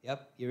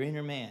 Yep, your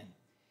inner man.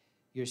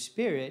 Your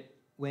spirit,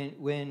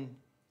 when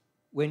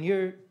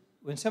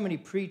somebody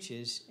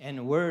preaches and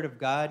the word of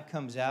God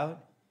comes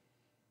out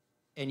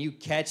and you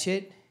catch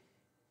it,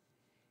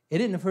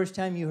 it isn't the first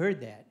time you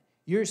heard that.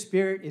 Your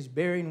spirit is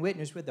bearing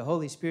witness with the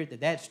Holy Spirit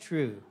that that's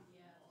true.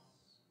 Yes.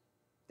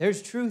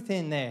 There's truth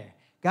in there.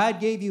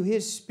 God gave you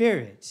his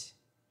spirit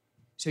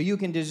so you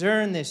can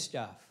discern this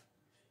stuff.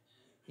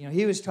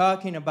 He was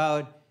talking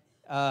about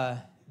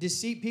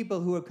deceive people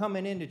who are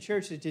coming into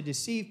churches to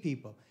deceive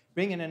people,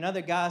 bringing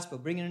another gospel,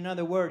 bringing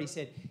another word. He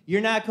said,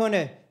 you're not going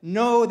to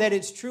know that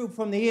it's true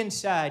from the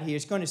inside here.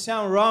 It's going to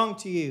sound wrong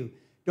to you.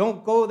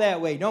 Don't go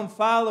that way. Don't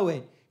follow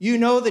it. You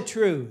know the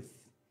truth.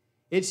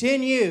 It's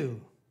in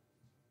you.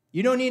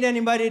 You don't need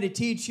anybody to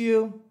teach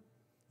you.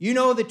 You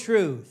know the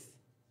truth.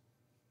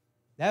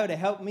 That would have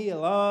helped me a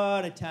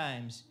lot of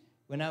times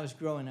when I was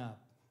growing up.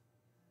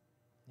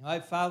 You know, I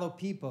follow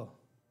people.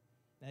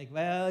 Like,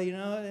 well, you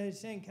know, they're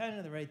saying kind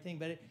of the right thing,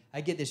 but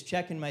I get this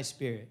check in my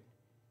spirit.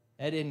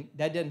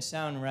 That doesn't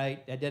sound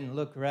right. That doesn't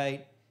look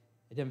right.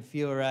 It doesn't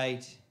feel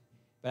right.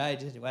 But I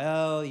just,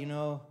 well, you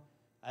know,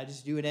 I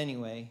just do it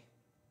anyway.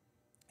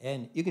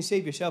 And you can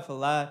save yourself a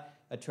lot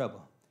of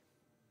trouble.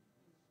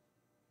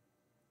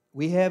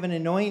 We have an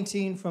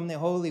anointing from the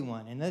Holy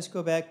One. And let's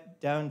go back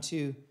down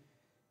to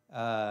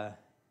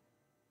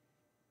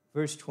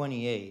verse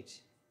 28.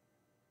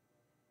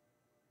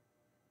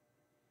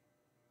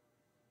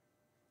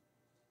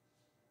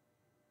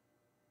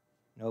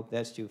 Nope,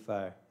 that's too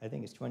far. I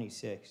think it's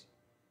 26.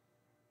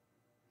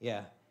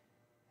 Yeah,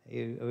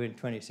 we're in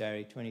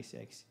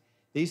 26.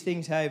 These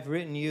things I have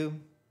written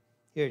you,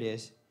 here it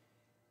is,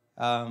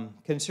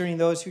 concerning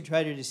those who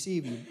try to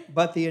deceive you.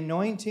 But the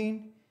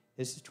anointing,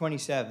 this is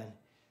 27,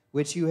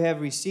 which you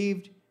have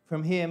received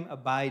from him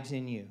abides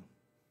in you.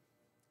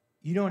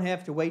 You don't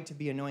have to wait to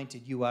be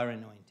anointed. You are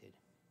anointed.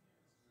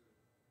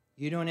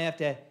 You don't have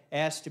to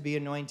ask to be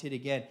anointed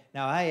again.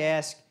 Now, I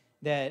ask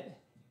that,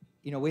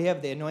 you know, we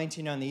have the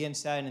anointing on the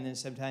inside, and then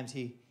sometimes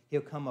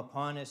he'll come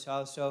upon us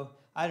also.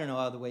 I don't know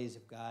all the ways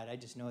of God. I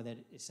just know that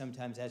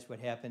sometimes that's what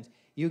happens.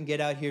 You can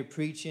get out here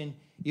preaching.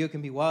 You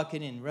can be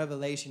walking in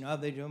revelation,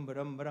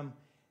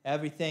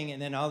 everything,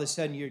 and then all of a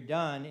sudden you're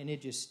done, and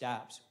it just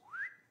stops.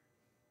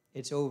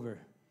 It's over.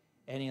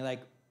 And you're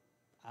like,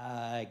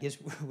 I guess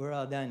we're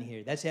all done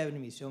here. That's happened to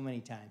me so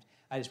many times.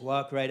 I just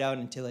walk right out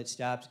until it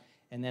stops,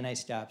 and then I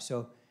stop.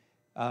 So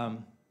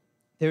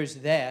there's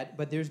that,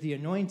 but there's the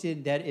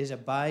anointed that is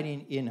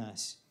abiding in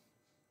us.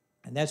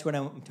 And that's what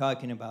I'm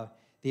talking about.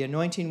 The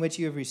anointing which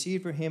you have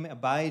received from him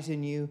abides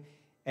in you,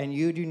 and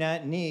you do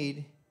not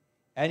need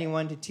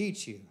anyone to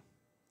teach you.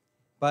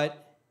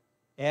 But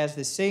as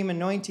the same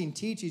anointing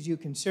teaches you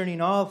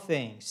concerning all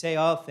things, say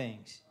all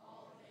things.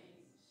 All things.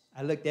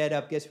 I looked that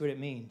up. Guess what it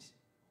means?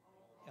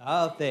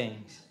 All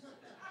things.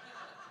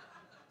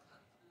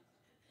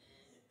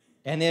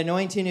 And the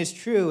anointing is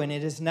true, and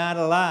it is not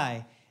a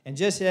lie. And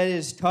just as it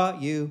is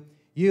taught you,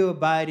 you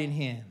abide in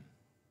him.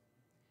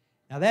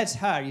 Now that's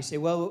hard. You say,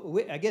 well,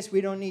 I guess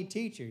we don't need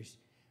teachers.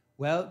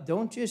 Well,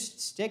 don't just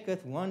stick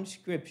with one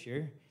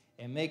scripture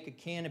and make a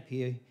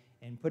canopy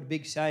and put a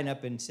big sign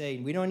up and say,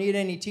 we don't need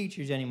any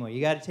teachers anymore.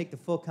 You got to take the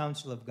full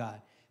counsel of God.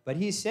 But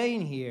he's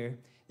saying here,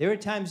 there are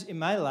times in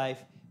my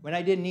life when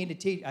I didn't need a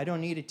teacher. I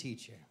don't need a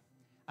teacher.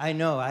 I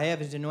know I have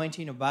his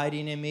anointing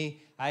abiding in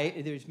me.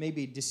 There's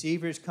maybe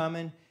deceivers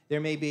coming.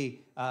 There may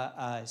be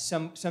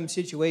some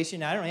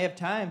situation. I don't have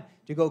time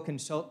to go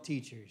consult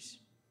teachers.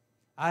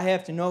 I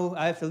have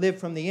to live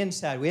from the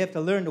inside. We have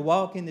to learn to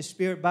walk in the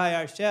Spirit by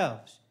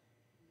ourselves.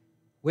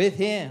 With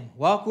him.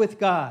 Walk with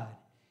God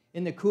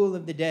in the cool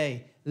of the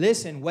day.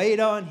 Listen,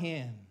 wait on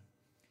him.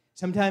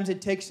 Sometimes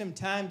it takes some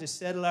time to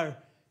settle our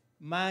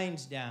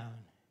minds down.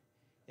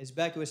 As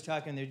Becca was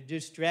talking, there's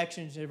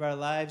distractions of our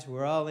lives.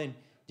 We're all in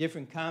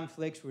different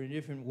conflicts. We're in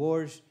different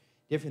wars,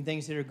 different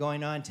things that are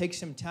going on. Take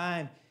some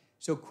time.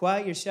 So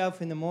quiet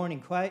yourself in the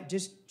morning.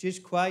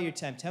 Just quiet your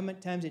time.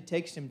 Sometimes it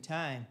takes some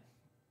time.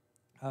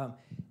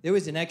 There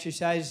was an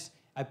exercise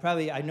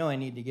I know I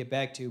need to get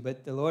back to,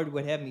 but the Lord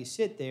would have me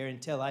sit there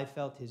until I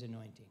felt his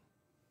anointing.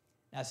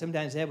 Now,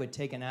 sometimes that would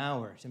take an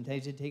hour.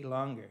 Sometimes it would take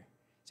longer.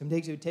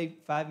 Sometimes it would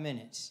take 5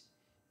 minutes.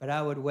 But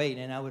I would wait,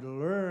 and I would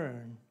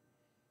learn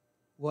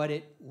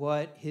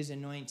what his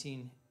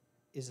anointing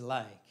is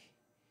like,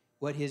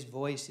 what his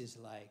voice is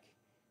like,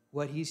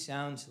 what he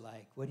sounds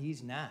like, what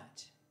he's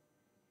not.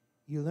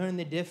 You learn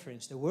the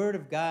difference. The Word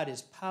of God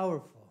is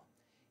powerful.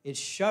 It's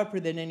sharper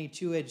than any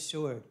two-edged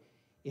sword.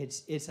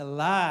 It's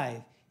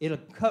alive. It'll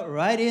cut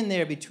right in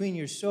there between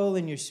your soul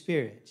and your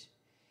spirit.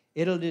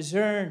 It'll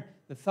discern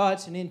the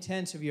thoughts and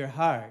intents of your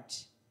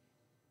heart,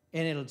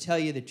 and it'll tell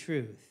you the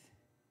truth.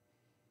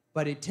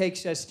 But it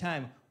takes us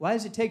time. Why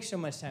does it take so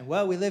much time?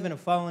 Well, we live in a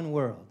fallen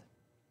world.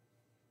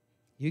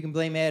 You can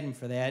blame Adam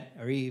for that,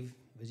 or Eve.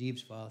 It was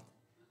Eve's fault,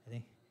 I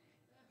think.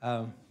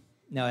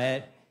 No,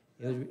 it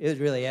was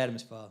really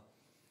Adam's fault.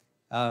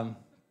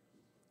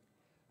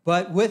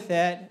 But with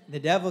that, the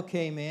devil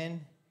came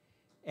in,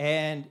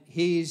 and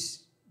he's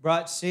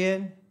brought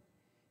sin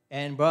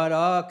and brought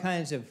all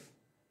kinds of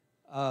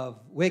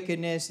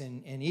wickedness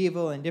and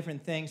evil and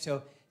different things.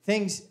 So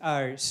things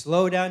are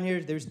slow down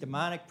here. There's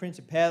demonic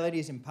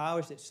principalities and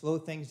powers that slow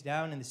things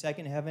down in the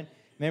second heaven.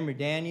 Remember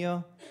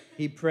Daniel?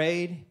 He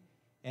prayed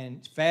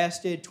and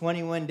fasted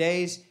 21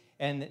 days,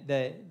 and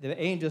the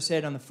angel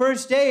said, on the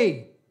first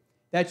day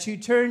that you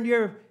turned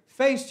your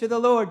face to the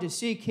Lord to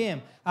seek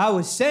him, I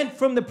was sent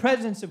from the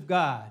presence of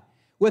God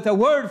with a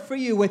word for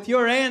you, with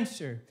your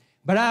answer.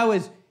 But I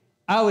was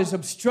I was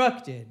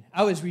obstructed.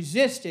 I was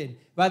resisted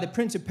by the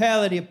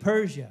principality of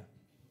Persia.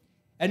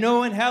 And no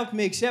one helped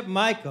me except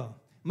Michael.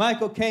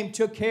 Michael came,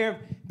 took care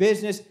of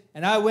business,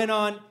 and I went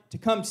on to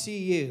come see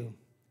you.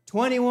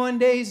 21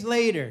 days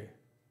later,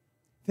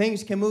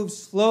 things can move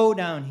slow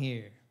down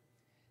here.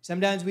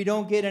 Sometimes we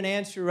don't get an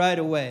answer right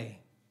away.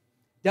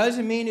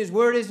 Doesn't mean his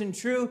word isn't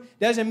true.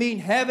 Doesn't mean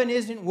heaven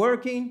isn't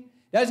working.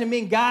 Doesn't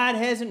mean God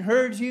hasn't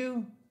heard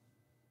you.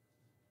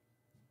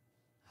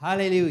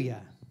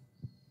 Hallelujah.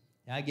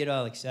 Now I get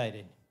all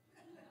excited.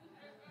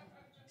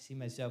 I see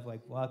myself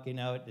like walking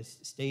out,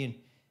 just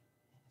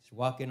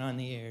walking on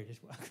the air,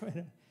 just walking right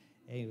on.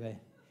 Anyway,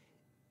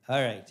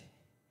 all right.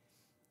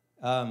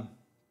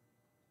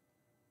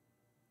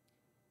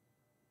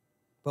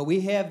 But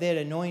we have that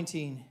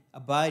anointing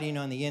abiding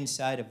on the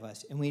inside of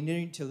us, and we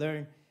need to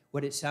learn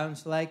what it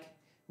sounds like.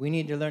 We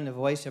need to learn the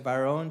voice of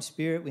our own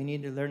spirit. We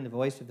need to learn the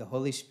voice of the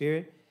Holy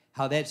Spirit,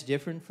 how that's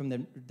different from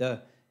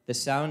the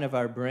sound of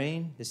our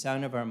brain, the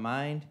sound of our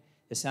mind,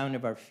 the sound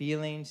of our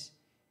feelings,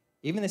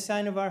 even the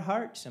sound of our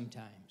heart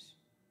sometimes.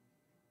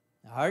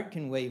 The heart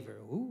can waver.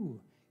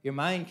 Ooh, your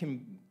mind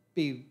can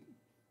be,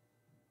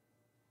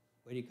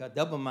 what do you call it?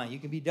 Double-minded. You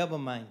can be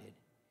double-minded.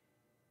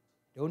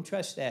 Don't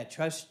trust that.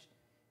 Trust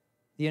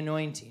the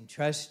anointing.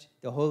 Trust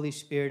the Holy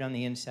Spirit on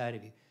the inside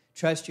of you.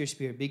 Trust your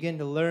spirit. Begin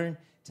to learn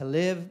to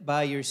live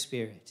by your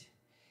spirit.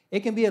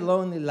 It can be a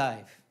lonely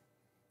life.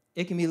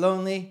 It can be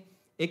lonely.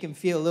 It can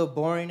feel a little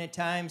boring at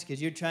times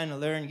because you're trying to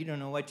learn. You don't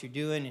know what you're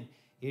doing, and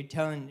you're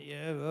telling,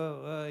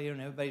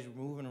 everybody's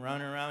moving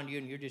around you,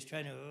 and you're just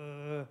trying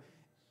to,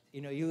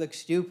 you look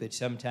stupid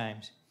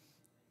sometimes.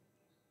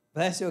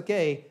 But that's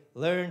okay.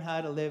 Learn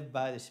how to live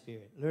by the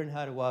Spirit. Learn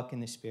how to walk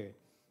in the Spirit.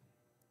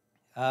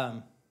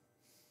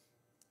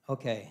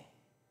 Okay.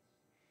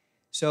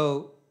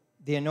 So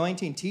the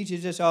anointing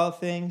teaches us all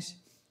things.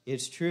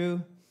 It's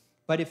true.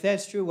 But if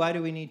that's true, why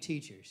do we need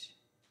teachers?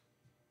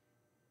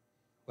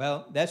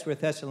 Well, that's where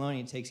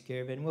Thessalonians takes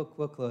care of it, and we'll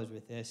close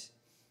with this.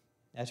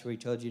 That's where he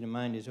told you to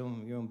mind your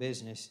own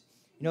business.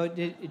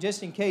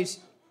 Just in case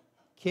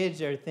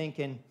kids are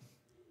thinking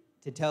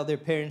to tell their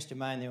parents to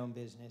mind their own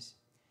business,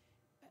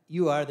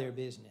 you are their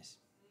business.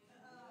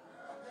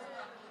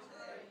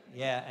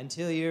 Yeah,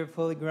 until you're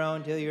fully grown,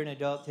 until you're an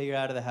adult, until you're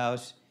out of the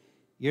house,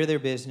 you're their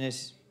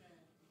business.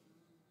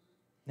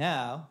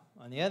 Now,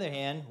 on the other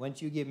hand,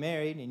 once you get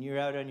married and you're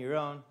out on your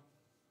own,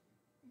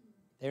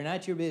 they're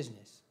not your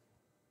business.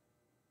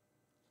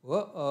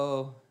 Whoa-oh.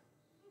 All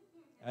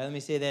right, let me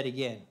say that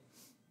again.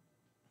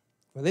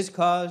 For this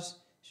cause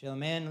shall a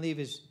man leave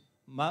his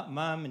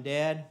mom and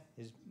dad,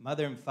 his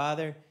mother and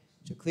father,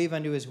 shall cleave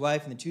unto his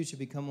wife, and the two shall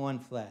become one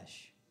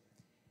flesh.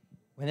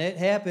 When that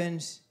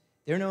happens,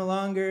 they're no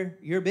longer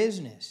your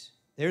business.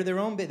 They're their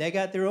own. They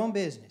got their own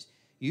business.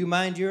 You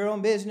mind your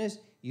own business.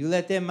 You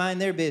let them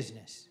mind their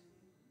business.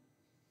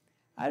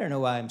 I don't know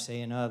why I'm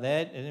saying all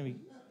that.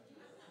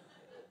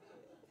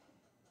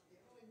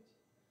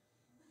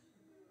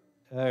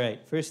 All right,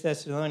 1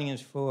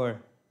 Thessalonians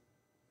 4.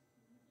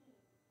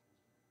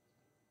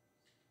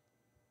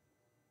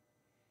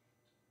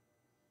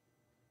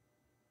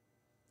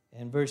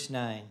 And verse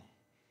 9.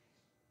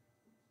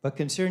 But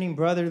concerning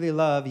brotherly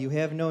love, you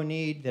have no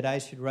need that I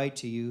should write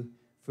to you,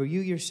 for you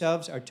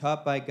yourselves are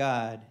taught by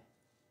God.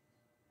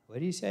 What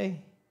did he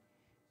say?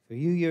 For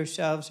you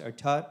yourselves are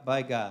taught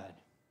by God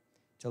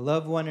to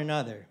love one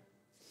another.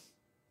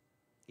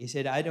 He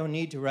said, I don't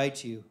need to write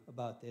to you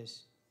about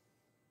this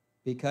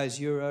because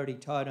you're already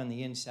taught on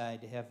the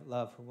inside to have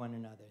love for one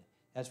another.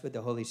 That's what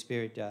the Holy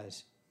Spirit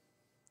does.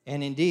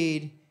 And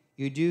indeed,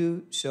 you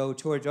do so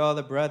towards all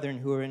the brethren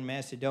who are in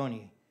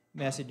Macedonia.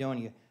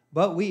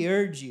 But we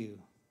urge you,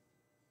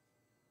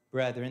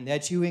 brethren,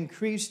 that you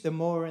increase the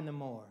more and the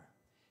more.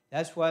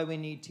 That's why we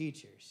need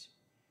teachers.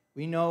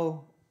 We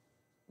know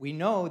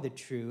the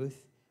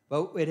truth,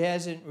 but it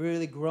hasn't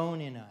really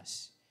grown in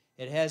us.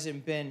 It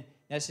hasn't been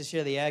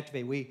necessarily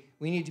activated. We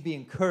need to be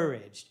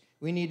encouraged.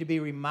 We need to be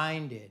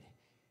reminded.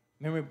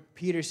 Remember,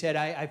 Peter said,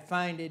 I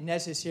find it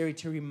necessary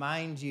to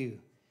remind you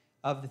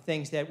of the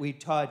things that we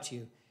taught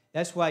you.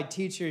 That's why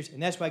teachers,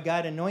 and that's why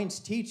God anoints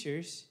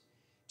teachers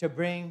to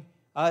bring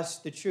us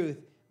the truth.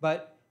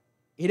 But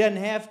he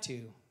doesn't have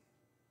to.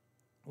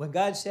 When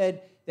God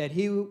said that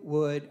he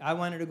would, I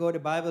wanted to go to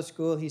Bible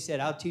school, he said,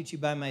 I'll teach you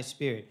by my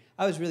Spirit.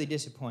 I was really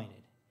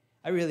disappointed.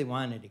 I really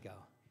wanted to go.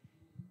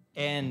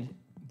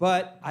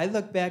 But I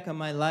look back on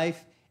my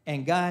life,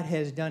 and God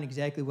has done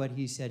exactly what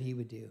he said he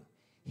would do.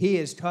 He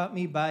has taught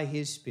me by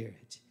his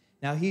Spirit.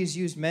 Now, he's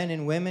used men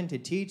and women to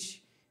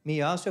teach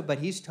me also, but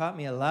he's taught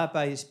me a lot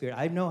by his Spirit.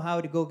 I know how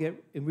to go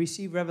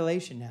receive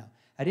revelation now.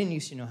 I didn't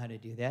used to know how to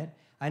do that.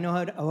 I know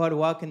how to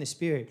walk in the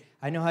Spirit.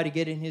 I know how to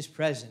get in his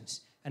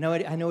presence. I know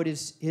what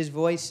his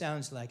voice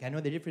sounds like. I know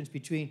the difference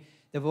between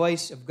the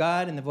voice of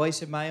God and the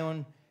voice of my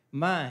own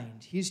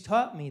mind. He's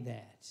taught me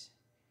that.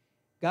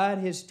 God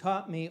has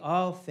taught me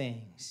all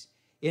things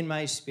in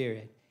my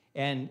spirit,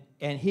 and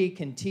he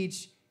can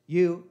teach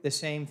you the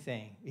same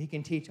thing. He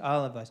can teach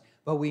all of us.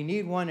 But we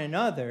need one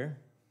another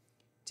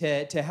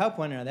to help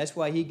one another. That's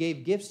why he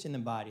gave gifts in the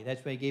body.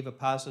 That's why he gave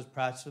apostles,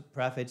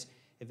 prophets,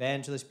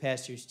 evangelists,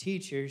 pastors,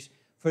 teachers,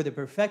 for the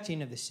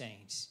perfecting of the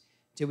saints,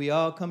 till we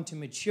all come to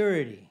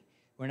maturity.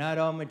 We're not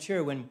all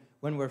mature. When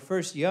we're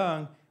first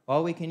young,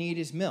 all we can eat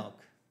is milk.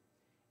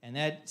 And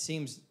that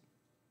seems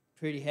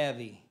pretty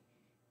heavy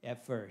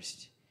at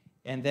first.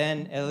 And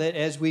then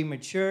as we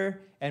mature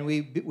and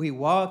we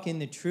walk in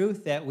the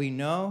truth that we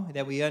know,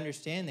 that we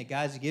understand, that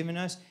God's given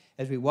us,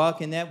 as we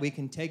walk in that, we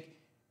can take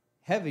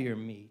heavier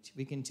meat.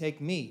 We can take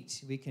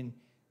meat.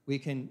 We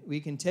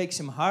can take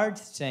some hard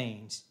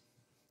sayings.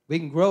 We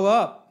can grow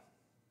up.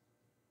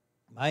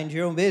 Mind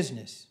your own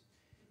business.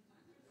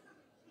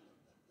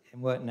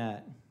 And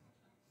whatnot.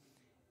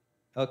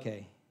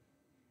 Okay.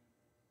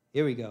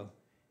 Here we go.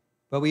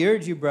 But we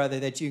urge you, brother,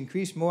 that you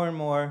increase more and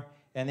more,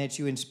 and that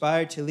you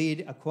inspire to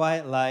lead a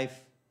quiet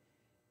life,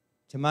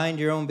 to mind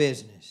your own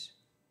business,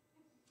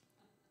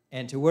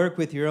 and to work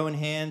with your own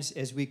hands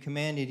as we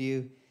commanded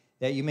you,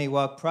 that you may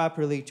walk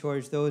properly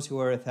towards those who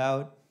are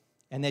without,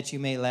 and that you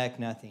may lack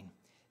nothing.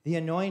 The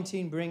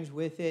anointing brings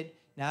with it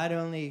not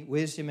only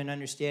wisdom and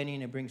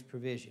understanding, it brings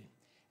provision.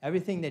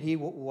 Everything that he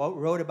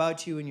wrote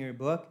about you in your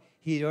book,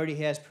 he already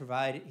has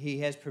provided. He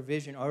has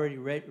provision already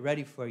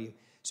ready for you.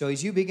 So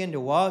as you begin to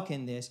walk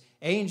in this,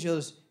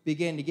 angels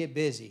begin to get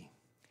busy.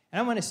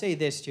 And I want to say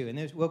this too,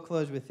 and we'll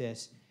close with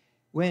this.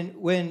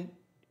 When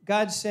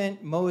God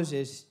sent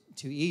Moses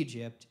to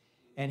Egypt,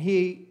 and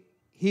he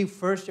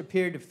first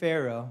appeared to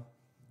Pharaoh,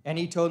 and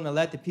he told him to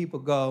let the people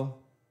go,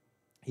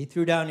 he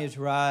threw down his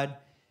rod,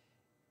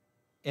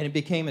 and it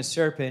became a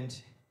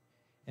serpent.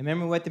 And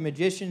remember what the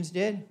magicians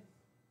did?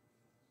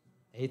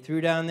 They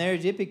threw down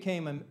theirs. It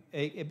became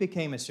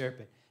a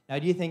serpent. Now,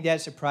 do you think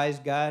that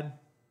surprised God?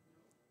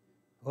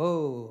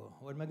 Oh,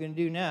 what am I going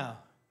to do now?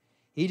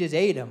 He just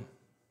ate them.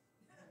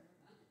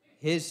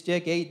 His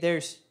stick ate their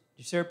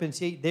serpents,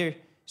 he ate their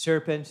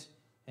serpents,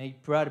 and he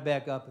brought it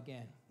back up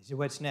again. He said,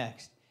 "What's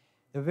next?"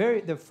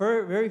 The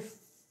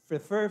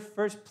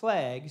first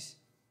plagues,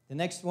 the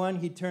next one,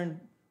 he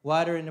turned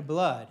water into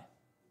blood.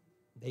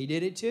 They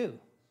did it too.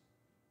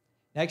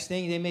 Next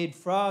thing, they made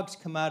frogs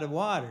come out of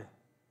water.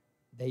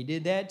 They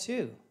did that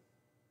too.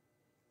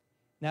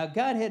 Now,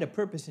 God had a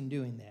purpose in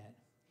doing that.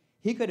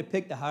 He could have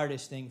picked the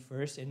hardest thing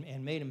first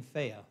and made them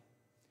fail.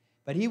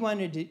 But he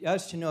wanted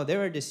us to know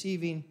there are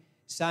deceiving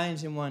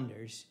signs and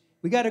wonders.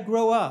 We got to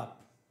grow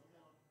up.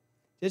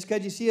 Just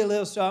because you see a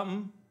little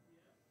something,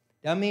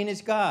 doesn't mean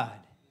it's God.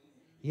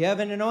 You have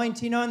an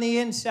anointing on the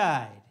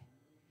inside.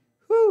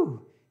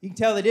 Whew! You can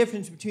tell the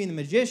difference between the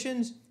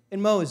magicians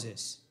and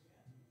Moses.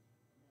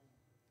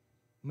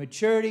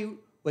 Maturity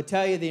will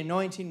tell you, the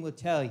anointing will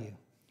tell you.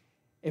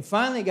 It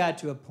finally got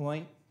to a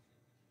point,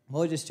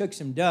 Moses took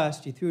some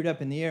dust, he threw it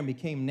up in the air and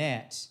became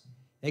gnats.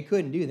 They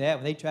couldn't do that.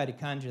 When they tried to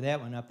conjure that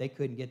one up, they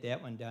couldn't get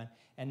that one done,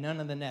 and none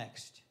of the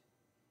next.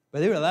 But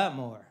there were a lot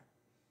more,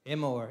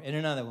 and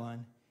another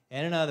one,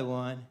 and another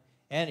one.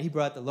 And he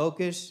brought the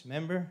locusts,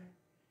 remember?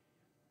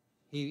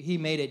 He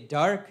made it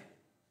dark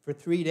for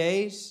 3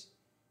 days,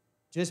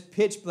 just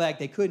pitch black.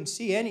 They couldn't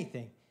see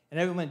anything, and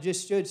everyone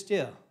just stood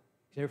still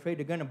because they were afraid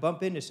they're going to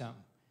bump into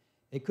something.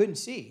 They couldn't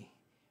see.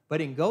 But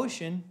in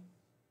Goshen,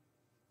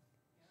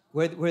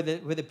 where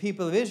the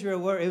people of Israel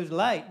were, it was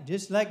light,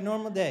 just like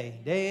normal day.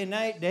 Day and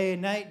night, day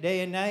and night,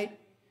 day and night.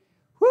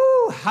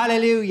 Woo!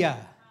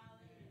 Hallelujah.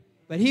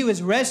 But he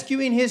was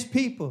rescuing his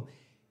people.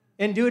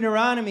 In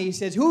Deuteronomy, he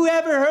says, who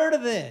ever heard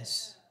of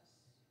this?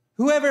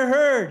 Who ever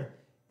heard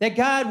that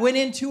God went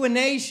into a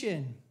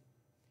nation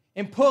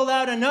and pulled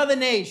out another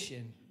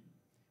nation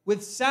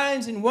with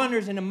signs and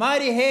wonders and a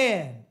mighty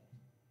hand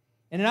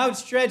and an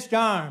outstretched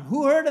arm?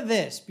 Who heard of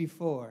this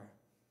before?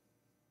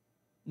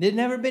 It had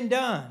never been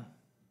done.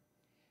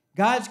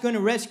 God's going to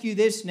rescue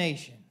this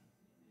nation,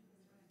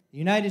 the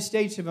United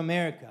States of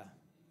America.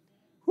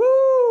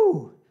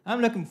 Woo!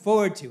 I'm looking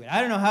forward to it.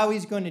 I don't know how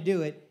he's going to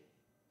do it,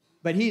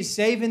 but he's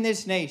saving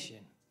this nation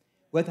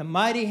with a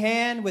mighty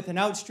hand, with an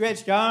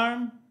outstretched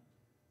arm.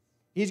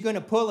 He's going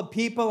to pull the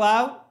people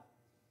out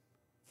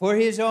for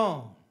his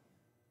own.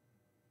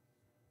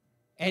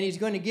 And he's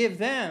going to give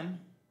them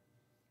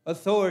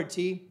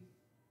authority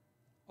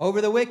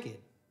over the wicked.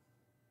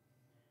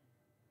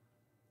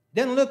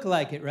 Doesn't look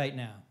like it right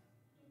now.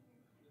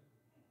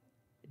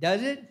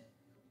 Does it?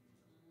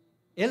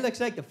 It looks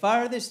like the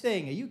farthest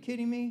thing. Are you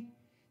kidding me?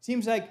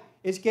 Seems like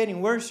it's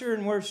getting worse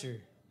and worse.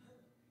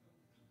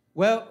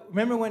 Well,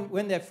 remember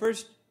when that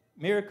first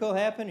miracle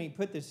happened and he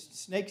put the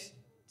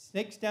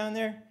snakes down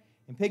there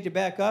and picked it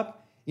back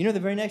up? You know the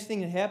very next thing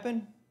that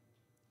happened?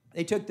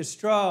 They took the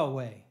straw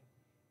away.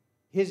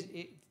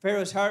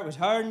 Pharaoh's heart was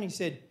hardened. He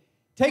said,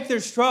 take their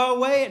straw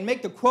away and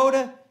make the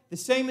quota the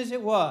same as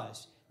it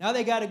was. Now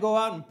they got to go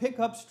out and pick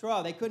up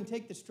straw. They couldn't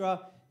take the straw.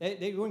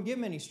 They wouldn't give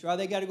them any straw.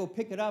 They got to go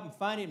pick it up and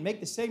find it and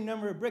make the same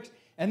number of bricks.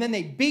 And then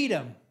they beat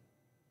them.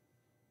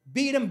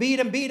 Beat them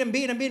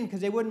because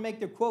they wouldn't make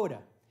their quota.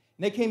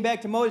 And they came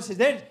back to Moses and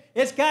said,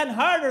 it's gotten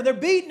harder. They're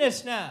beating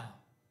us now.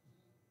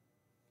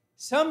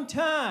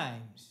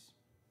 Sometimes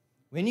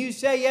when you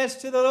say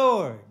yes to the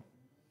Lord,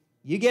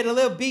 you get a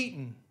little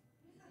beaten.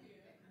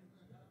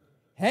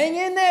 Hang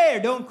in there.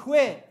 Don't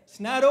quit. It's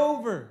not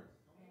over.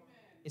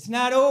 It's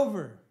not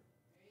over.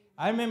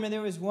 I remember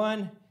there was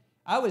one,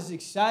 I was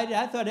excited.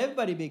 I thought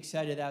everybody would be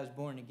excited that I was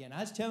born again.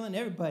 I was telling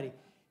everybody,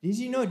 did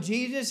you know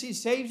Jesus, he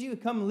saves you,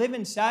 come live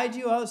inside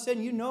you? All of a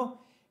sudden, you know,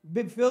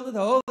 be filled with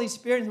the Holy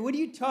Spirit. What are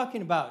you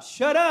talking about?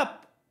 Shut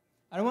up.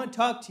 I don't want to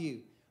talk to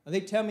you. Or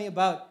they tell me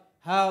about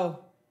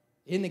how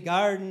in the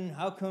garden,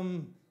 how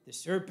come the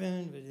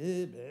serpent,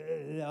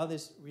 all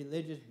this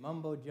religious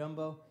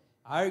mumbo-jumbo,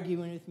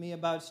 arguing with me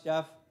about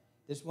stuff.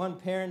 This one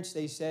parents,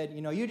 they said,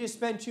 you know, you just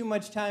spent too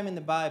much time in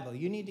the Bible.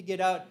 You need to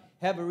get out,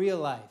 have a real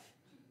life.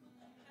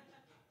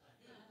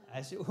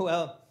 I said,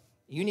 well,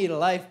 you need a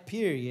life,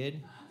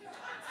 period.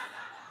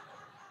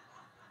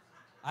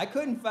 I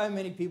couldn't find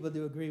many people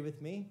to agree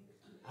with me.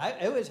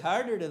 I was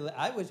harder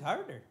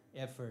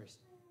at first.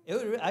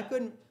 I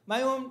couldn't,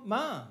 my own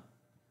mom,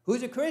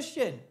 who's a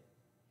Christian.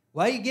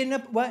 Why are you getting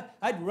up? What?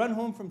 I'd run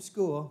home from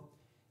school.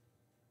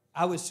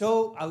 I was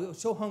so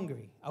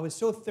hungry. I was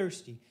so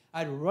thirsty.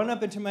 I'd run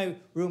up into my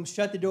room,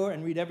 shut the door,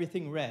 and read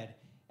everything read.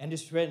 And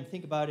just read and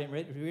think about it and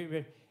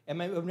read.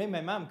 And it made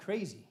my mom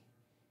crazy.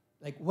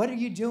 Like, what are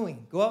you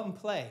doing? Go out and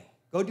play.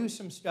 Go do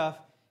some stuff.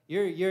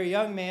 You're a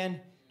young man.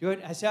 Do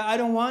it. I said, I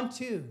don't want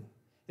to.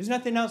 There's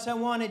nothing else I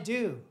want to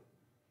do.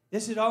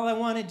 This is all I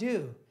want to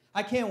do.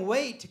 I can't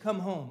wait to come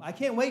home. I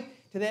can't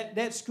wait to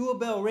that school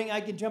bell ring.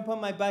 I can jump on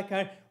my bike,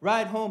 I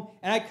ride home,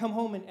 and I come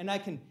home and I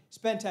can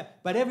spend time.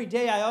 But every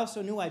day I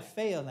also knew I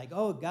failed. Like,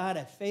 oh, God,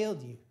 I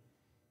failed you.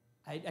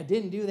 I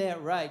didn't do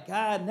that right.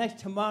 God,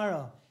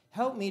 tomorrow,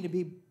 help me to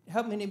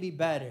be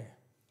better.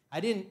 I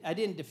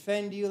didn't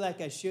defend you like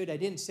I should. I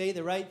didn't say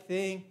the right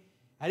thing.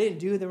 I didn't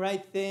do the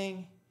right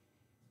thing.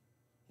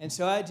 And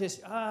so I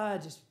just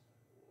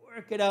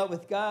work it out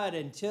with God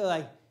until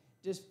I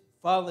just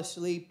fall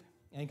asleep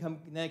and come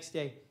the next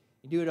day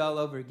and do it all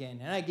over again.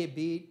 And I get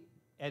beat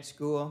at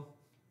school.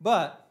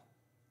 But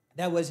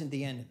that wasn't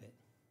the end of it.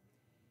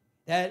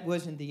 That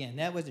wasn't the end.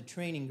 That was a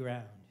training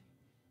ground.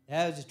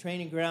 That was a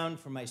training ground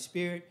for my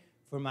spirit,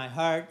 for my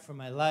heart, for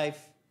my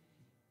life.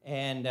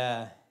 And,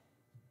 and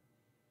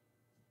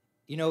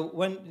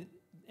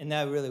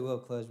I really will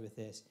close with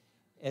this.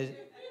 As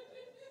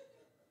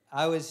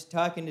I was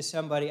talking to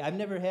somebody, I've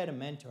never had a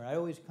mentor. I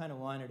always kind of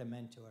wanted a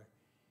mentor.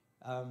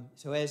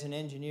 So as an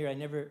engineer, I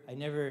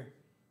never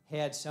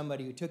had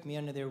somebody who took me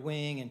under their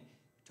wing and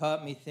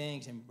taught me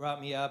things and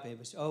brought me up. It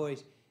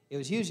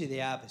was usually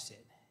the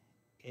opposite.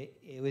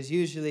 It was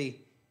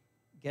usually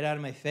get out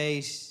of my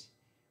face,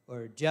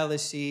 or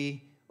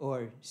jealousy,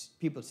 or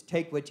people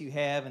take what you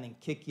have and then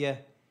kick you,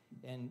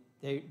 and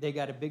they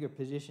got a bigger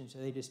position, so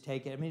they just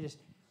take it.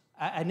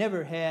 I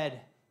never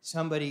had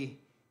somebody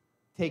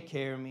take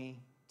care of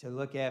me, to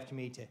look after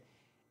me,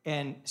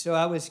 and so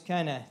I was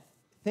kind of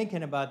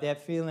thinking about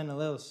that, feeling a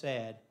little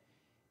sad,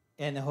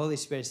 and the Holy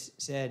Spirit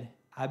said,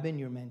 I've been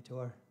your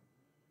mentor.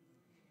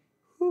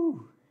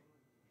 Whew.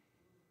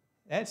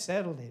 That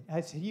settled it.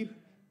 I said,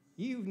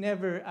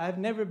 I've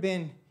never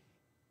been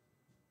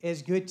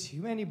as good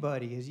to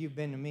anybody as you've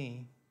been to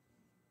me.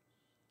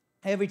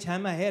 Every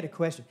time I had a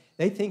question,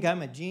 they think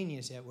I'm a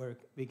genius at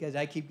work because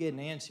I keep getting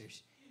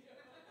answers.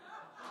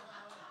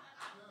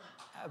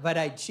 But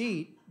I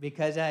cheat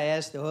because I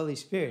ask the Holy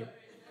Spirit.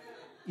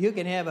 You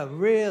can have a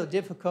real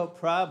difficult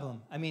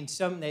problem.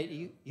 Something that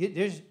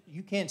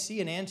you can't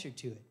see an answer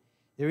to it.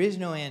 There is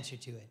no answer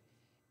to it.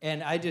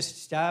 And I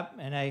just stop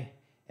and I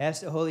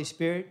ask the Holy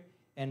Spirit,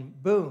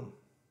 and boom.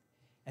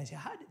 And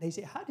they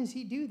say, how does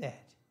he do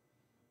that?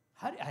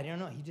 I don't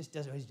know. He just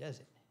does it.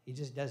 He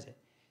just does it.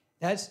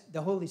 That's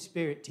the Holy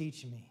Spirit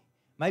teaching me.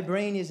 My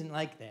brain isn't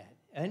like that.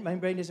 And my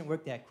brain doesn't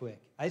work that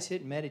quick. I sit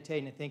and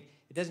meditate and think.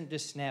 It doesn't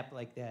just snap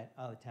like that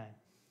all the time.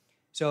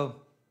 So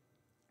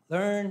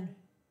learn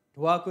to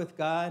walk with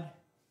God.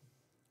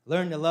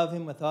 Learn to love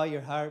him with all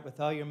your heart, with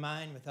all your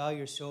mind, with all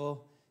your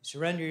soul.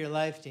 Surrender your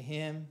life to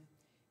him.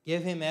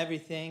 Give him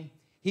everything.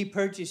 He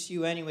purchased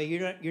you anyway.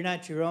 You're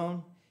not your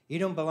own. You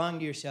don't belong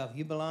to yourself.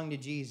 You belong to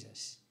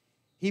Jesus.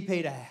 He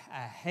paid a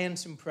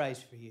handsome price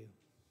for you,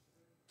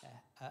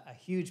 a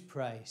huge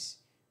price.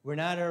 We're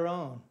not our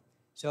own.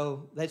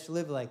 So let's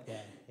live like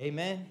that.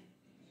 Amen?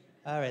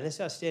 All right, let's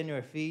all stand to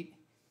our feet.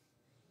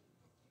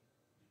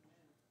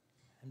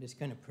 I'm just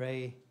going to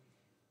pray.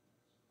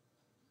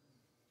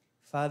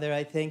 Father,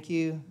 I thank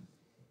you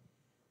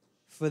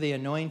for the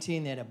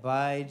anointing that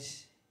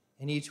abides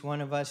in each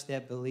one of us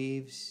that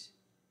believes.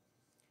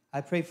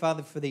 I pray,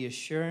 Father, for the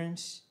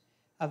assurance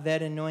of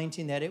that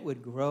anointing, that it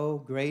would grow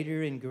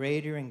greater and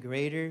greater and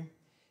greater,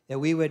 that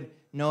we would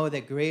know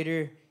that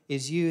greater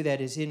is you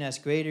that is in us,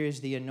 greater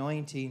is the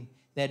anointing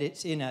that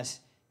it's in us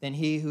than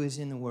he who is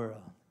in the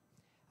world.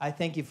 I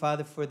thank you,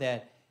 Father, for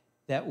that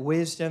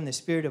wisdom, the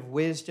spirit of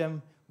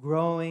wisdom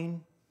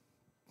growing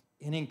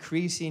and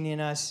increasing in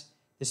us,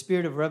 the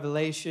spirit of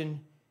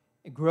revelation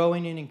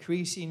growing and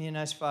increasing in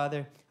us,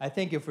 Father. I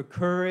thank you for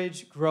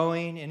courage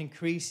growing and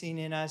increasing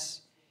in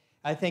us.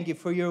 I thank you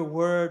for your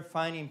word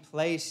finding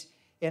place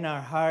in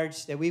our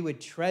hearts, that we would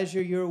treasure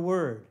your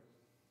word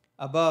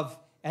above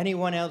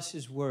anyone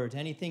else's words,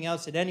 anything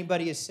else that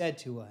anybody has said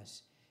to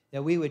us,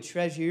 that we would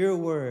treasure your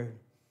word,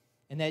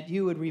 and that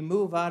you would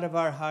remove out of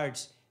our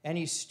hearts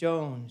any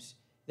stones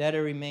that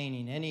are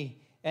remaining,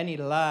 any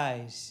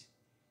lies,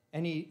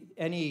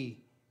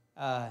 any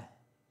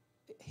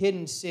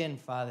hidden sin,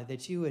 Father,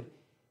 that you would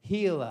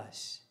heal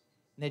us,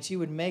 and that you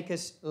would make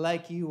us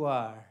like you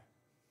are,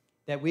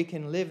 that we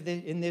can live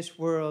in this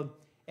world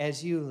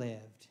as you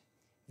lived,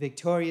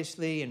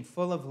 victoriously and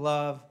full of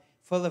love,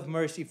 full of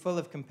mercy, full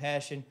of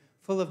compassion,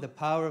 full of the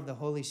power of the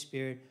Holy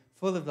Spirit,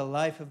 full of the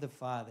life of the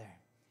Father.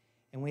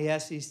 And we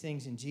ask these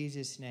things in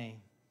Jesus'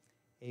 name.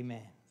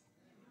 Amen.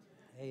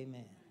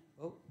 Amen.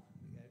 Oh,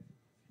 we got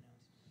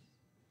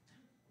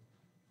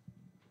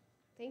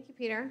Thank you,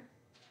 Peter.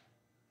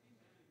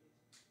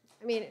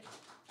 I mean,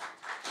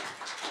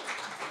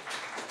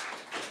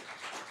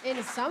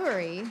 in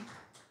summary,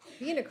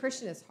 being a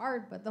Christian is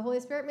hard, but the Holy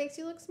Spirit makes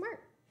you look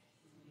smart.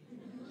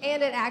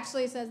 And it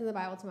actually says in the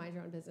Bible to mind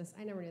your own business.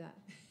 I never knew that.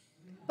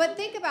 But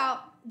think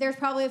about, there's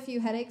probably a few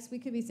headaches we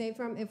could be saved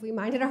from if we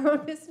minded our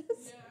own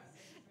business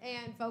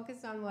and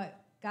focused on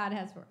what God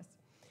has for us.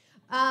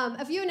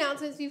 A few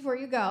announcements before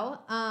you go.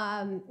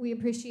 We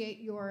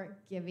appreciate your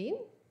giving.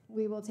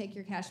 We will take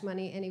your cash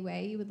money any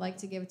way you would like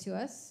to give to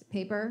us,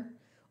 paper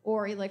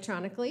or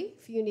electronically.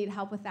 If you need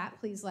help with that,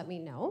 please let me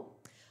know.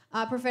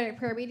 Prophetic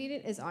prayer meeting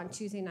is on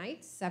Tuesday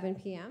nights, 7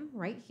 p.m.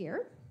 right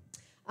here.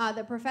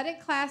 The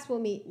prophetic class will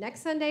meet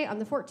next Sunday on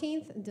the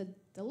 14th. And the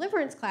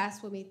deliverance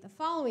class will meet the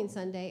following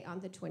Sunday on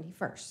the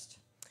 21st.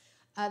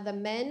 The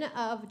men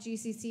of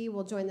GCC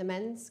will join the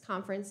men's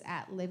conference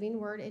at Living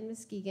Word in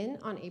Muskegon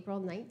on April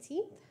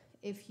 19th.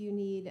 If you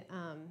need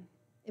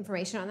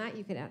information on that,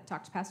 you can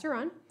talk to Pastor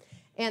Ron.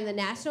 And the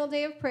National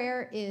Day of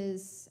Prayer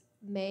is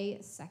May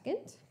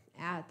 2nd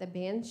at the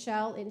Band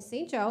Shell in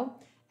St. Joe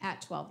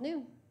at 12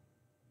 noon.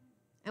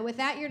 And with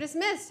that, you're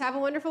dismissed. Have a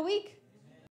wonderful week.